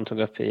som de tog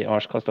upp i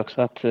Arskost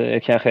också, att det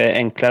kanske är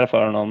enklare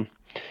för honom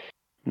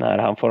när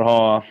han får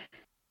ha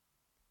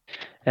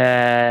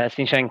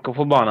Zinchenko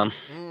på banan.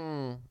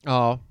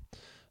 Ja,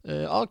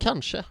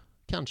 kanske.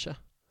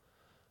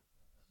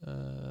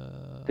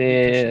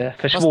 Det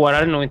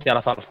försvårar det nog inte i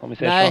alla fall, om vi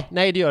säger så.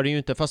 Nej, det gör det ju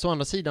inte. Fast å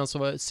andra sidan så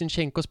var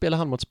Zinchenko spelade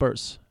han mot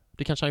Spurs.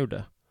 Det kanske han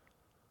gjorde.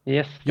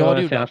 Yes, det var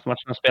den senaste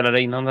matchen han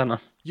spelade innan denna.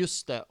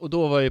 Just det, och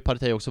då var ju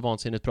Partey också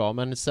vansinnigt bra.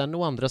 Men sen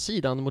å andra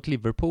sidan mot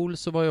Liverpool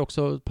så var ju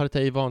också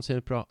Partey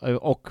vansinnigt bra.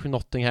 Och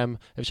Nottingham, i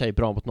och för sig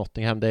bra mot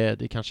Nottingham.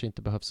 Det kanske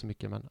inte behövs så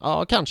mycket, men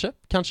ja, kanske.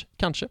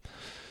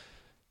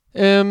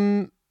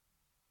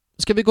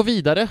 Ska vi gå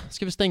vidare?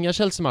 Ska vi stänga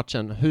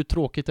Chelsea-matchen? Hur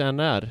tråkigt det än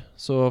är,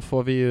 så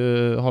får vi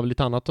ju ha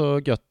lite annat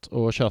och gött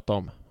att köta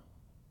om.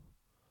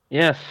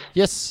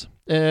 Yes.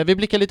 Vi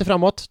blickar lite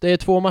framåt. Det är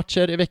 2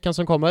 matcher i veckan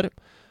som kommer.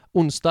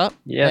 Onsdag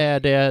är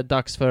det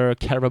dags för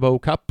Carabao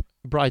Cup.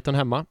 Brighton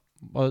hemma.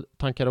 Vad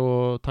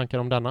tankar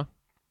om denna?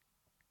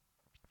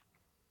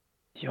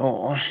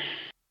 Ja,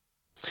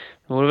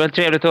 det vore väl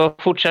trevligt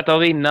att fortsätta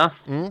att vinna.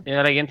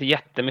 Jag lägger inte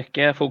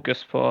jättemycket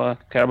fokus på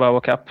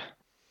Carabao Cup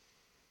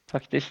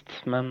faktiskt,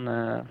 men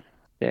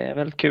det är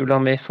väl kul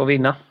om vi får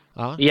vinna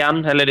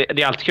igen. Eller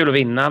det är alltid kul att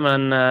vinna,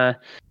 men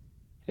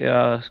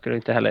jag skulle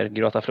inte heller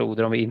gråta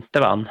floder om vi inte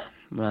vann.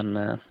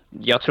 Men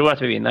jag tror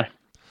att vi vinner.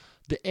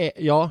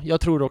 Ja,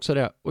 jag tror också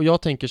det. Och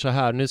jag tänker så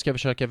här, nu ska jag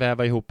försöka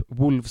väva ihop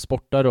Wolves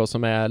borta då,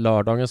 som är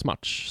lördagens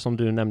match, som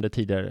du nämnde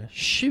tidigare.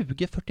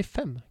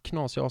 20:45,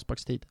 knasig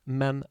avsparkstid.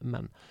 Men.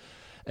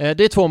 Det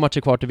är 2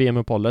 matcher kvar till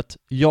VM-uppehållet.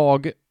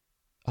 Jag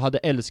hade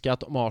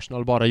älskat om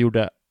Arsenal bara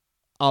gjorde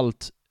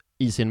allt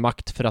i sin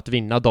makt för att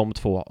vinna de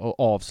 2 och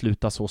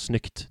avsluta så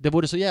snyggt. Det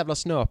vore så jävla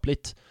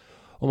snöpligt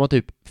om man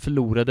typ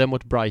förlorade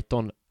mot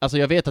Brighton. Alltså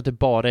jag vet att det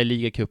bara är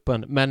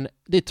ligacupen, men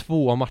det är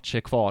 2 matcher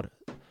kvar.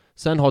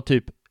 Sen har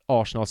typ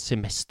Arsenal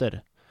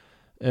semester.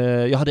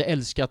 Jag hade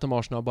älskat om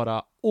Arsenal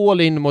bara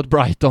all in mot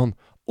Brighton,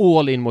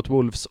 all in mot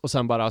Wolves och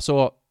sen bara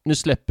så, nu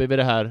släpper vi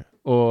det här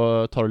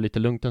och tar det lite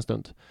lugnt en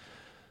stund.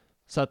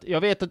 Så att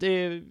jag vet att det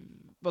är...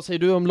 Vad säger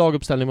du om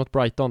laguppställning mot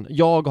Brighton?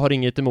 Jag har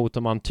inget emot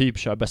om man typ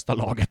kör bästa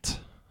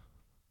laget.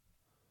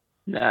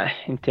 Nej,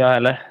 inte jag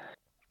heller.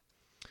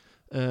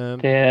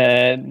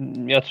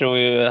 Jag tror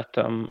ju att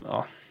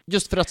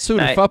just för att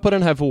surfa på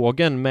den här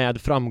vågen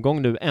med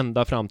framgång nu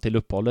ända fram till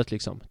uppehållet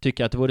liksom.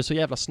 Tycker att det vore så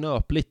jävla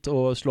snöpligt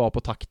att slå på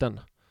takten.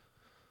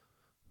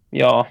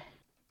 Ja.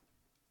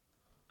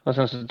 Och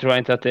sen så tror jag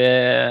inte att det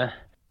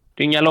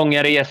är inga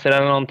långa resor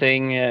eller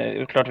någonting.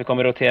 Klart vi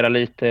kommer rotera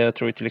lite. Jag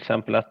tror till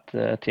exempel att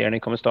Tierney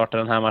kommer starta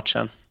den här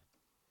matchen.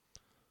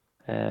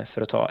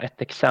 För att ta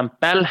ett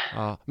exempel.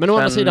 Ja. Men å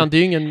andra sidan, det är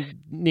ju ingen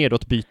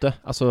nedåtbyte.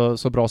 Alltså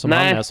så bra som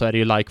han är så är det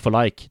ju like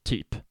for like,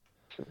 typ.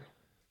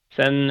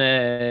 Sen,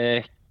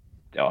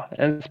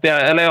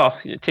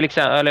 till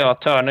exempel,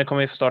 Turner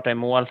kommer ju få starta i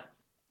mål.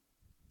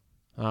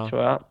 Ja.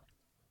 Tror jag.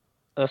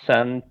 Och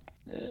sen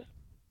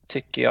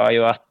tycker jag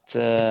ju att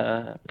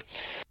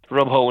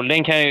Rob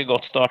Holding kan ju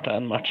gott starta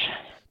en match.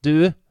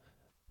 Du,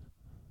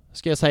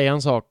 ska jag säga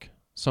en sak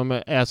som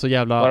är så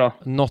jävla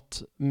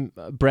not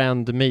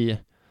brand me.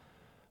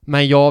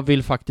 Men jag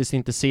vill faktiskt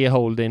inte se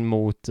Holding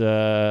mot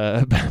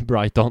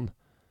Brighton.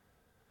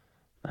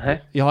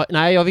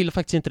 Nej, jag vill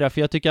faktiskt inte det,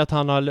 för jag tycker att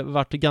han har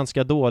varit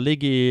ganska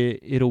dålig i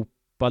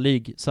Europa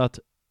League. Så att,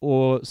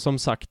 och som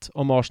sagt,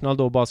 om Arsenal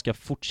då bara ska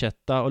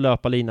fortsätta och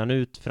löpa linan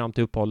ut fram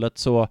till uppehållet,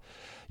 så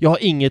jag har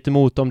inget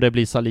emot om det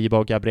blir Saliba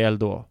och Gabriel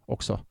då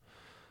också.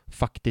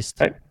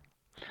 Faktiskt.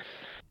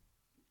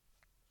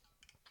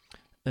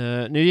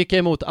 Nu gick jag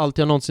emot allt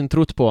jag någonsin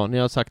trott på när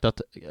jag har sagt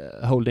att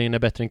Holding är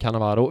bättre än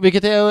Cannavaro,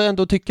 vilket jag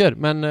ändå tycker,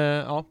 men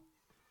ja.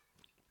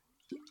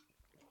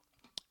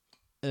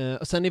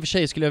 Sen i och för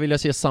sig skulle jag vilja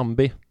se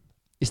Sambi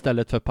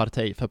istället för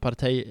Partey, för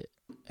Partey,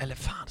 eller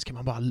fan, ska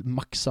man bara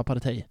maxa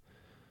Partey?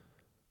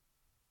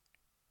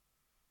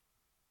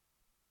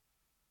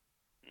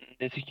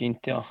 Det tycker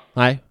inte jag.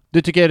 Nej,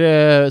 du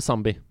tycker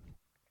Sambi.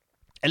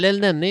 Eller El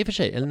Neni i och för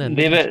sig.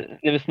 Det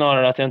är väl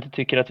snarare att jag inte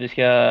tycker att vi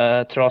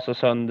ska trasa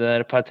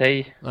sönder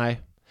Partey.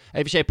 Nej.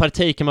 I och för sig,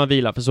 Partey kan man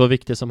vila, för så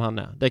viktig som han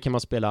är. Det kan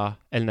man spela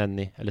El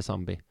Neni eller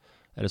Sambi.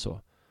 Eller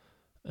så.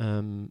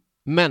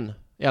 Men,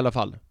 i alla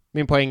fall.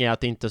 Min poäng är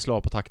att inte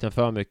slå på takten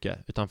för mycket,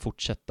 utan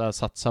fortsätta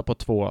satsa på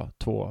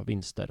två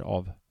vinster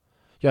av...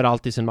 Göra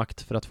allt i sin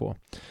makt för att få.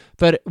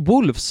 För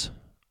Wolves,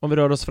 om vi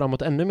rör oss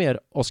framåt ännu mer,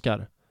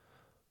 Oscar.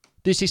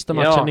 Det är sista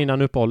matchen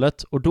innan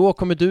uppehållet. Och då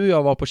kommer du och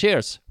jag vara på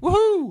Cheers.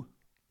 Woohoo!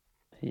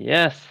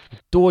 Yes.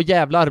 Då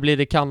jävlar blir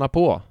det kanna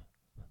på.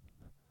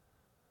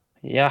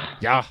 Ja.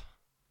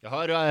 Jag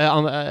hör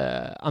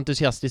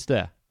entusiastiskt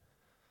det.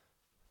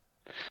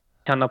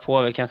 Kanna på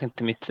är väl kanske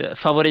inte mitt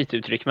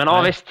favorituttryck,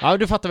 men visst. Ja,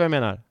 du fattar vad jag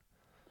menar.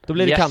 Då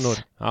blir det kannor.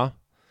 Ja.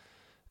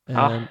 Det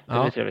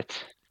blir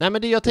trevligt. Nej,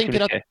 men det jag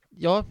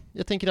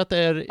tänker att det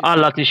är...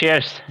 Alla till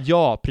Cheers.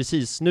 Ja,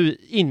 precis. Nu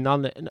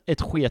innan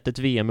ett sketet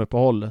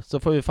VM-uppehåll så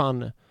får vi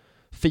fan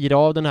fira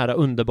av den här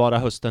underbara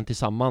hösten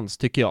tillsammans,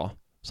 tycker jag.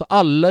 Så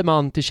alla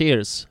man till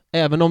Cheers.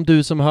 Även om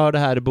du som hör det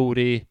här bor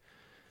i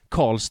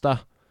Karlstad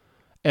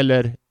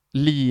eller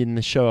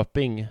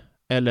Linköping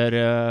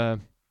eller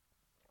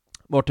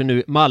vart det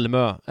nu,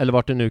 Malmö, eller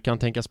vart det nu kan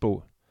tänkas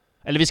bo.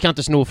 Eller vi ska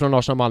inte sno från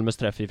Arsenal Malmös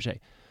träff i och för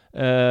sig.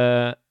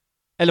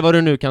 Eller vad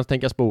det nu kan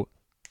tänkas bo.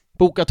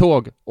 Boka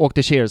tåg, åk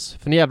till Cheers.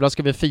 För nu jävlar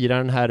ska vi fira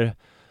den här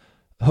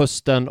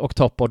hösten och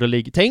Top of the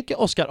League. Tänk,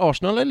 Oscar,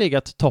 Arsenal har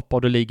legat Top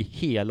of the League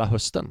hela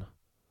hösten.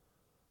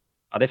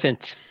 Ja, det är fint.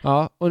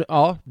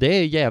 Ja, det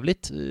är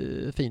jävligt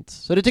fint.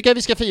 Så det tycker jag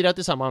vi ska fira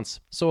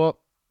tillsammans. Så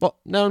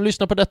när de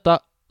lyssnar på detta,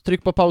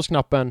 tryck på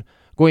pausknappen,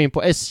 gå in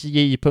på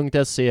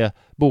sj.se,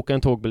 boka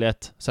en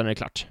tågbiljett, sen är det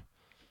klart.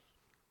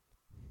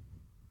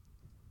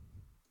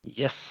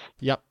 Yes.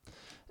 Ja.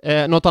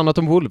 Något annat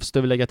om Wolves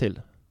du vill lägga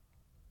till?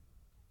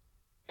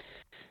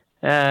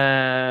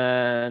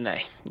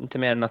 Nej, inte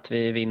mer än att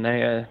vi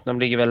vinner. De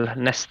ligger väl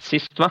näst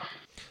sist, va?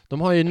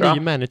 De har ju en ny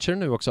manager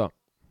nu också.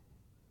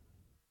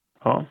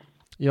 Ja.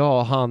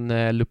 Ja,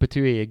 han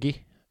Lopetegui.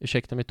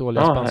 Ursäkta mitt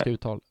dåliga spanska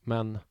uttal,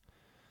 men...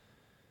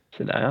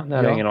 Så där, det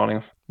har jag ingen aning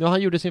om. Ja,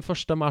 han gjorde sin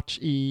första match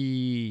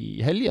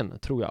i helgen,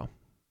 tror jag.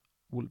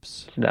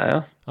 Wolves. Så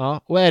där,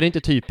 ja, och är det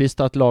inte typiskt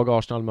att lag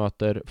Arsenal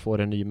möter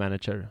får en ny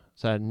manager?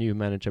 Så här, new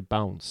manager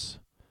bounce.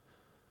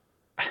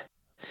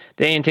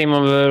 Det är ingenting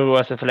man behöver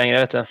oroa sig för längre,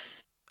 vet du.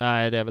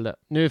 Nej, det är väl det.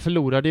 Nu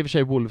förlorade i och för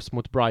sig Wolves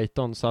mot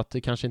Brighton, så att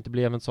det kanske inte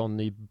blev en sån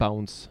ny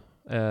bounce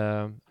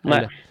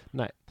Nej.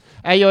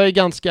 Nej,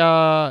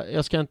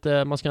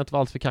 man ska inte vara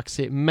allt för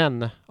kaxig,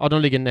 men ja,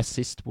 de ligger näst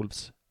sist,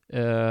 Wolves.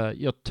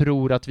 Jag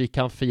tror att vi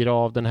kan fira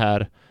av den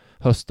här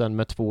hösten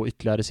med 2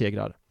 ytterligare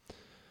segrar.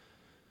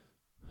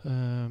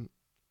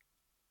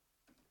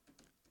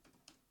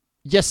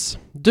 Yes.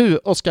 Du,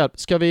 Oskar,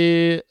 ska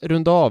vi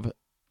runda av?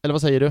 Eller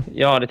vad säger du?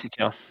 Ja, det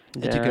tycker jag.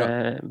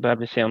 Det börjar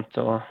bli sent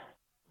och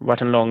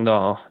varit en lång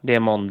dag och det är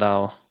måndag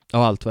och...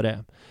 Ja, allt vad det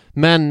är.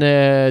 Men det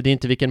är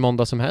inte vilken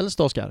måndag som helst,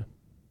 Oskar.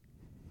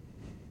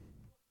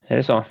 Är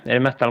det så? Är det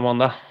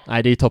metal-måndag?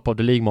 Nej, det är Top of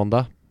the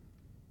League-måndag.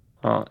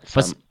 Ja,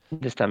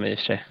 det stämmer i och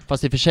för sig.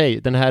 Fast i och för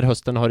sig, den här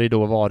hösten har det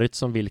då varit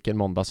som vilken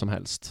måndag som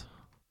helst.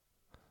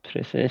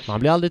 Precis. Man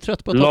blir aldrig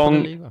trött på Top of the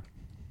League, va?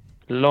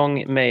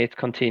 Long may it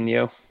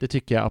continue. Det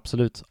tycker jag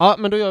absolut. Ja,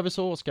 men då gör vi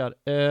så, Oskar.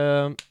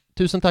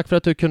 Tusen tack för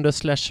att du kunde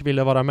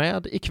ville vara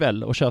med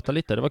ikväll och köta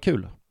lite. Det var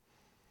kul.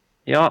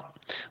 Ja,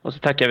 och så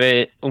tackar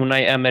vi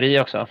Unai Emery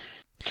också.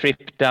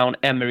 Trip down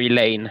Emery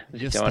Lane.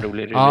 Just det var en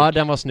rolig rubrik. Ja,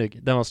 den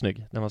var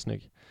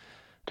snygg.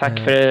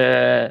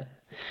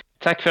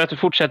 Tack för att du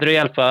fortsätter att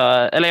hjälpa,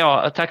 eller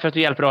ja, tack för att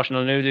du hjälper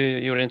Arsenal nu. Du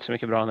gjorde inte så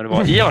mycket bra när du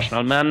var i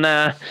Arsenal, men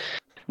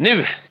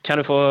nu kan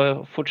du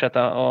få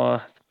fortsätta och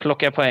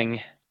plocka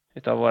poäng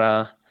utav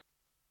våra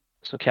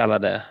så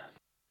kallade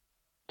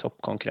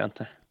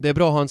toppkonkurrenter. Det är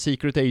bra att ha en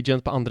secret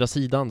agent på andra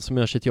sidan som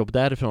gör sitt jobb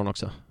därifrån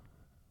också.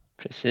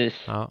 Precis.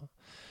 Ja.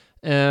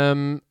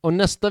 Och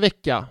nästa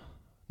vecka,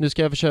 nu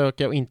ska jag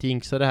försöka att inte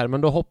jinxa det här,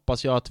 men då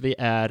hoppas jag att vi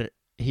är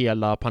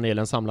hela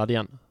panelen samlad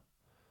igen.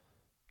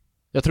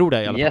 Jag tror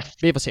det i alla fall. Yes.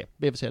 Vi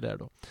får se det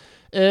då.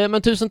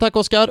 Men tusen tack,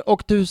 Oskar,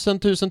 och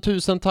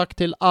tusen tack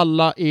till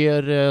alla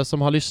er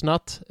som har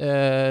lyssnat.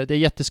 Det är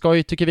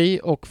jätteskoj tycker vi,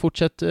 och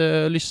fortsätt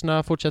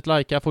lyssna, fortsätt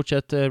likea,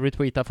 fortsätt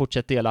retweeta,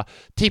 fortsätt dela.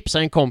 Tipsa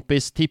en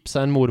kompis,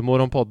 tipsa en mormor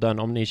om podden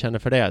om ni känner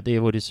för det. Det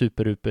vore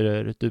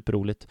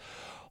superroligt.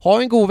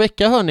 Ha en god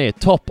vecka hörni,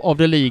 Top of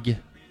the League.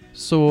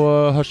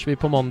 Så hörs vi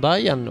på måndag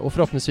igen och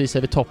förhoppningsvis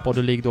är vi Top of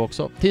the League då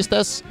också. Tills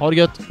dess, ha det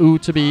gött,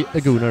 to be a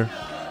gooner.